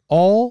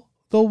all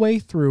the way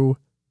through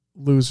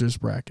losers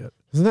bracket.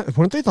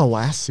 Weren't they the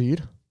last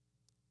seed?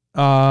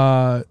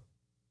 Them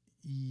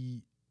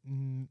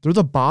They're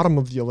the bottom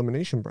of the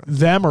elimination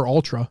bracket. or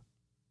Ultra.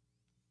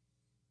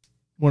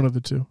 One of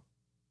the two.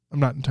 I'm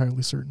not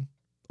entirely certain.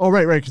 Oh,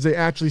 right, because they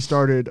actually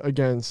started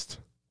against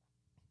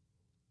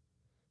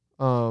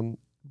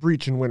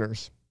Breach and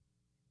Winners.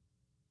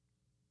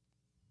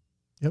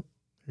 Yep.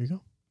 There you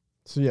go.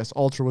 So, yes,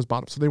 Ultra was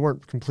bottom. So they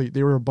weren't complete.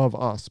 They were above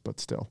us, but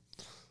still.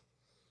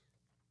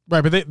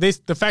 Right, but they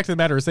the fact of the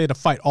matter is they had to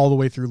fight all the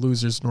way through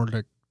losers in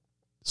order to...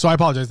 So I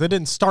apologize. They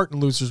didn't start in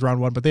losers round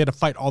 1, but they had to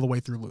fight all the way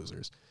through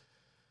losers.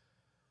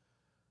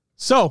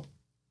 So,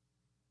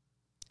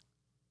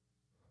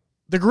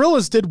 the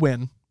Gorillas did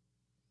win,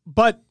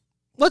 but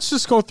let's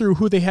just go through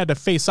who they had to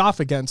face off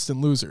against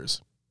in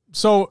losers.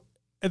 So,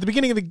 at the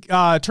beginning of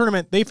the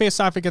tournament, they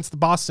faced off against the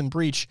Boston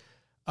Breach,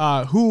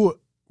 who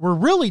were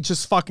really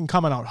just fucking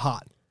coming out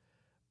hot.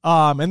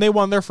 And they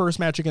won their first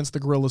match against the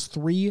Gorillas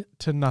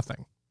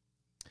 3-0.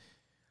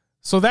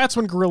 So that's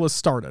when Gorillas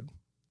started.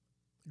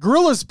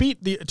 Gorillas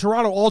beat the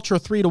Toronto Ultra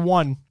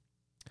 3-1.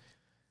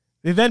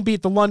 They then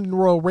beat the London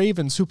Royal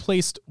Ravens, who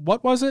placed,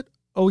 what was it?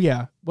 Oh,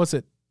 yeah. Was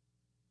it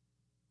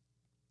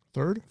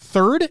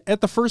third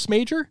at the first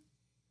major?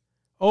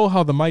 Oh,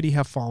 how the mighty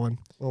have fallen.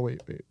 Oh,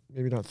 wait.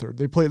 Maybe not third.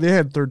 They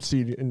had third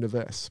seed into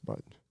this, but...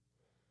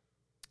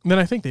 And then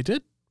I think they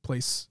did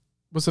place...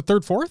 Was it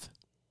third, fourth?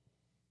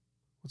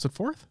 Was it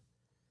fourth?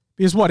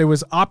 Because what? It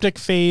was Optic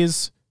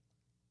Phase...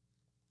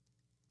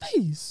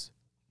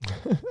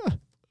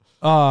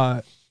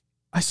 I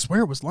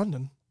swear it was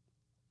London.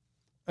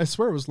 I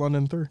swear it was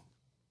London 3rd.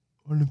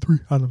 London 3.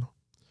 I don't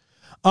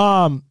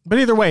know. But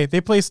either way,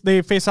 they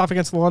faced off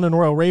against the London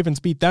Royal Ravens,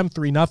 beat them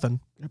 3-0.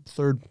 Yep,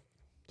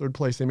 third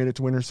place. They made it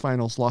to winners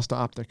finals, lost to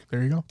Optic.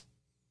 There you go.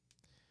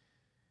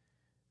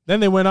 Then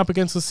they went up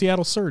against the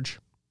Seattle Surge.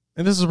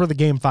 And this is where the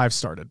game 5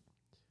 started.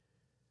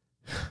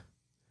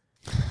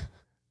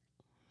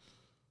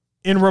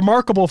 In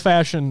remarkable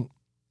fashion,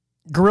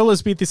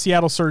 Gorillas beat the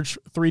Seattle Surge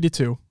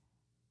 3-2.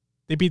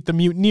 They beat the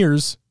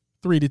Mutineers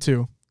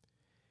 3-2.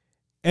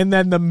 And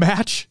then the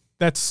match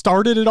that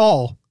started it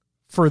all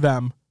for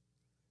them,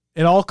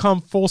 it all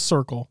come full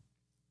circle.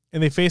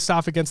 And they faced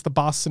off against the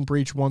Boston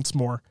Breach once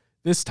more,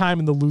 this time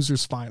in the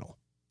losers final.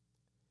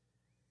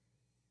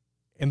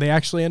 And they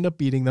actually end up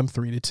beating them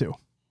 3-2.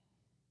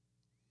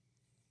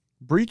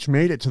 Breach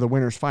made it to the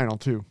winners final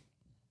too.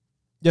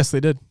 Yes, they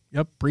did.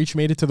 Yep, Breach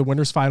made it to the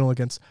winners final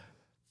against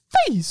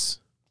FaZe.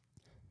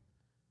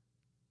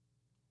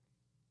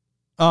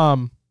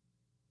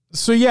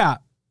 So yeah,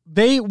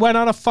 they went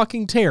on a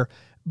fucking tear.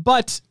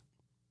 But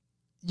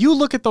you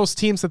look at those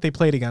teams that they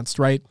played against,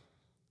 right?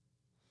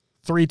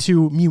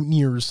 3-2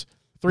 Mutineers,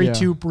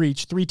 3-2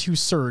 Breach, 3-2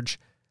 Surge.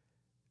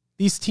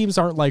 These teams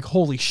aren't like,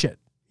 holy shit,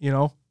 you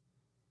know?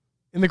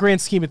 In the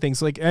grand scheme of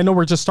things, like, I know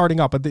we're just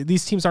starting up, but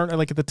these teams aren't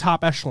like at the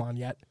top echelon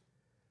yet.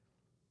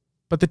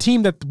 But the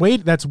team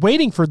that's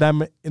waiting for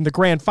them in the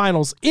grand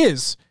finals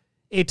is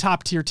a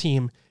top tier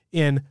team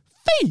in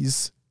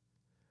FaZe.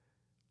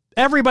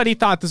 Everybody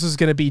thought this was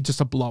going to be just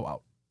a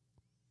blowout.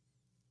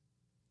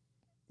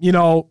 You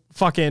know,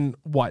 fucking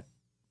what?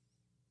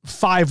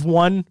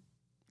 5-1?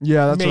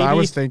 Yeah, that's maybe. what I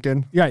was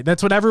thinking. Yeah,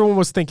 that's what everyone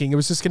was thinking. It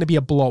was just going to be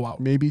a blowout.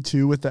 Maybe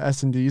 2 with the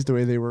S&Ds, the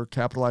way they were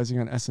capitalizing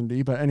on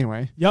S&D. But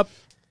anyway. Yep.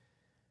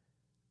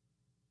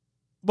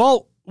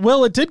 Well,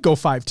 it did go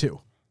 5-2.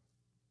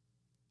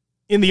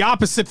 In the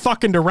opposite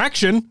fucking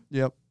direction.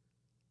 Yep.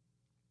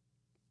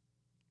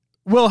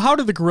 Will, how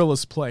did the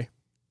Gorillas play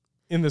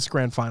in this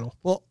grand final?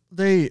 Well,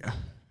 they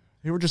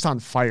were just on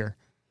fire.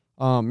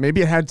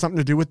 Maybe it had something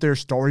to do with their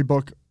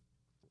storybook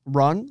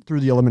run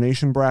through the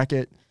elimination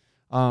bracket.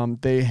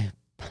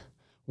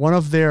 One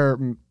of their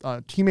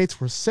teammates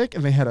were sick,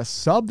 and they had a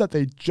sub that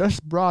they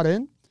just brought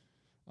in.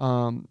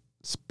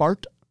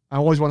 Spart. I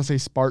always want to say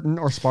Spartan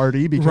or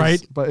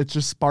Sparty but it's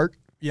just Spart.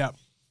 Yeah,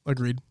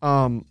 agreed.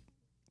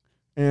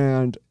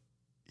 And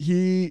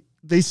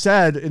they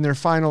said in their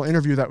final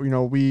interview that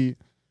we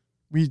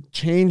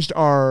changed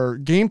our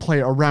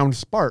gameplay around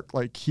Spart.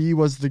 Like, he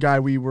was the guy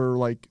we were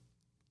like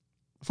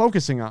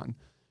focusing on,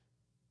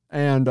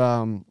 and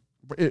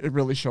it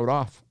really showed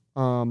off.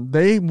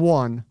 They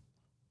won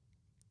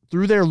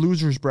through their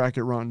losers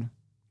bracket run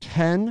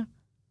 10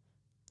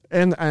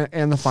 and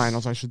the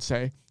finals, I should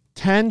say,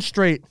 10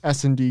 straight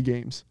S&D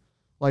games.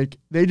 Like,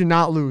 they did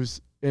not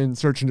lose in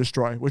Search and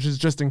Destroy, which is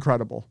just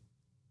incredible.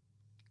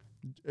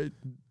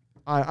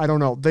 I don't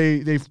know.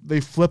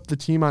 They flipped the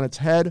team on its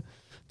head.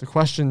 The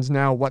question's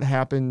now what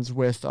happens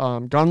with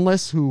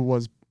Gunless, who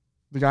was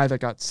the guy that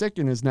got sick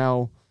and is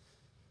now,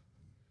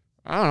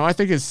 I don't know, I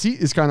think his seat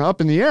is kind of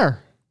up in the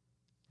air.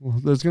 Well,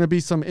 there's going to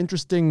be some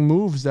interesting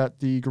moves that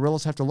the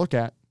Gorillas have to look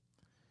at.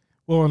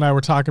 Will and I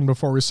were talking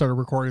before we started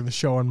recording the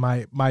show, and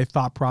my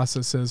thought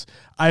process is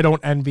I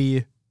don't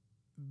envy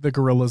the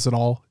Gorillas at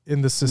all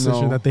in this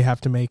decision that they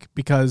have to make,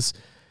 because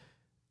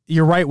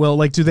you're right, Will.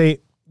 Like, do they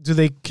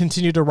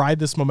continue to ride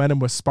this momentum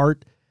with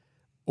Spart,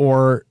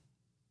 or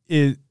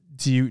do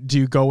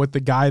you go with the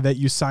guy that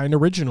you signed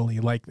originally?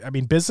 Like, I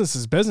mean, business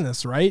is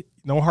business, right?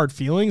 No hard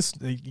feelings.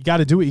 You got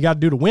to do what you got to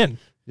do to win.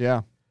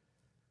 Yeah.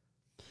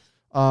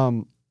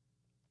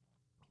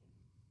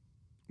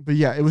 But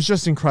yeah, it was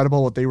just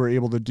incredible what they were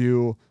able to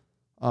do.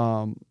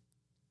 Even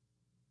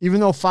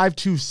though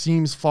 5-2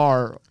 seems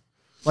far,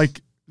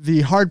 like the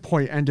hard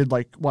point ended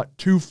like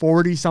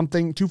 240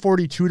 something,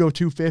 242 to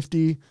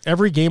 250.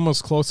 Every game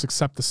was close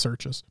except the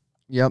searches.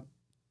 Yep.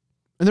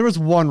 And there was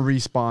one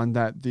respawn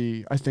that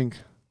the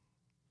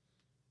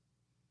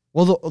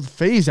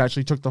FaZe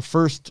actually took the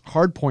first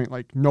hard point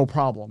like no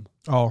problem.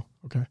 Oh,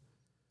 okay.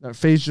 That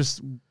FaZe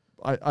just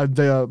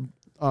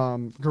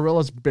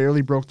Gorillas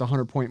barely broke the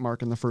 100-point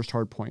mark in the first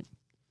hard point.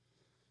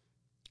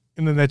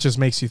 And then that just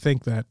makes you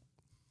think that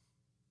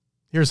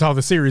here's how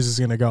the series is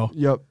going to go.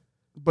 Yep.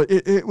 But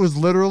it was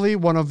literally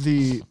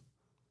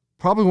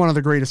probably one of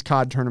the greatest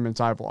COD tournaments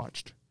I've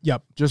watched.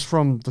 Yep. Just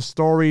from the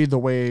story, the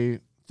way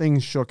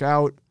things shook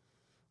out.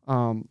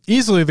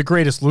 Easily the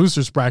greatest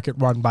losers bracket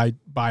run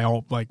by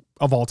all, like,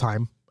 of all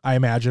time, I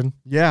imagine.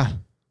 Yeah.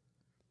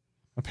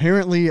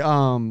 Apparently,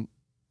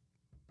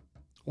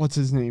 what's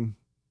his name?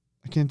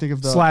 I can't think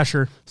of the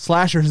Slasher.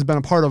 Slasher has been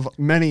a part of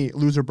many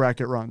loser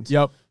bracket runs.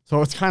 Yep.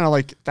 So it's kind of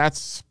like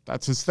that's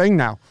his thing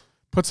now.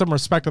 Put some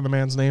respect on the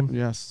man's name.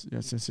 Yes.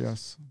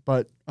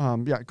 But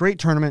yeah, great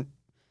tournament.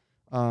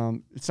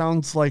 It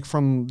sounds like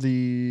from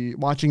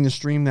watching the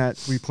stream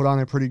that we put on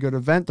a pretty good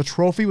event. The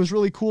trophy was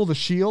really cool. The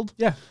shield.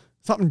 Yeah.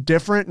 Something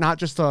different, not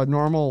just a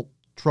normal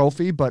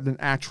trophy, but an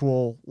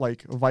actual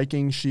like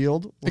Viking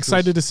shield.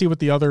 Excited to see what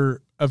the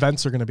other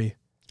events are going to be.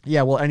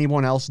 Yeah, will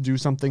anyone else do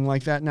something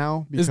like that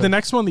now? Is the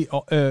next one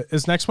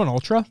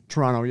Ultra?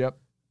 Toronto, yep.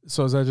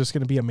 So is that just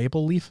going to be a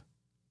maple leaf?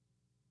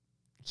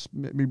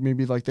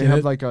 Maybe like they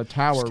have like a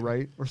tower,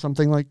 right? Or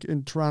something like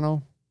in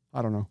Toronto.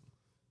 I don't know.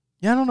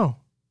 Yeah, I don't know.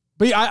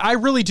 But yeah, I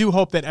really do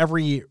hope that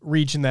every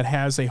region that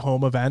has a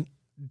home event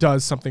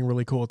does something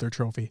really cool with their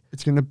trophy.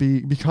 It's going to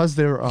be, because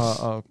their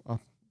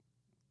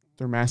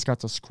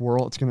mascot's a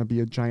squirrel, it's going to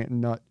be a giant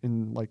nut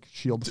in like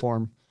shield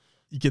form.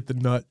 You get the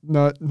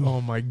nut.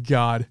 Oh my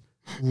God.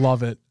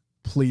 Love it.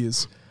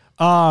 Please.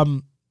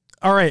 All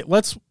right.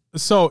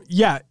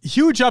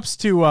 Huge ups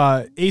to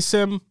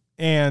Asim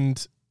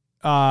and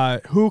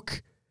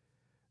Hook.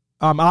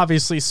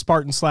 Obviously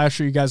Spartan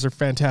Slasher, you guys are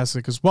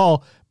fantastic as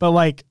well. But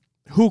like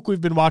Hook, we've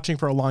been watching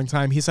for a long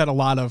time. He's had a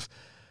lot of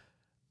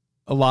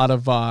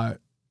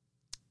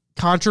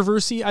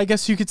controversy, I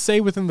guess you could say,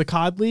 within the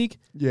COD League.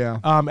 Yeah.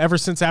 Ever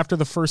since after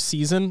the first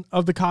season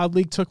of the COD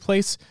League took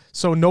place.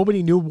 So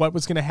nobody knew what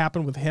was going to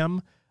happen with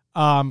him.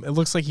 It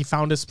looks like he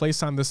found his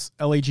place on this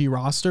LAG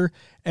roster.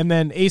 And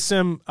then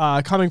Asim,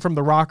 coming from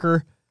the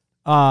Rocker,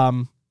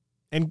 and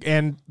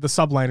the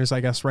Subliners,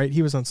 I guess, right?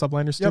 He was on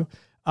Subliners too.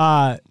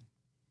 Yep.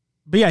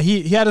 But yeah,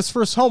 he had his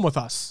first home with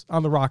us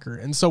on the Rocker.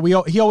 And so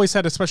he always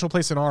had a special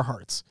place in our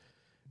hearts,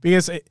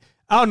 because I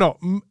don't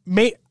know,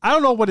 I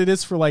don't know what it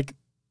is for like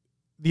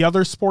the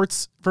other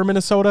sports for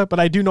Minnesota, but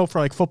I do know for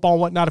like football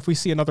and whatnot, if we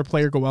see another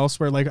player go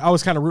elsewhere, like I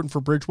was kind of rooting for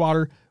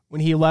Bridgewater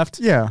when he left.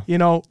 Yeah. You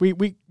know,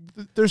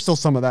 there's still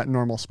some of that in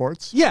normal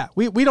sports. Yeah.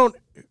 We don't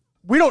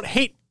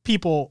hate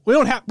people. We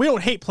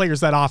don't hate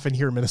players that often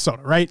here in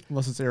Minnesota, right?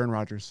 Unless it's Aaron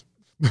Rodgers.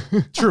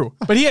 True.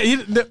 But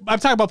I'm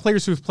talking about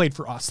players who've played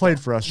for us. Played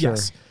for us, sure.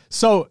 Yes.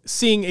 So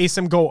seeing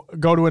Asim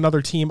go to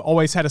another team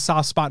always had a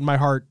soft spot in my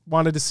heart.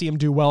 Wanted to see him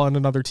do well on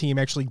another team,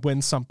 actually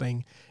win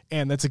something.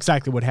 And that's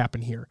exactly what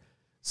happened here.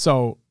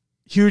 So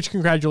huge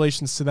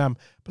congratulations to them.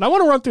 But I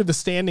want to run through the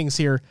standings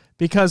here,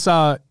 because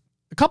a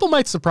couple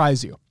might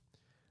surprise you.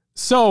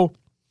 So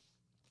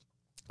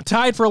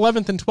tied for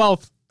 11th and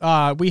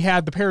 12th, we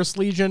had the Paris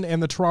Legion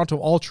and the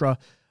Toronto Ultra.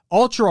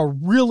 Ultra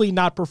really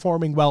not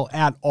performing well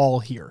at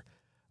all here.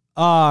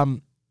 But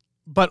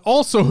but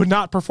also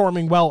not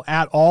performing well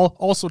at all,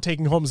 also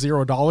taking home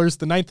 $0.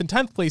 The 9th and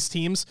 10th place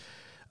teams,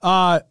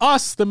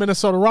 us, the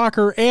Minnesota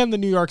Rocker, and the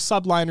New York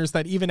Subliners,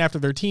 that even after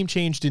their team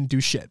changed didn't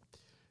do shit.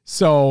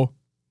 So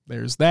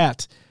there's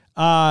that.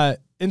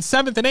 In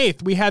 7th and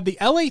 8th, we had the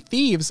LA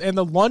Thieves and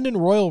the London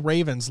Royal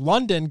Ravens.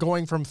 London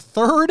going from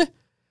 3rd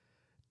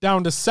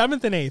down to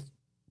 7th and 8th.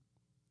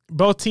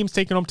 Both teams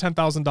taking home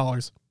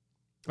 $10,000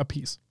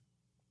 apiece.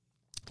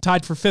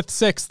 Tied for 5th,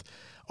 6th.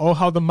 Oh,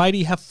 how the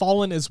mighty have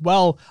fallen as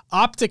well.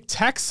 Optic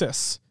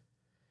Texas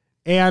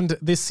and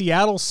the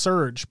Seattle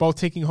Surge, both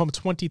taking home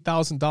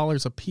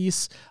 $20,000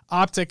 apiece.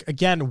 Optic,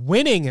 again,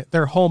 winning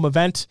their home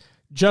event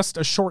just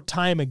a short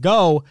time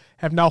ago,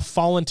 have now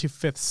fallen to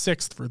 5th,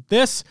 6th for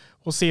this.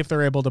 We'll see if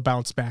they're able to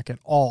bounce back at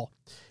all.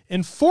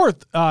 In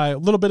 4th, a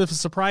little bit of a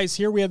surprise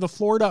here, we have the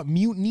Florida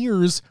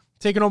Mutineers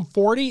taking home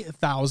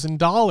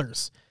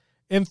 $40,000.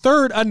 In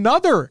 3rd,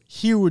 another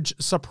huge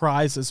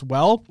surprise as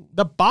well,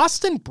 the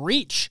Boston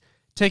Breach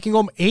taking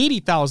home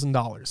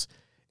 $80,000.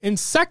 In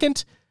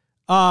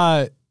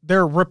 2nd,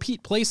 their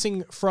repeat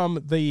placing from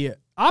the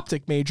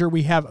Optic Major,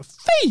 we have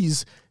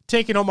FaZe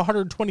taking home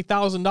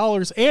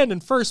 $120,000. And in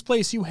 1st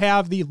place, you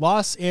have the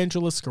Los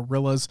Angeles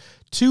Gorillas,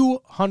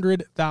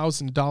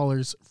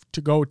 $200,000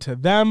 to go to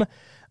them.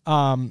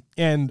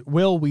 And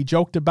Will, we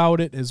joked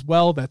about it as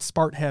well, that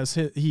Spart has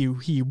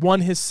he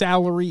won his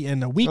salary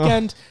in a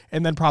weekend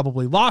and then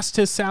probably lost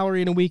his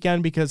salary in a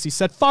weekend because he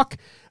said, fuck,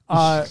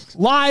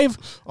 live.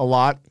 A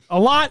lot.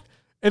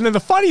 And then the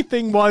funny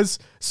thing was,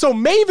 so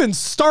Maven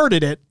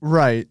started it.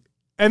 Right.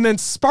 And then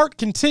Spart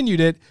continued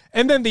it.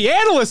 And then the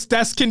analyst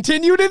desk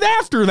continued it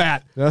after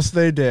that. Yes,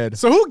 they did.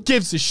 So who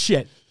gives a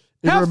shit?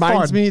 It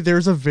reminds me,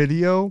 there's a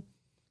video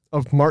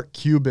of Mark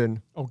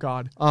Cuban. Oh,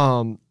 God.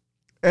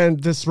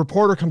 And this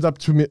reporter comes up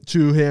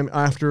to him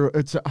after,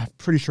 I'm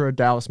pretty sure, a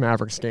Dallas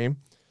Mavericks game.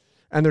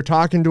 And they're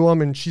talking to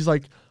him, and she's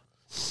like,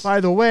 by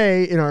the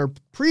way, in our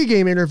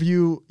pregame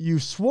interview, you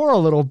swore a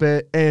little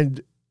bit,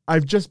 and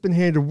I've just been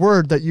handed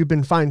word that you've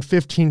been fined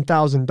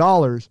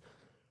 $15,000.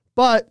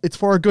 But it's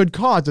for a good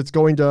cause. It's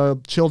going to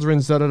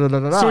children's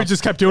da-da-da-da-da. So he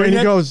just kept doing it?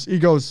 He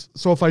goes,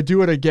 so if I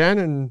do it again?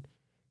 And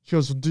she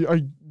goes, do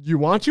you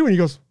want to? And he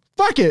goes,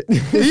 fuck it.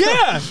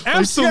 Yeah,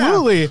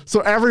 absolutely. Yeah. So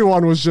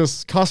everyone was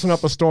just cussing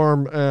up a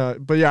storm.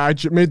 But yeah, I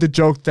made the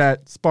joke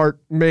that Spart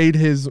made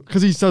his,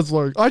 because he says,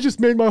 like, I just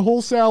made my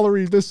whole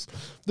salary this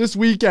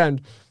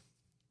weekend.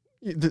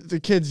 The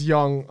kid's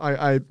young.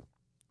 I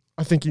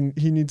think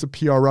he needs a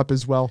PR up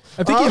as well.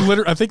 I think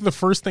I think the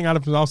first thing out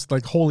of his mouth is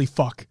like, holy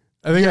fuck.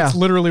 I think that's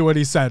literally what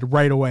he said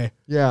right away.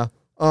 Yeah.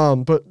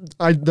 But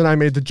I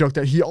made the joke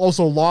that he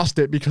also lost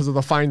it because of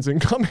the fines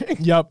incoming.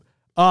 Yep.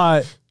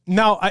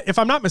 Now, if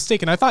I'm not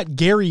mistaken, I thought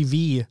Gary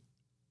V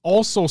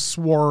also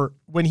swore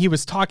when he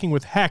was talking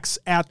with Hex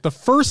at the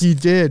first. He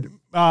did.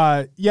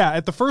 At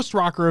the first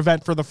Rocker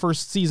event for the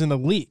first season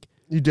of the league.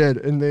 He did,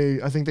 and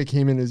I think they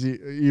came in his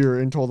ear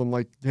and told him,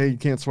 like, hey, you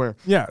can't swear.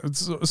 Yeah,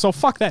 so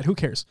fuck that. Who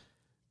cares?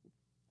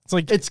 It's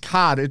like it's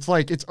COD. It's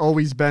like it's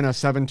always been a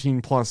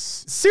 17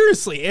 plus.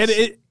 Seriously, and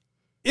it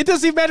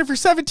doesn't even matter if you're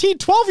 17.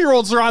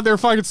 12-year-olds are on there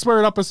fucking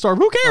swearing up a storm.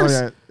 Who cares?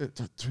 Oh, yeah.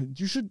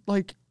 You should,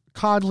 like,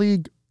 COD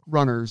League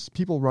runners,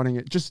 people running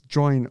it, just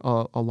join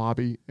a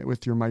lobby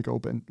with your mic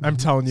open. I'm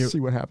telling you. See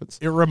what happens.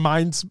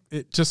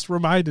 It just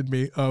reminded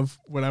me of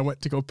when I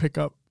went to go pick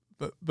up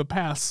the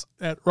pass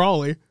at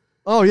Raleigh.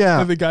 Oh, yeah.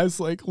 And the guy's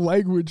like,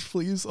 language,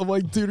 please. I'm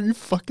like, dude, are you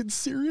fucking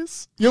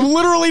serious? You have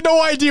literally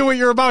no idea what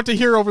you're about to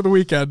hear over the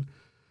weekend.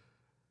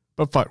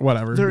 But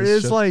whatever. There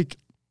is like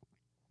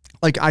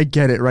I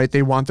get it, right?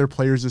 They want their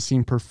players to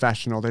seem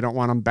professional. They don't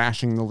want them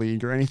bashing the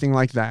league or anything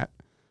like that.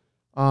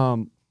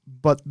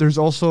 But there's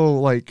also,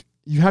 like,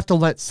 you have to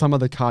let some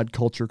of the COD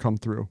culture come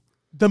through.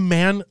 The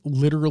man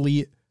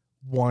literally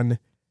won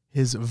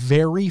his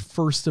very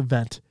first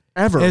event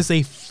ever as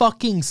a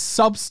fucking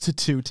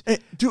substitute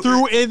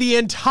through the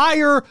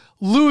entire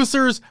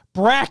losers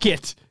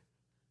bracket.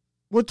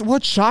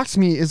 What shocks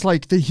me is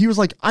like that he was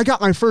like, I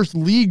got my first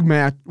league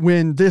match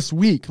win this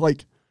week.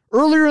 Like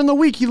earlier in the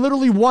week, he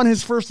literally won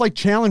his first like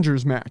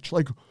challengers match.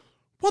 Like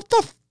what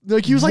the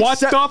like he was like what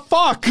the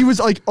fuck? He was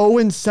like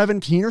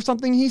 0-17 or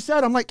something. He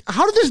said, I'm like,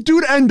 how did this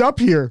dude end up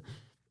here?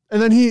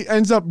 And then he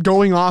ends up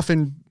going off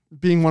and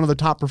being one of the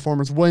top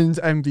performers, wins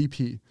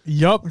MVP.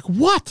 Yup. Like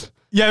what?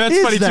 Yeah,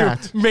 that's funny too.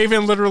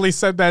 Maven literally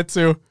said that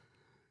too.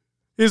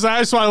 He's like,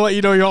 I just want to let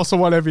you know you also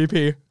won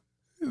MVP.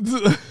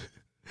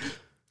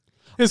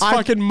 His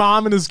fucking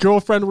mom and his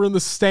girlfriend were in the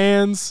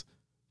stands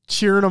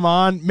cheering him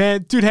on.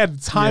 Man, dude had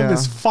the time of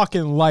his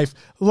fucking life.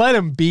 Let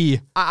him be.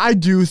 I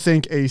do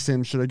think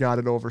ASIM should have got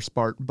it over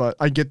Spart, but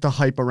I get the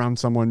hype around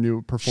someone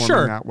new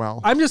performing that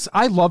well.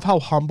 I love how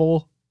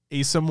humble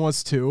ASIM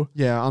was too.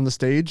 Yeah, on the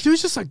stage. He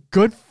was just a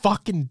good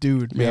fucking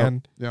dude,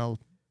 man. Yeah.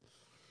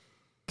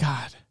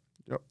 God.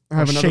 Yep.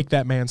 Shake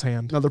that man's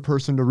hand. Another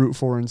person to root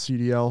for in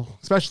CDL.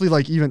 Especially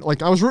like even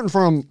like I was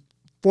rooting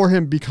for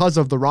him because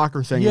of the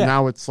Rocker thing, and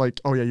now it's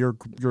like, oh yeah,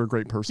 you're a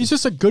great person. He's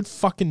just a good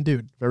fucking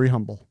dude. Very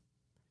humble.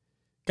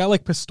 Got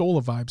like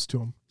Pistola vibes to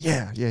him.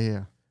 Yeah.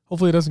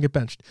 Hopefully he doesn't get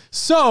benched.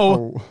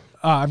 So,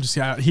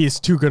 he is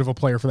too good of a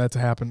player for that to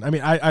happen. I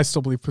mean, I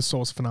still believe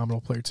Pistol is a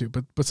phenomenal player too,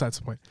 but besides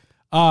the point.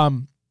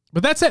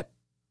 But that's it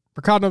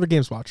for COD and Other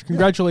Games Watch.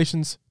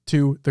 Congratulations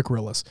to the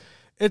Gorillas.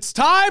 It's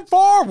time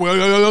for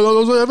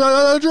Will's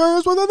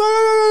Adventures with the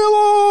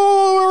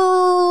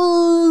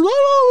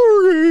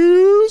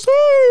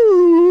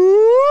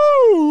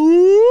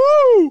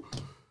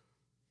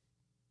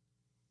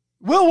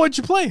Will, what'd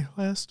you play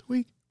last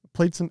week?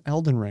 Played some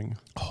Elden Ring.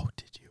 Oh,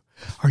 did you?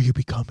 Are you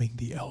becoming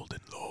the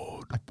Elden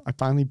Lord? I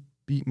finally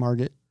beat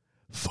Margit.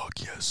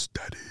 Fuck yes,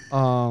 daddy.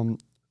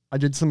 I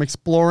did some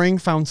exploring,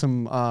 found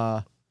some,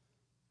 I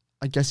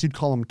guess you'd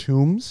call them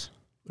tombs.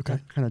 Okay.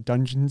 Kind of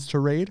dungeons to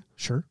raid.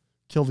 Sure.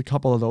 Killed a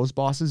couple of those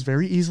bosses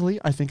very easily.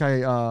 I think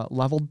I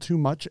leveled too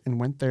much and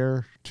went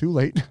there too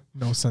late.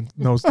 No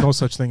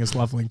such thing as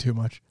leveling too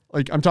much.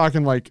 Like, I'm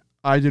talking like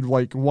I did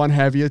like one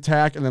heavy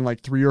attack and then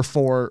like 3 or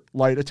 4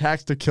 light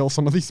attacks to kill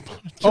some of these,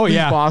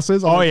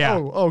 bosses. I'm like,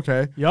 oh,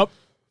 okay. Yep.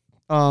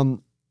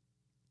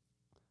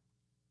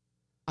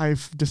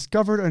 I've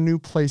discovered a new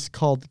place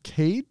called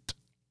Kate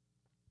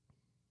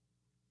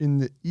in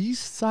the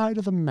east side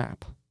of the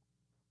map.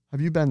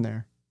 Have you been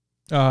there?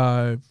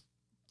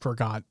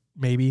 Forgot.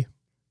 Maybe.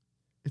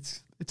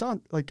 It's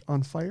on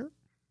fire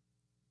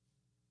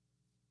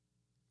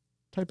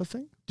type of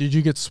thing. Did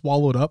you get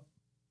swallowed up?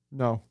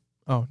 No.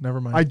 Oh, never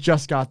mind. I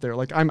just got there.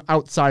 Like, I'm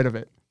outside of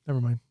it. Never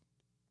mind.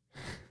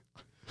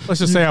 Let's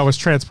just say I was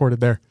transported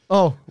there.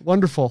 Oh,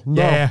 wonderful.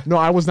 No, Yeah. no,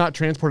 I was not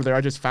transported there.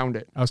 I just found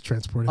it. I was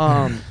transported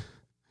there.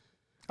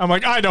 I'm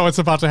like, I know what's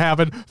about to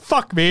happen.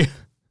 Fuck me.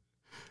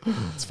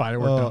 It's fine.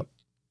 It worked out.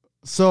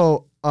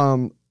 So,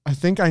 I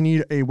think I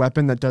need a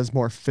weapon that does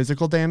more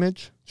physical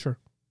damage. Sure.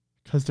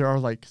 Because there are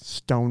like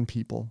stone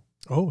people.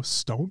 Oh,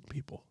 stone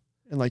people.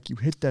 And like you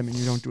hit them and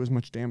you don't do as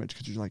much damage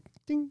because you're like,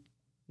 ding,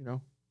 you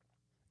know.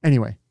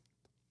 Anyway,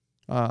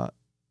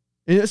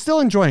 it's still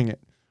enjoying it.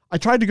 I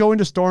tried to go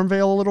into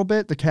Stormvale a little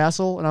bit, the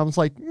castle, and I was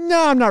like,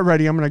 no, I'm not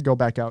ready. I'm going to go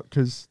back out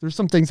because there's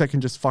some things that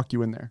can just fuck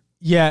you in there.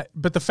 Yeah,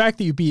 but the fact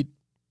that you beat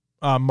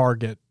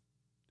Margit,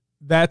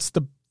 that's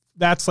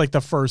like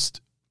the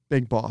first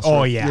big boss. Oh,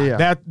 right?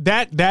 yeah.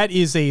 That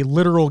is a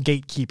literal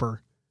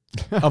gatekeeper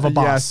of a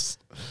boss. Yes.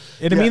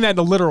 And I mean that in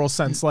a literal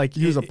sense. Like,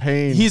 he's a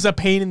pain. He's a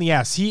pain in the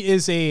ass. He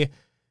is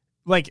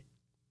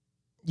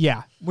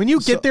when you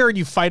get there and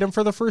you fight him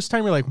for the first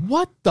time, you're like,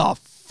 what the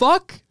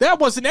fuck? That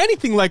wasn't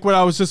anything like what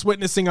I was just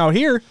witnessing out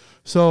here.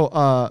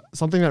 So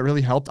something that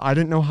really helped, I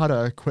didn't know how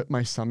to equip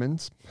my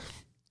summons.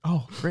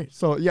 Oh, great.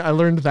 So yeah, I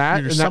learned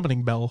that. Your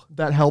summoning bell.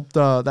 That helped.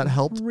 That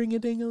helped.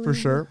 Ring-a-ding-a-ling. For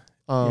sure.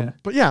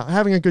 But yeah,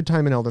 having a good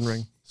time in Elden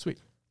Ring. Sweet.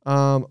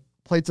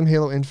 Played some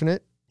Halo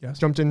Infinite. Yes.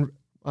 Jumped in.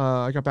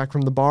 I got back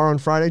from the bar on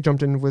Friday.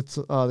 Jumped in with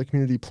the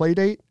community play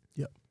date.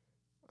 Yep.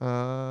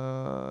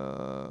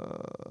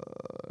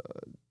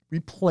 We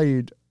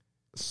played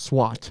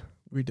SWAT.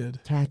 We did.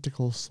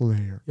 Tactical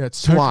Slayer. Yeah, it's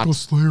SWAT. Tactical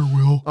Slayer,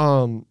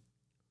 Will.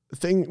 I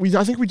think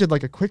we did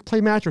like a quick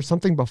play match or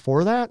something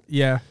before that.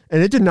 Yeah.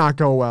 And it did not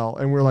go well.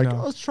 And we're like,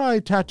 No. let's try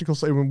Tactical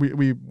Slayer.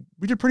 We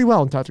did pretty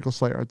well in Tactical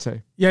Slayer, I'd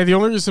say. Yeah, the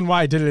only reason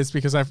why I did it is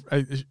because I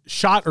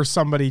shot or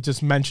somebody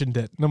just mentioned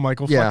it. And I'm like,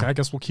 well, fuck it, I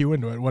guess we'll queue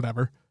into it,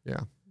 whatever. Yeah.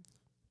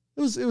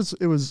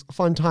 It was a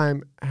fun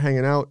time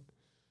hanging out.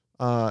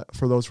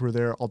 For those who were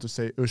there, I'll just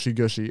say ushy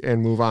gushy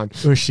and move on.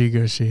 Ushy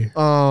gushy.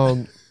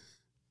 And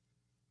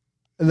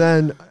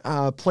then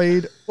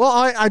played. Well,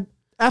 I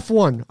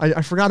F1.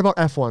 I forgot about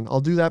F1.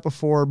 I'll do that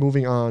before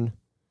moving on.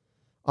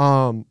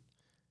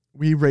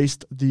 We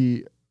raced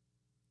the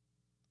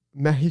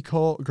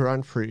Mexico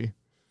Grand Prix.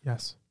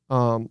 Yes.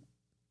 I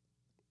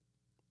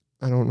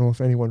don't know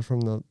if anyone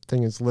from the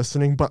thing is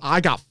listening, but I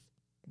got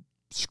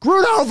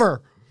screwed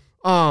over.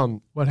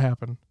 What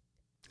happened?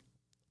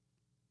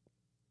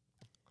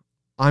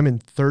 I'm in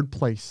third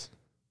place.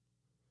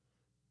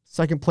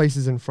 Second place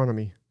is in front of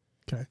me.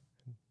 Okay.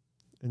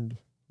 And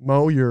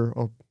Mo, you're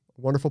a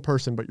wonderful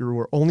person, but you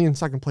were only in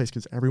second place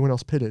because everyone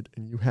else pitted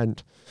and you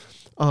hadn't.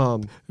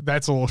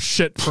 That's a little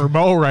shit for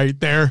Mo right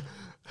there.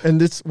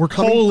 And we're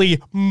coming. Holy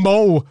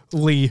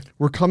moly.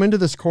 We're coming to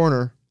this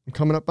corner. I'm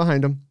coming up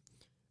behind him.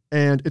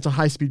 And it's a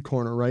high-speed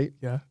corner, right?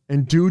 Yeah.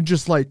 And dude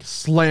just like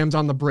slams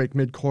on the brake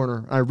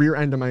mid-corner. I rear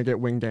end him, I get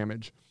wing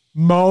damage.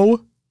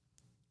 Mo.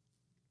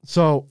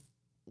 So,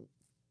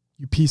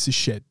 you piece of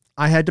shit.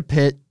 I had to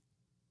pit.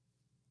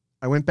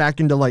 I went back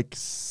into like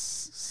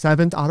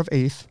 7th out of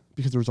 8th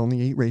because there was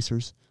only 8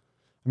 racers.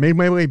 I made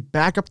my way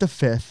back up to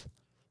 5th,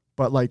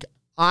 but like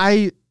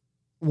I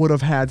would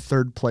have had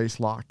third place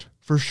locked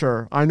for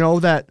sure. I know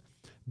that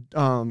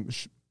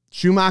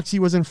Shumaxi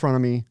was in front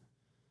of me.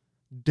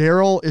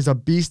 Daryl is a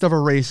beast of a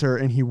racer,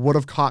 and he would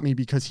have caught me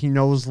because he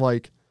knows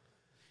the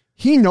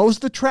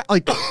track,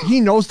 like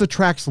he knows the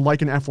tracks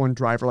like an F1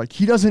 driver. Like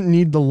he doesn't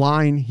need the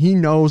line. He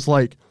knows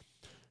like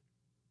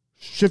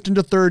shift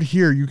into third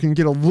here. You can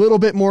get a little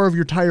bit more of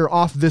your tire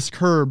off this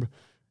curb.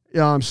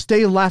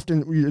 Stay left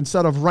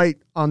instead of right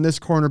on this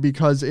corner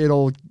because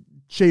it'll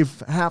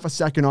shave half a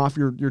second off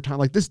your time.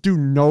 Like this dude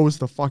knows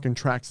the fucking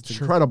tracks. It's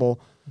incredible.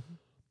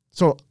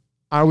 So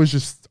I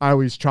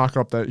always chalk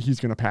up that he's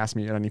going to pass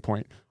me at any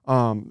point.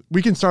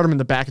 We can start him in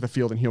the back of the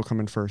field and he'll come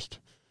in first.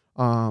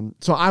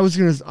 So I was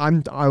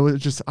going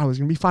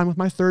to be fine with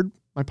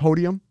my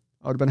podium.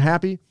 I would have been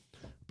happy,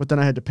 but then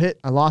I had to pit.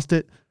 I lost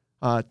it.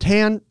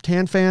 Tan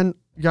fan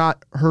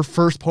got her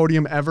first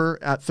podium ever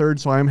at third,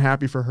 so I am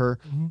happy for her.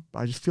 Mm-hmm. But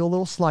I just feel a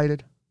little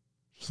slighted,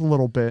 just a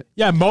little bit.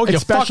 Yeah, Mo, you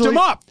fucked him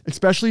up.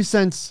 Especially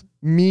since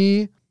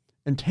me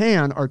and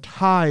Tan are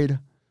tied.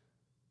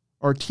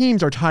 Our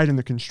teams are tied in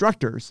the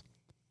constructors,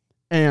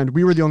 and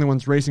we were the only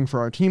ones racing for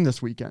our team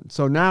this weekend.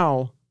 So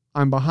now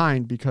I'm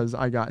behind because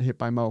I got hit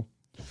by Mo,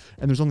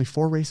 and there's only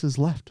 4 races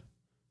left.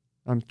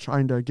 I'm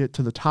trying to get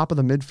to the top of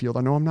the midfield.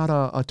 I know I'm not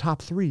a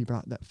top 3,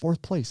 but that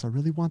 4th place, I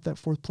really want that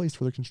 4th place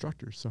for the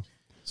constructors.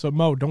 So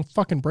Mo, don't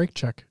fucking brake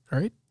check, all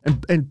right?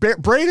 And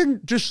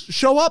Braden, just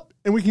show up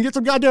and we can get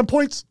some goddamn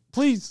points,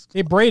 please.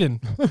 Hey,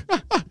 Braden,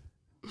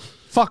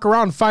 fuck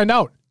around and find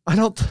out. I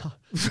don't.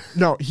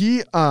 No,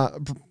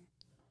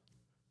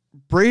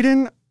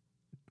 Braden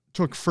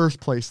took first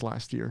place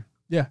last year.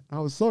 Yeah, I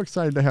was so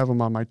excited to have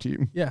him on my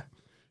team. Yeah.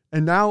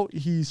 And now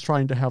he's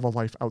trying to have a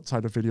life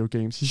outside of video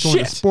games. He's going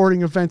to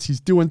sporting events. He's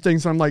doing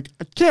things. I'm like,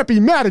 I can't be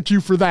mad at you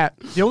for that.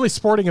 The only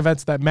sporting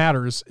events that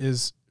matters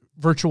is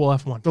virtual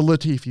F1. The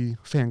Latifi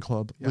fan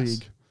club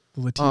league.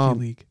 The Latifi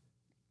league.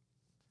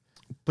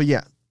 But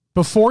yeah.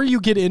 Before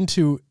you get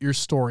into your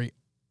story,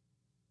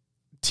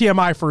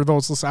 TMI for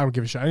those listening, I don't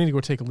give a shit. I need to go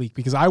take a leak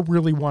because I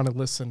really want to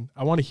listen.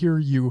 I want to hear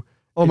you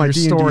my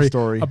your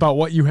story about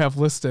what you have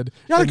listed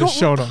in the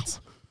show notes.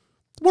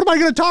 What am I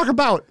going to talk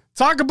about?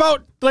 Talk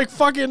about like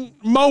fucking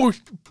Mo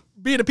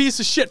being a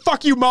piece of shit.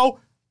 Fuck you, Mo.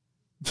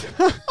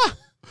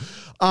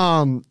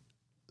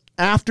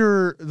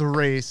 After the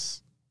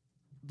race,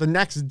 the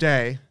next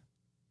day,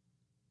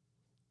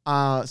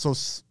 or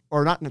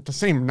not the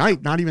same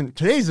night, not even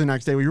today's the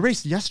next day. We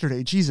raced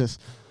yesterday. Jesus.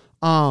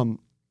 So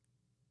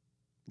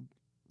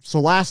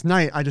last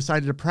night I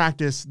decided to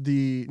practice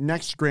the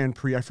next Grand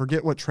Prix. I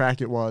forget what track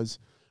it was,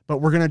 but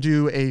we're going to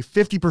do a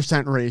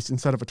 50% race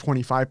instead of a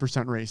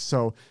 25% race.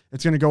 So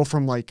it's going to go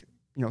from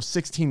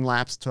 16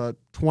 laps to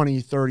 20,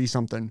 30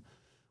 something.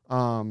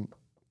 And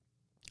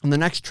the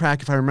next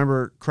track, if I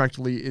remember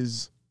correctly,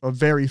 is a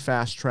very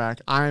fast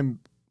track. I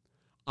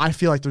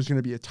feel like there's going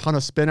to be a ton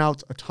of spin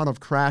outs, a ton of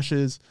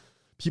crashes,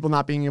 people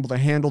not being able to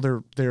handle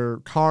their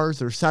cars,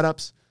 their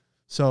setups.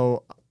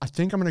 So I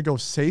think I'm going to go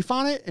safe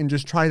on it and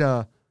just try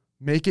to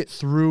make it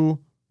through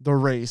the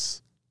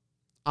race.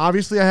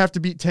 Obviously, I have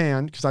to beat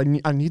Tan because I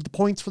need the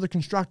points for the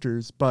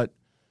constructors, but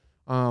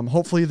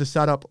hopefully the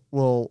setup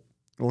will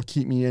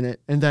keep me in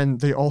it. And then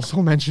they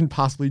also mentioned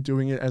possibly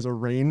doing it as a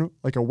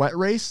wet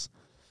race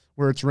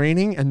where it's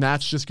raining, and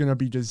that's just going to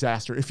be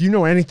disaster. If you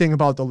know anything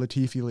about the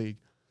Latifi League,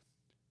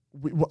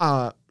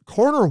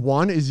 corner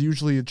 1 is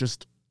usually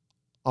just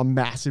a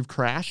massive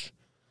crash,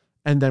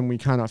 and then we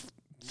kind of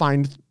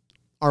find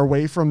our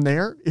way from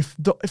there. If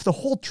the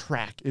whole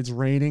track is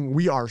raining,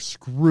 we are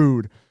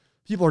screwed.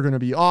 People are going to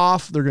be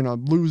off. They're going to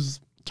lose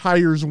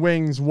tires,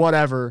 wings,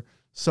 whatever.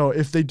 So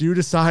if they do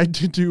decide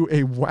to do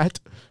a wet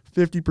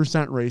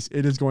 50% race,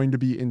 it is going to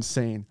be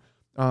insane.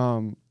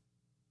 I'm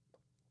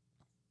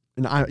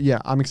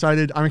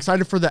excited. I'm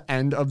excited for the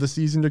end of the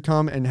season to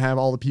come and have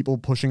all the people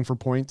pushing for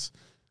points.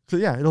 So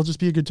yeah, it'll just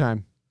be a good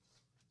time.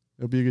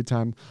 It'll be a good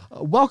time.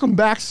 Welcome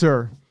back,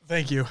 sir.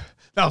 Thank you.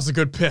 That was a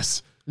good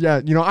piss.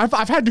 Yeah,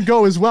 I've had to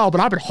go as well, but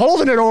I've been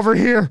holding it over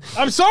here.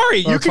 I'm sorry.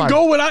 You can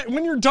go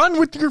when you're done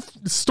with your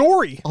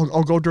story.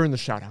 I'll go during the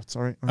shout outs.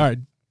 All right. All right.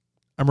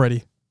 I'm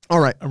ready. All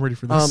right. I'm ready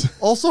for this.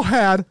 Also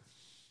had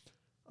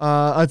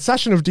a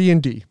session of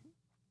D&D.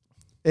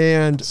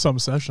 And some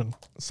session.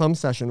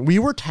 We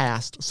were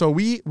tasked. So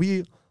we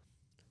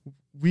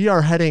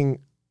are heading.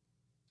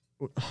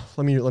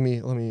 Let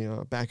me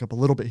back up a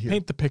little bit here.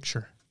 Paint the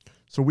picture.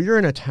 So we are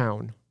in a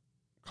town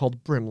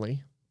called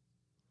Brimley,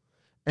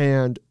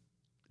 and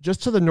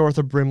just to the north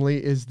of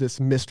Brimley is this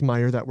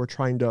Mistmire that we're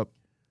trying to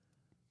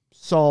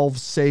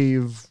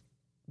save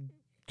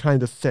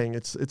kind of thing.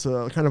 It's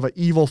a kind of an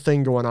evil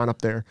thing going on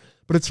up there,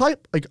 but it's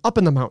like up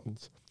in the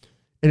mountains,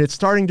 and it's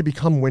starting to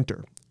become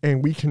winter,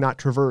 and we cannot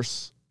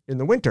traverse in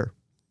the winter.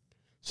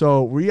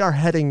 So we are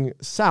heading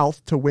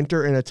south to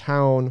winter in a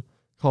town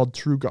called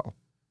Trugo.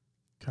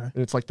 Okay.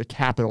 And it's like the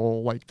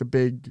capital, like the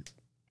big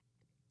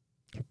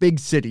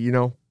city,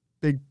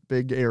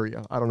 big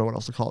area. I don't know what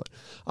else to call it.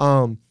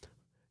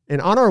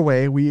 And on our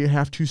way, we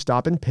have to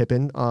stop in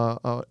Pippin.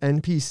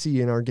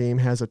 NPC in our game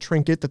has a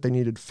trinket that they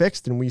needed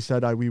fixed, and we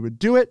said we would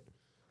do it.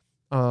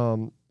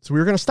 So we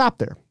were going to stop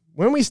there.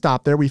 When we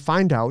stop there, we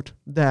find out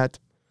that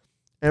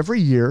every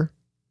year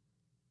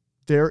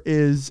there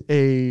is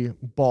a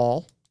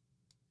ball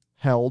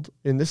held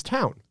in this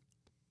town.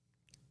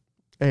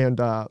 And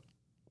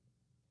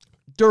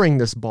during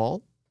this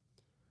ball,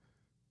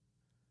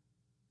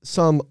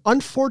 some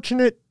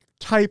unfortunate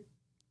type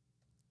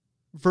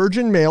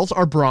virgin males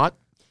are brought.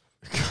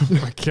 Oh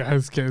my God,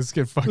 it's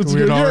getting fucking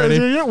weird already. It's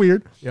gonna get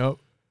weird. Yep.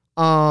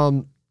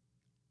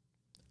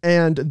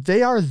 And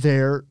they are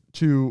there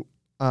to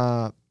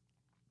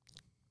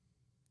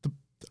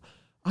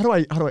how do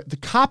I to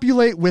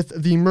copulate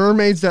with the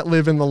mermaids that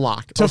live in the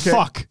lock. To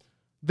fuck.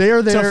 They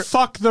are there To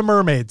fuck the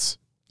mermaids.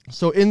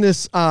 So in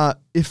this,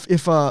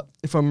 if a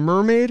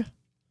mermaid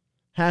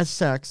has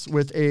sex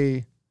with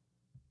a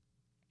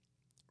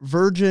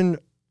virgin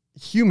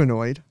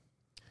humanoid,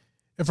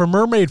 If a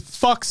mermaid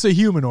fucks a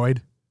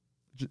humanoid,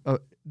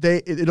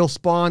 it'll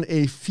spawn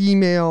a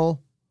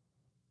female.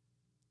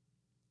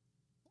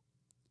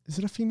 Is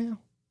it a female?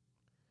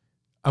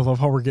 I love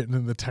how we're getting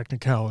into the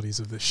technicalities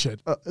of this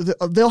shit.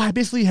 They'll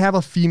basically have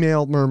a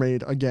female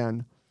mermaid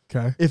again.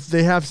 Okay. If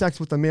they have sex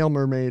with a male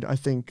mermaid, I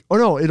think. Oh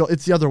no,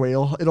 it's the other way.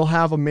 It'll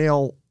have a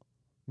male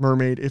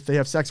mermaid. If they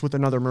have sex with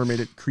another mermaid,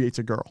 it creates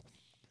a girl.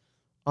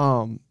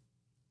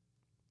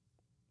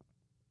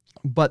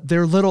 But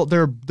their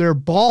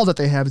ball that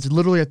they have is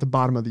literally at the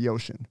bottom of the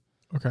ocean.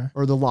 Okay.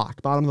 Or the lock,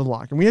 bottom of the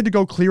lock. And we had to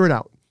go clear it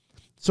out.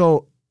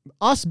 So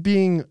us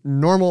being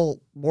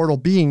normal mortal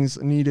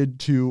beings needed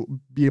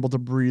to be able to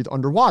breathe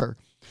underwater,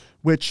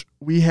 which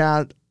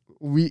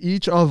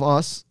each of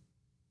us,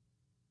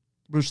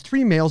 there's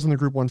 3 males in the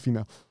group, 1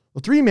 female.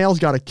 The 3 males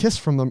got a kiss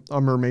from the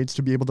mermaids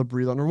to be able to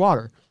breathe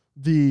underwater.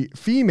 The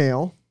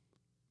female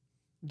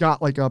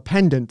got like a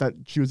pendant that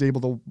she was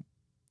able to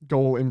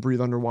go and breathe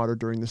underwater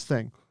during this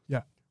thing.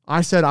 Yeah.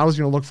 I said I was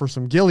going to look for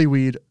some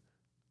gillyweed.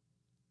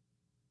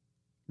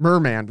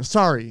 Merman. I'm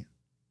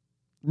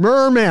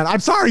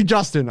sorry,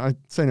 Justin. I'm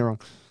saying it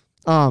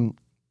wrong.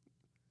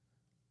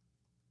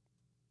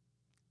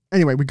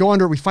 Anyway, we go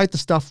under, we fight the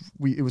stuff.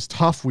 It was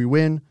tough. We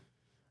win.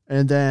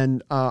 And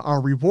then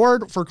our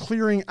reward for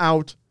clearing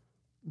out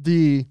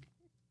the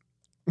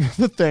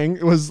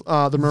thing was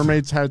the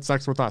mermaids had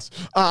sex with us.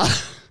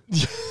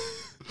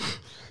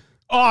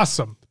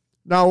 Awesome.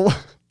 Now,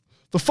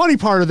 the funny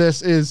part of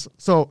this is,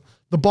 so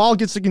the ball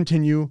gets to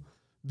continue.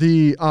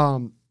 The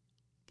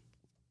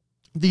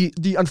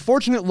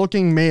unfortunate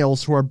looking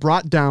males who are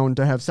brought down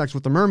to have sex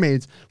with the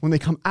mermaids, when they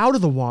come out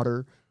of the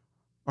water,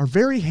 are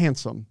very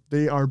handsome.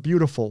 They are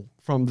beautiful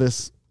from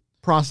this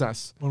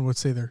process. One would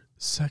say they're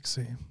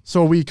sexy.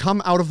 So we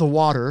come out of the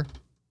water,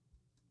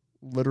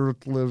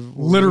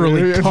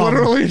 literally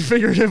and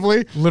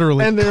figuratively.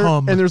 Literally, and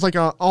there's like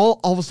all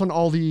of a sudden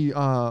all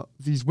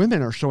these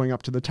women are showing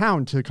up to the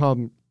town to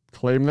come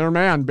claim their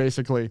man,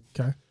 basically.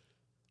 Okay.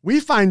 We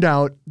find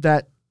out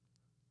that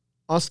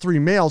us 3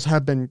 males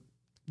have been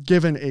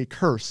given a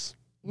curse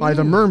by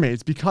the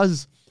mermaids,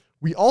 because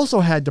we also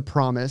had to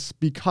promise,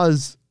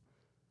 because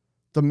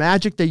the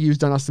magic they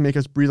used on us to make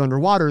us breathe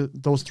underwater,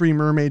 those 3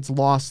 mermaids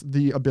lost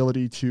the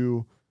ability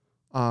to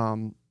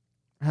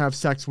have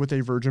sex with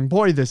a virgin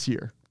boy this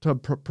year to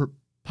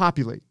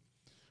populate.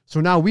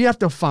 So now we have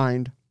to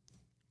find,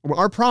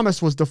 our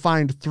promise was to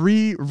find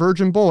 3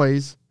 virgin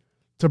boys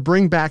to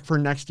bring back for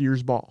next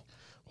year's ball.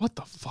 What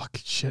the fuck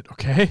shit?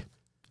 Okay.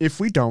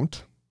 If we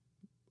don't,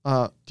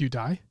 do you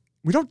die?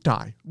 We don't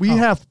die. We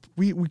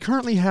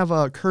currently have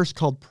a curse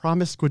called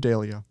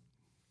Promiscuidalia.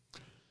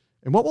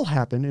 And what will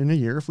happen in a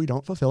year if we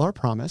don't fulfill our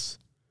promise,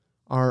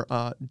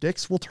 our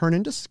dicks will turn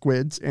into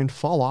squids and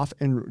fall off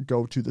and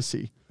go to the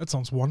sea. That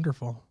sounds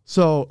wonderful.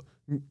 So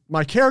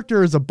my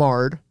character is a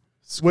bard,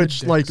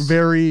 which dicks. like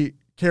very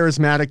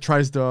charismatic,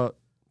 tries to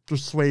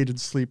persuade and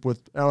sleep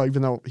with,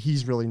 even though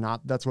he's really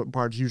not. That's what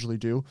bards usually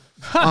do.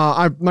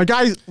 My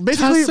guy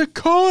basically... Toss a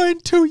coin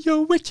to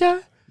your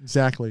witcher.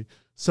 Exactly.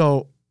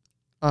 So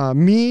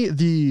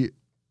there's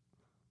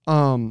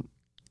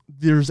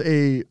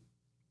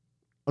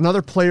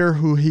another player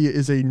who he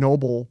is a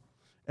noble,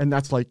 and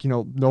that's like,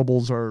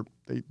 nobles are,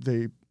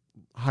 they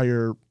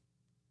hire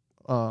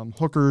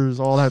hookers,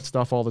 all that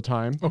stuff all the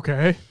time.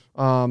 Okay.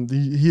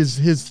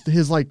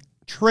 His like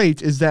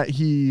trait is that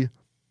he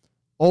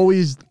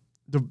always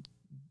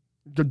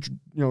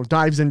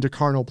dives into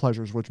carnal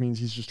pleasures, which means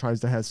he just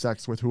tries to have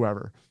sex with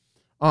whoever.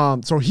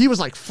 So he was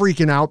like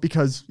freaking out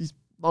because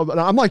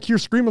I'm like here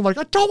screaming like,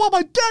 I don't want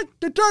my dick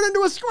to turn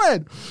into a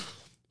squid.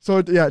 So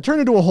it turned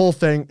into a whole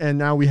thing, and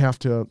now we have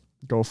to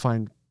go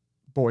find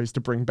boys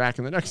to bring back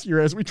in the next year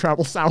as we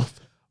travel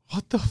south.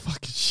 What the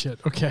fucking shit?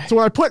 Okay. So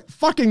when I put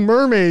fucking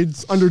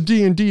mermaids under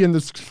D&D in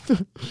this,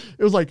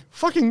 it was like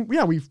fucking,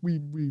 yeah, we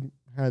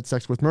had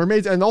sex with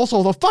mermaids, and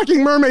also the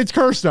fucking mermaids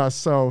cursed us.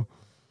 So,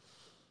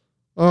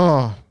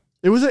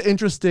 it was an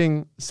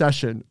interesting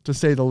session to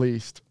say the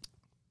least.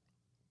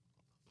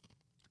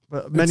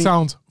 But it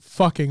sounds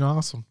fucking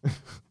awesome.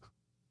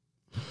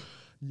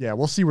 Yeah,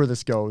 we'll see where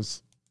this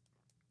goes.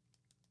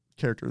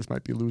 Characters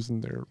might be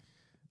losing their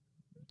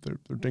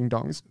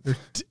ding-dongs.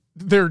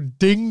 Their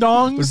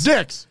ding-dongs?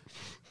 Their dicks.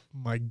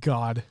 My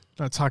God.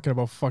 Not talking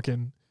about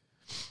fucking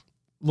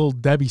little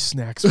Debbie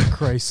snacks, for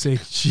Christ's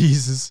sake.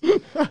 Jesus.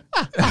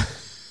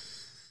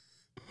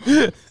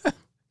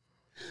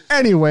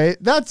 Anyway,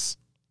 that's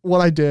what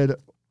I did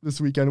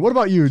this weekend. What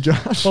about you,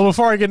 Josh? Well,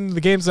 before I get into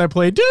the games I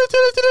played,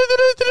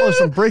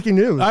 some breaking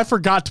news. I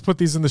forgot to put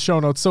these in the show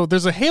notes. So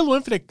there's a Halo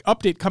Infinite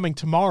update coming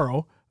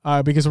tomorrow.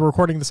 because we're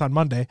recording this on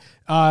Monday.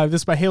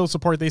 This by Halo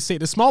Support. They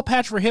state a small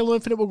patch for Halo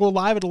Infinite will go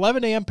live at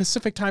 11 a.m.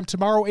 Pacific time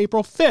tomorrow,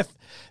 April 5th.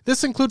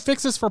 This includes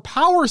fixes for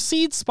power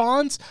seed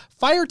spawns,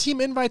 fire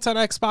team invites on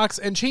Xbox,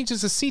 and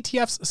changes to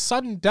CTF's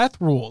sudden death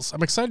rules.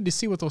 I'm excited to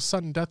see what those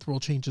sudden death rule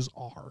changes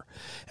are.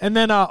 And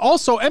then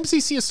also,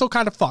 MCC is still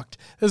kind of fucked.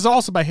 This is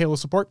also by Halo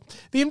Support.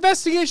 The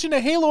investigation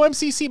of Halo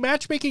MCC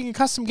matchmaking and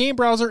custom game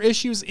browser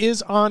issues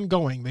is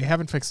ongoing. They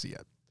haven't fixed it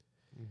yet.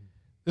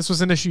 This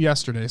was an issue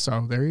yesterday,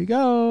 so there you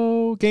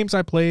go. Games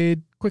I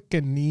played, quick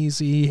and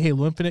easy.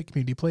 Halo Infinite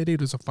community playdate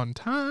was a fun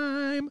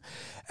time.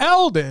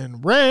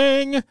 Elden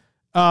Ring.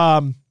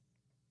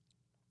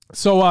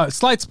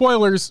 Slight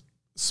spoilers.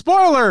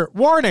 Spoiler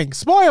warning.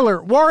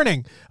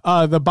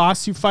 The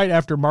boss you fight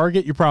after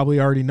Margit, you probably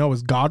already know,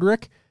 is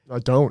Godric. I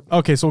don't.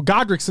 Okay, so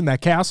Godric's in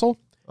that castle.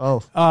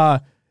 Oh.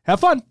 Have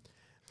fun.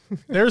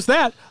 There's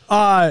that.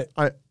 I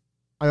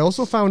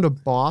also found a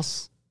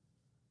boss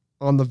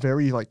on the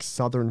very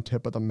southern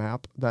tip of the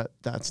map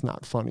that's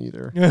not fun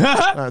either.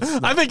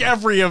 I think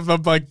every of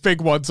the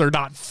big ones are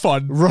not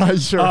fun. Right,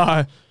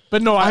 sure.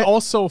 But no, I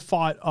also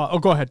fought.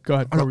 Go ahead.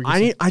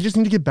 I just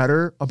need to get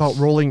better about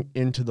rolling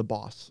into the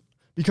boss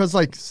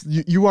because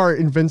you are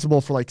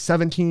invincible for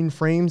 17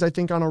 frames, I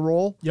think, on a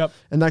roll. Yep.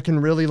 And that can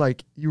really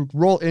you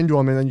roll into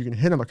them and then you can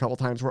hit them a couple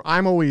times. Where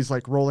I'm always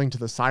rolling to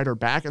the side or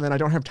back, and then I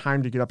don't have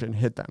time to get up and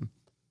hit them.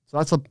 So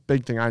that's a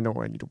big thing I know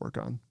I need to work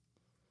on.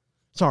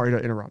 Sorry to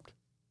interrupt.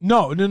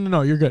 No,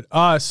 you're good.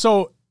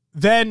 So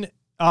then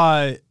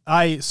I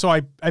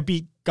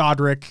beat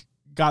Godric,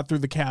 got through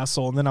the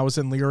castle, and then I was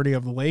in Liurnia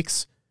of the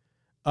Lakes,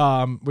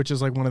 which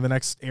is one of the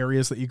next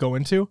areas that you go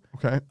into.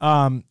 Okay.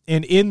 And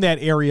in that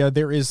area,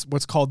 there is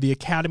what's called the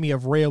Academy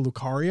of Rhea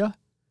Lucaria,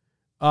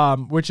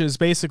 which is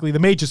basically the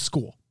mage's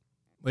school.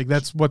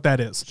 That's what that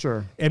is.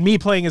 Sure. And me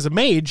playing as a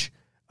mage,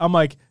 I'm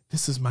like,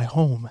 this is my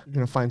home. You're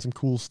going to find some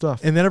cool stuff.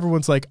 And then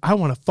everyone's like, I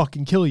want to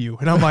fucking kill you.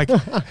 And I'm like,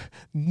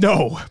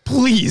 no,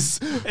 please.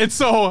 And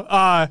so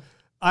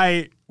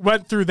I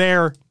went through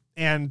there,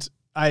 and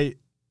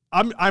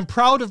I'm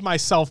proud of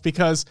myself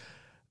because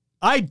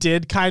I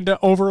did kind of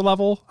over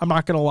level. I'm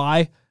not going to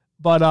lie.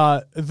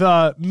 But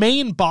the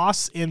main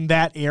boss in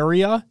that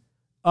area,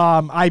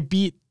 I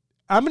beat,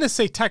 I'm going to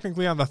say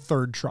technically on the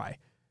third try.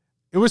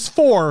 It was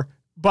 4,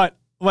 but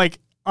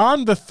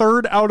on the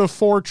third out of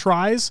 4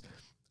 tries,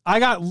 I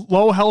got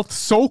low health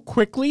so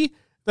quickly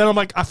that I'm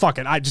like, fuck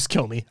it. Just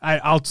kill me.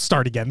 I'll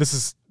start again. This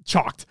is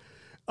chalked.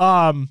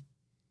 And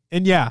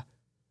yeah,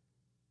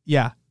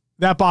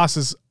 that boss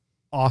is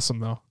awesome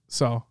though.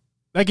 So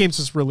that game's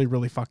just really,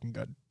 really fucking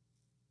good.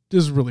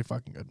 Just really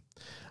fucking good.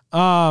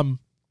 And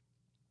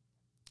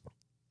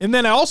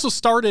then I also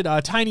started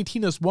Tiny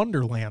Tina's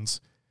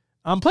Wonderlands.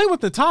 I'm playing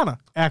with Natana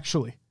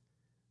actually.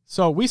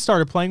 So we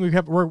started playing.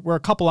 We're a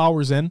couple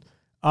hours in.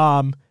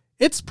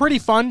 It's pretty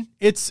fun.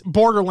 It's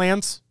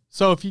Borderlands,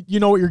 so if you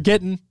know what you're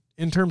getting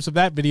in terms of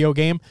that video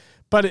game,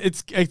 but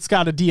it's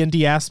got a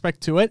D&D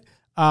aspect to it.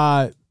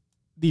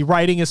 The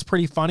writing is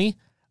pretty funny.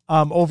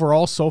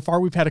 Overall, so far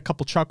we've had a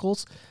couple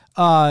chuckles.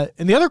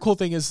 And the other cool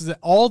thing is that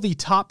all the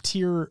top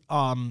tier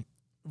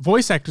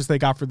voice actors they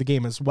got for the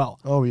game as well.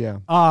 Oh yeah.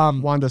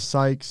 Wanda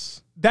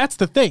Sykes. That's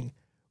the thing.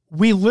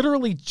 We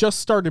literally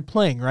just started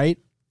playing, right?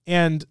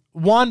 And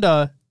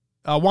Wanda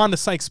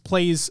Sykes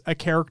plays a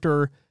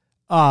character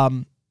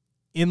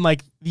in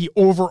the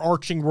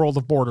overarching world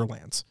of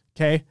Borderlands,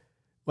 okay?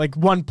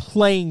 One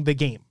playing the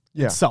game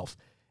itself,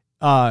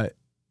 of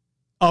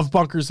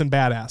Bunkers and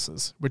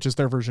Badasses, which is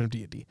their version of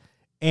D&D.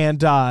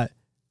 And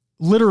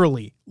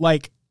literally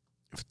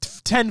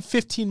 10,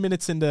 15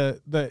 minutes into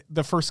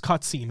the first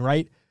cutscene,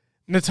 right?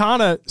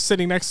 Natana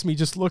sitting next to me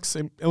just looks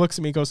at me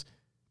and goes,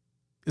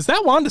 is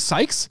that Wanda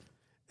Sykes?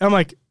 And I'm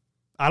like,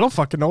 I don't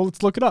fucking know.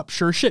 Let's look it up.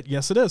 Sure shit.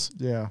 Yes, it is.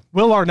 Yeah.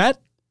 Will Arnett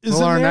is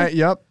in there.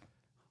 Yep.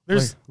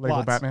 There's Lego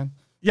lots. Batman.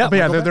 Yeah, but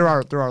yeah, there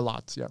are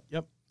lots. Yep.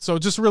 Yep. So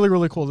just really,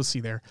 really cool to see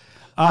there.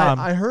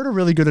 I heard a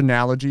really good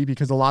analogy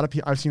because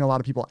I've seen a lot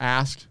of people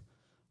ask.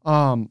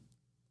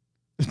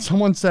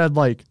 Someone said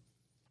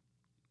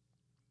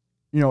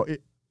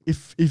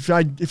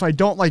if I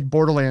don't like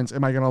Borderlands,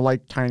 am I gonna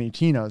like Tiny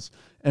Tina's?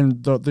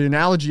 And the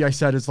analogy I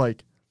said is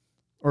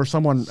or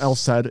someone else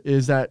said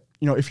is that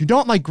if you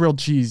don't like grilled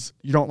cheese,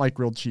 you don't like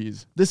grilled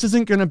cheese. This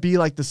isn't going to be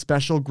the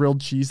special grilled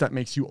cheese that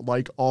makes you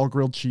like all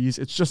grilled cheese.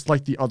 It's just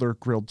like the other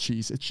grilled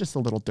cheese. It's just a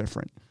little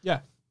different.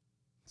 Yeah.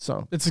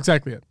 So it's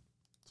exactly it.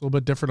 It's a little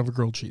bit different of a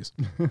grilled cheese.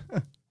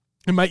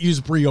 It might use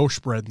brioche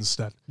bread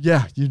instead.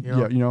 Yeah.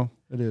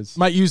 It is.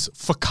 Might use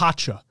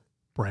focaccia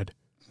bread.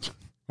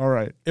 All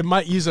right. It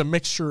might use a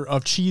mixture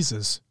of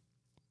cheeses.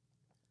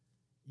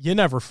 You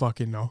never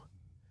fucking know.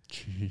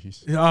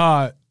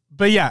 Jeez.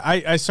 But yeah,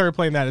 I started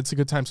playing that. It's a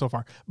good time so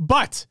far.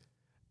 But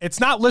it's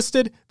not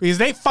listed because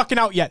it ain't fucking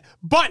out yet.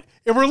 But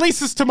it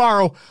releases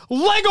tomorrow.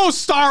 Lego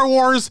Star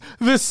Wars,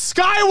 the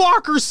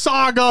Skywalker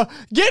Saga.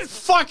 Get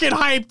fucking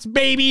hyped,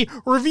 baby.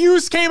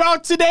 Reviews came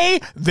out today.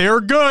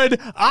 They're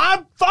good.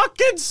 I'm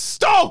fucking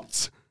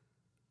stoked.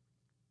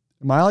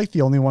 Am I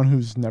the only one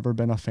who's never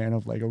been a fan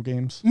of Lego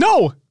games?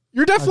 No,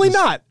 you're definitely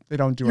not. They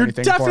don't do You're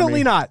anything definitely for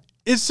me. not.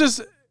 it's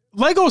just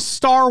Lego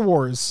Star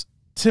Wars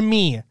to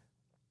me.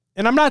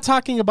 And I'm not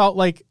talking about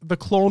like the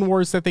Clone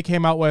Wars that they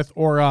came out with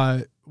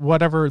or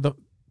whatever.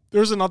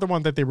 There's another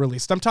one that they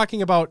released. I'm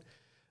talking about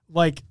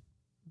like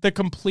the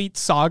complete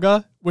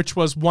saga, which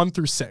was 1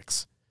 through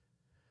 6.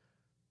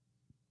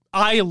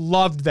 I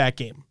loved that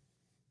game.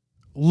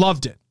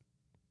 Loved it.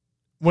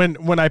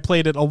 When I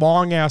played it a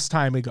long ass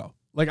time ago.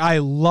 Like I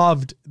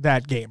loved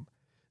that game.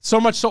 So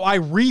much so I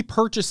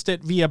repurchased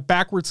it via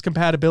backwards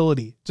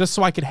compatibility just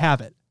so I could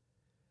have it.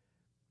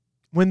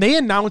 When they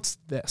announced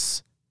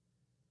this,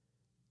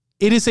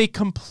 it is a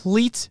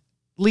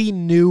completely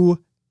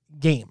new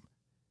game.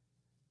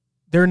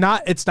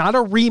 It's not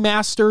a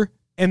remaster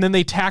and then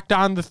they tacked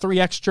on the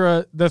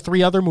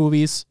 3 other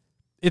movies.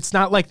 It's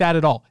not like that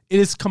at all. It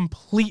is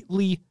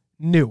completely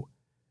new.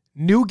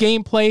 New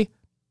gameplay,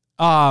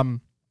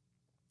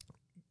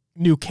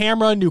 new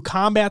camera, new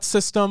combat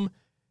system.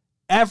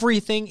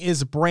 Everything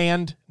is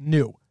brand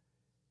new.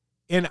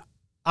 And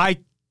I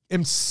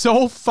am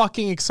so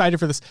fucking excited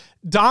for this.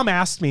 Dom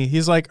asked me,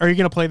 he's like, are you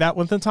going to play that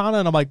with Nintana?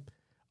 And I'm like,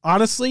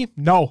 honestly,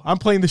 no, I'm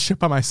playing this shit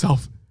by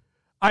myself.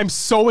 I'm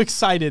so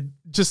excited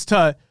just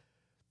to,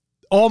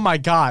 oh my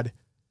God.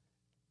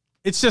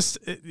 It's just,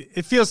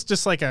 it feels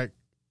just like I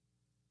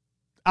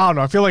don't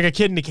know. I feel like a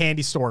kid in a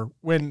candy store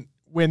when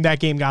that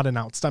game got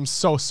announced. I'm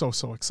so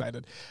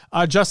excited.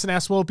 Justin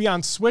asked, will it be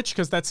on Switch?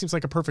 Because that seems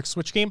like a perfect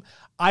Switch game.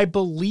 I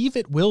believe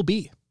it will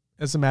be,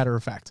 as a matter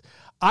of fact.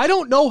 I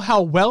don't know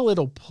how well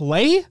it'll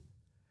play.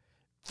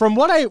 From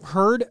what I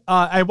heard,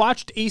 I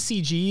watched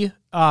ACG.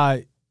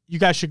 You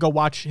guys should go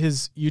watch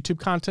his YouTube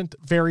content.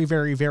 Very,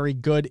 very, very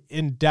good,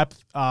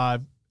 in-depth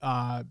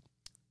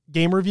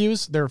game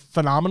reviews. They're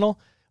phenomenal.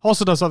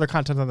 Also does other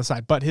content on the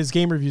side, but his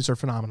game reviews are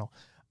phenomenal.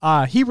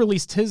 He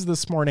released his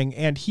this morning,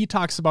 and he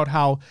talks about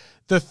how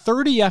the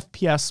 30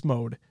 FPS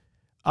mode,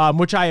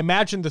 which I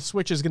imagine the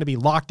Switch is going to be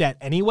locked at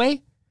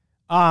anyway,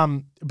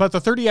 but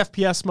the 30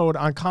 FPS mode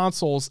on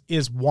consoles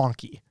is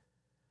wonky.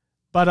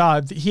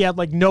 But he had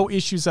like no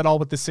issues at all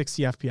with the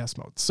 60 FPS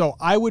mode. So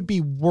I would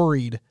be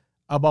worried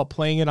about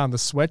playing it on the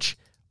Switch,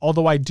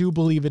 although I do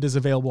believe it is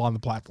available on the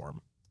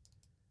platform.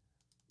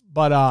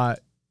 But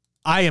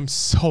I am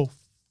so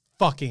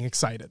fucking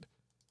excited.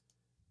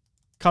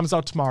 Comes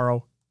out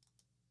tomorrow.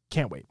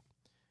 Can't wait.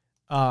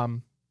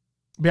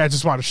 Yeah, I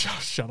just want to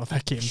shut off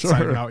that game. Sure. It's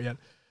not even out yet.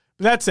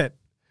 But that's it.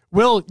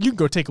 Will, you can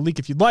go take a leak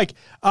if you'd like.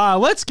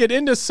 Let's get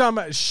into some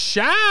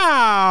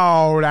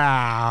shout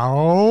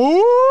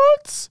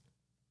outs.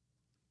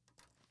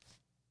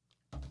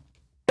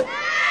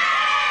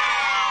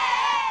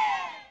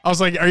 I was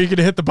like, are you going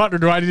to hit the button or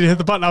do I need to hit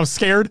the button? I was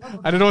scared.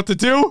 I didn't know what to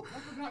do.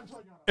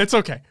 It's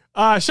okay.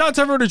 Shout out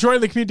to everyone who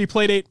joined the community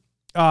playdate.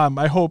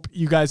 I hope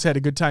you guys had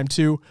a good time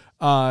too.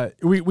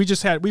 We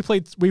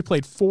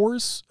played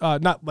fours.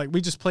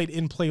 We just played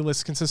in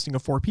playlists consisting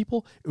of 4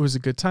 people. It was a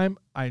good time.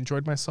 I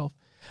enjoyed myself.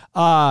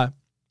 Shout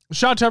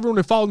out to everyone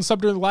who followed and subbed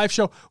during the live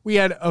show. We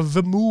had a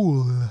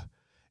Vamul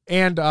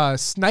and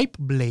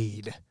Sniper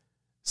Blade.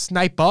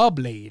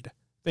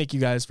 Thank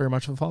you guys very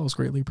much for the follows.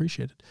 Greatly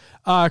appreciated.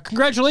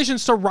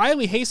 Congratulations to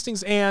Riley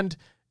Hastings. And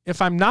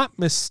if I'm not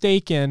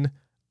mistaken,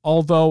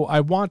 although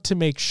I want to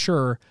make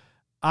sure,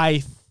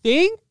 I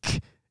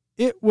think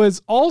it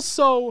was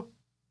also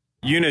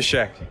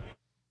Unisheck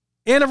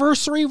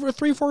anniversary for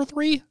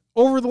 343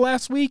 over the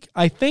last week.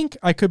 I think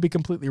I could be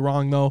completely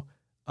wrong though.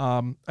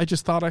 I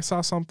just thought I saw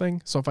something.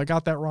 So if I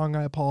got that wrong,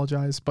 I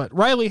apologize. But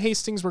Riley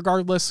Hastings,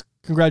 regardless,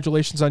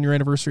 congratulations on your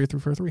anniversary of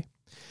 343.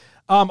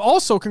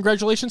 Also,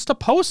 congratulations to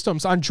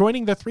Postums on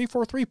joining the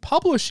 343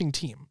 publishing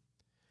team.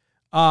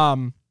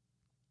 So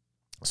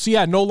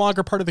yeah, no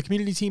longer part of the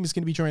community team, is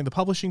going to be joining the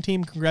publishing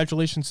team.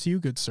 Congratulations to you,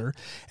 good sir.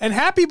 And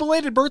happy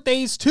belated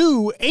birthdays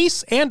to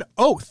Ace and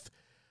Oath.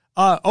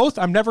 Oath,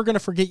 I'm never going to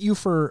forgive you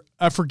for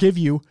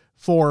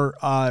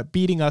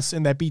beating us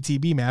in that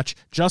BTB match.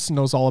 Justin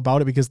knows all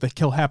about it because the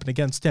kill happened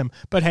against him.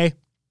 But hey,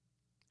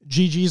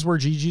 GG's where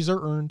GG's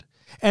are earned.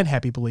 And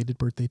happy belated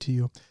birthday to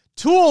you.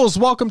 Tools,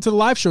 welcome to the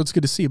live show. It's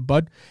good to see you,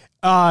 bud.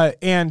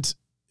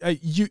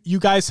 You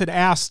guys had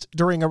asked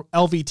during a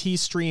LVT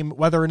stream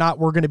whether or not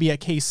we're going to be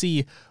at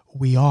KC.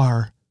 We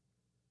are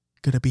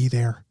going to be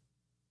there.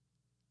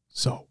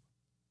 So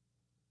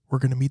we're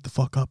going to meet the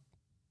fuck up.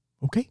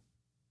 Okay?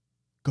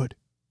 Good.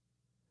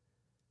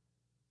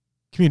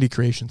 Community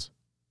creations.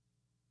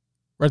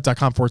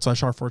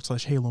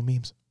 Reddit.com/r/Halo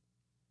memes.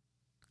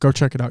 Go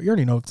check it out. You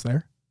already know it's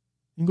there.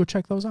 You can go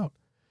check those out.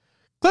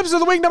 Clips of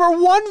the Week number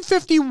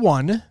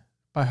 151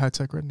 by High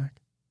Tech Redneck.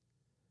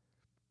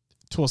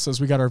 Tool says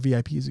we got our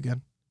VIPs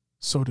again.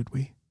 So did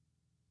we.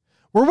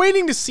 We're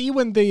waiting to see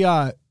when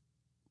the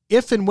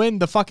if and when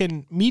the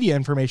fucking media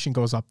information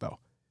goes up though.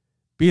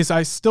 Because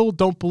I still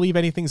don't believe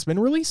anything's been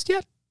released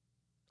yet.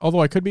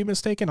 Although I could be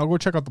mistaken. I'll go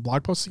check out the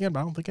blog posts again, but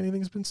I don't think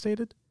anything's been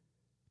stated.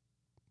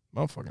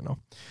 I don't fucking know.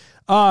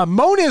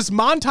 Mona's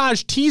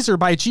montage teaser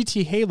by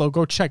GT Halo.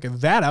 Go check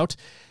that out.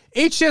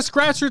 HCS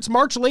Grassroots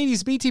March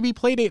Ladies BTB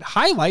Playdate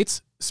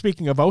highlights.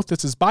 Speaking of Oath,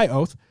 this is by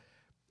Oath.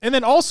 And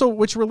then also,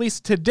 which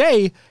released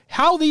today,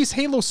 how these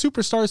Halo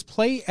superstars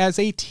play as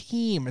a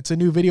team. It's a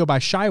new video by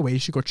Shyway. You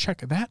should go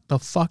check that the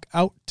fuck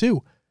out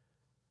too.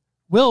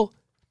 Will,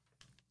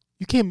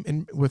 you came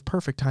in with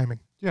perfect timing.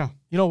 Yeah.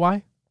 You know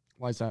why?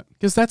 Why is that?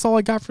 Because that's all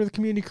I got for the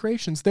community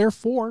creations.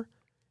 Therefore,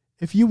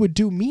 if you would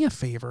do me a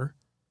favor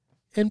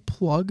and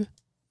plug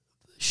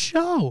the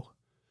show.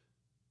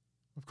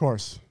 Of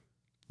course.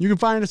 You can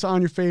find us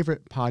on your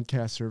favorite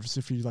podcast service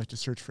if you'd like to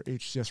search for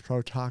HCS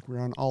Pro Talk. We're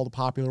on all the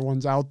popular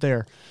ones out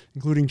there,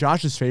 including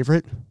Josh's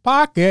favorite,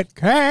 Pocket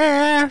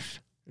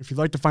Cash. If you'd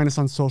like to find us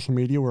on social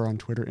media, we're on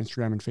Twitter,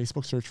 Instagram, and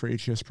Facebook. Search for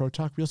HCS Pro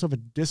Talk. We also have a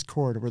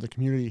Discord where the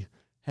community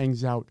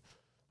hangs out.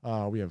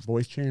 We have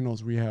voice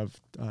channels. We have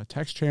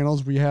text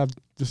channels. We have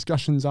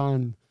discussions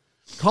on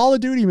Call of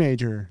Duty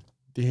Major,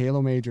 the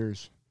Halo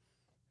Majors,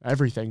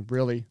 everything,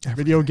 really.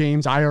 Video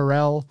games,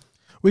 IRL.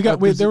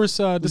 There was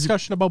a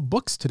discussion about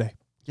books today.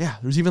 Yeah,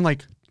 there's even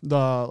Magic,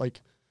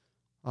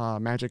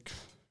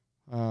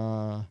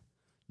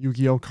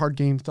 Yu-Gi-Oh! Card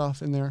game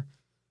stuff in there.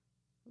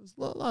 There's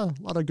a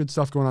lot of good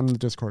stuff going on in the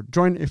Discord.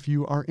 Join if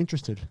you are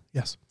interested.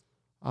 Yes.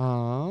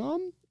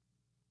 You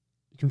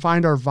can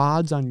find our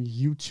VODs on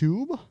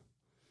YouTube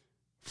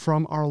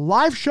from our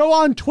live show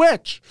on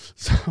Twitch.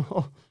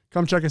 So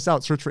come check us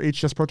out. Search for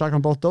HCS Pro Talk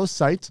on both those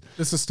sites.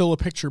 This is still a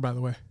picture, by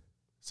the way.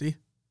 See?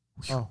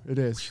 Oh, it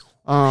is.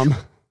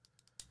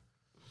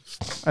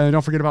 And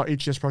don't forget about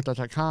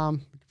hcsprotalk.com.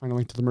 You can find a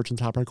link to the merch in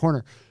the top right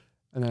corner.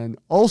 And then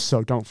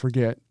also don't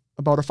forget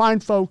about our fine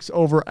folks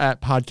over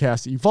at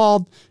Podcast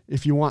Evolved.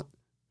 If you want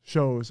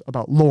shows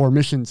about lore,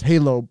 missions,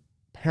 Halo,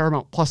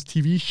 Paramount Plus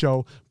TV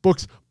show,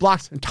 books,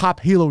 blocks, and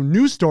top Halo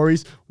news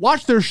stories,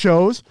 watch their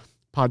shows.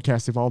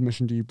 Podcast Evolved,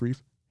 Mission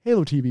Debrief,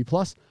 Halo TV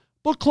Plus,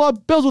 Book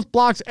Club, Bills with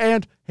Blocks,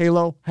 and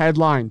Halo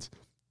Headlines.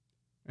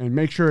 And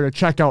make sure to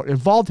check out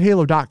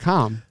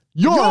evolvedhalo.com.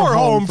 Your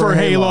home for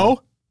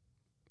Halo.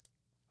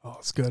 Oh,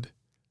 it's good.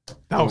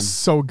 That was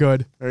so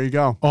good. There you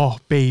go. Oh,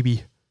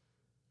 baby.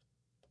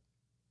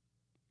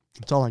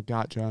 That's all I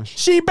got, Josh.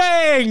 She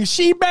bang!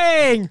 She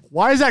bang!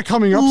 Why is that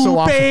coming up so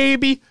often?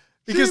 Baby.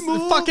 Because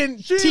the fucking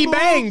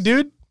T-bang,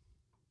 dude.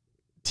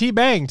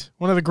 T-banged.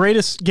 One of the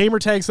greatest gamer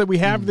tags that we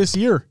have this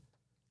year.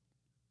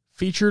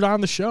 Featured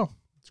on the show.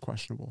 It's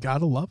questionable.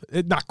 Gotta love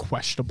it. Not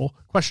questionable.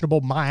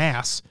 Questionable my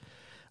ass.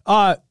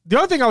 The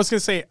other thing I was going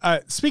to say,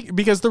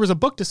 because there was a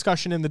book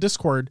discussion in the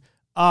Discord,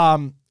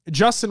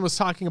 Justin was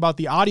talking about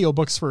the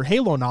audiobooks for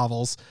Halo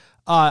novels.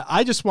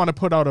 I just want to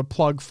put out a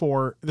plug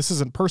for, this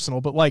isn't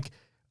personal, but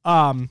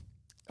I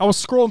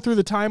was scrolling through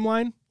the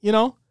timeline,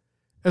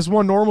 as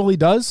one normally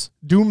does,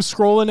 doom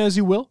scrolling as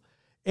you will.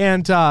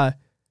 And,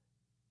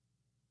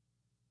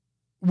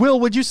 Will,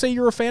 would you say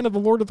you're a fan of the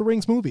Lord of the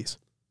Rings movies?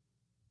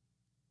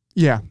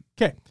 Yeah.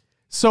 Okay.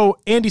 So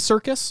Andy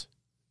Serkis,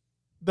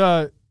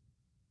 who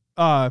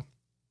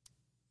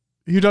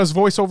does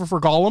voiceover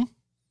for Gollum.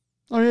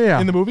 Oh yeah.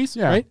 In the movies,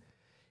 yeah. Right?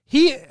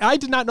 I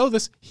did not know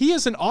this. He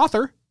is an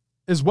author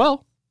as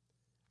well.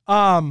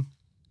 And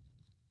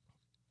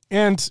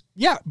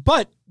yeah,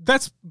 but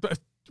that's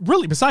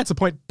really besides the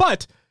point.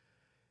 But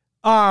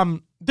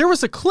there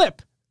was a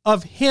clip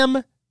of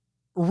him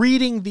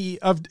reading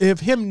of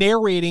him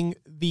narrating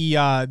the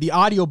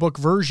audiobook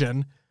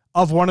version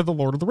of one of the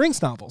Lord of the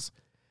Rings novels.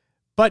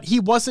 But he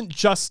wasn't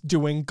just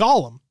doing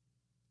Gollum.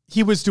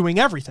 He was doing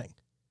everything.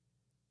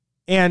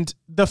 And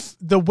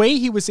the way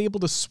he was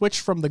able to switch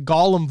from the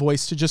Gollum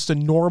voice to just a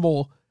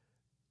normal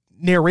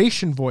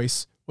narration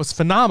voice was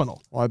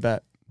phenomenal. Well, I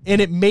bet.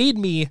 And it made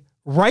me,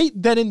 right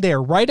then and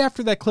there, right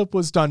after that clip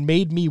was done,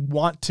 made me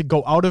want to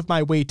go out of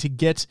my way to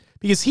get,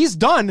 because he's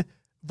done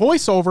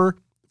voiceover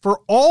for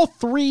all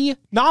 3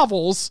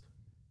 novels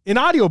in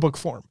audiobook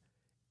form.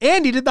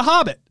 And he did The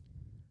Hobbit.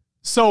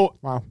 So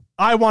wow.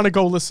 I want to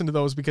go listen to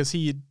those because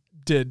he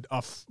did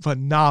a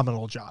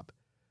phenomenal job.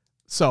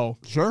 So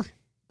sure.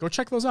 Go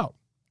check those out.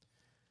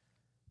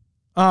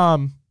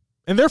 And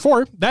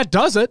therefore, that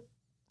does it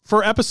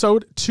for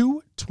episode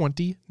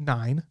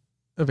 229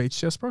 of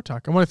HCS Pro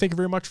Talk. I want to thank you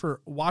very much for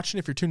watching.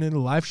 If you're tuning into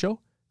the live show,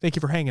 thank you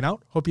for hanging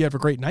out. Hope you have a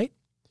great night.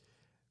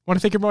 I want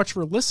to thank you very much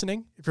for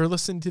listening. If you're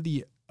listening to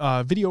the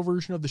video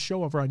version of the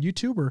show over on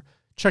YouTube or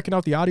checking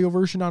out the audio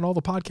version on all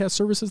the podcast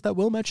services that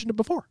Will mentioned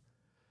before.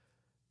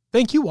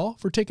 Thank you all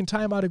for taking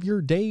time out of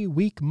your day,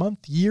 week,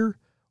 month, year,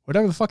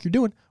 whatever the fuck you're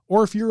doing.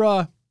 Or if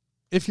you're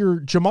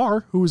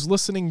Jamar, who was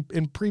listening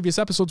in previous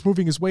episodes,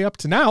 moving his way up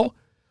to now,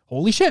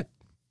 holy shit.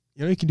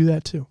 You can do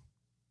that too.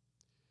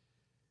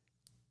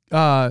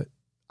 I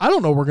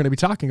don't know what we're going to be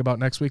talking about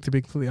next week, to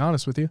be completely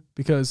honest with you,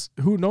 because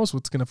who knows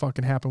what's going to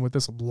fucking happen with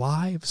this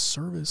live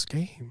service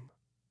game.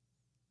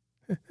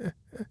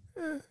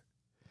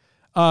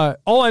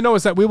 All I know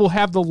is that we will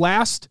have the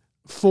last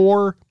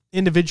 4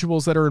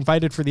 individuals that are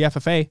invited for the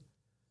FFA,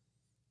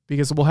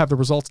 because we'll have the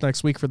results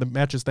next week for the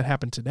matches that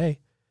happened today.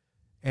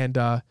 And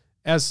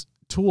as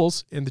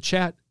Tools in the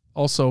chat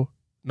also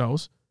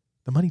knows,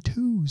 the Money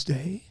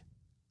Tuesday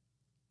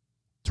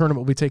tournament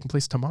will be taking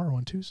place tomorrow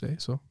on Tuesday,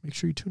 so make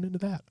sure you tune into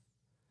that.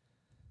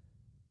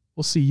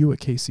 We'll see you at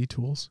KC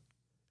Tools.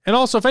 And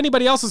also, if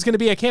anybody else is going to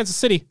be at Kansas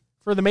City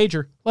for the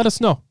major, let us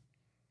know.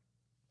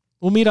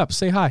 We'll meet up.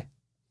 Say hi.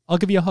 I'll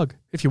give you a hug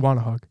if you want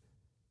a hug.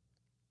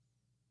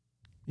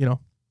 You know,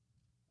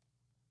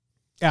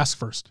 ask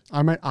first.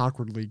 I might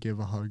awkwardly give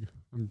a hug.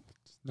 I'm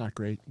not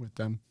great with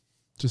them.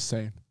 Just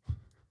saying. And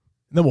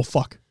then we'll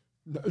fuck.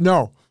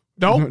 No.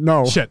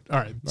 No? Shit. All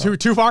right. No.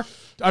 Too far?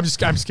 I'm just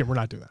kidding. We're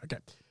not doing that.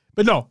 Okay.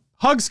 But no,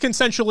 hugs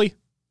consensually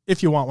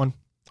if you want one.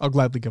 I'll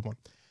gladly give one.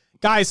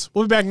 Guys,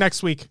 we'll be back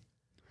next week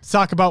to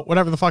talk about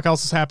whatever the fuck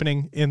else is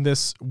happening in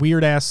this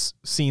weird ass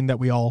scene that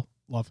we all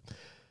love.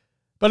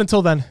 But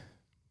until then,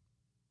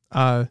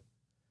 let's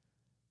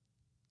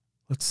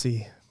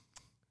see.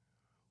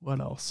 What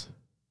else?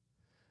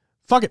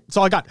 Fuck it. That's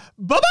all I got.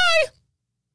 Bye-bye.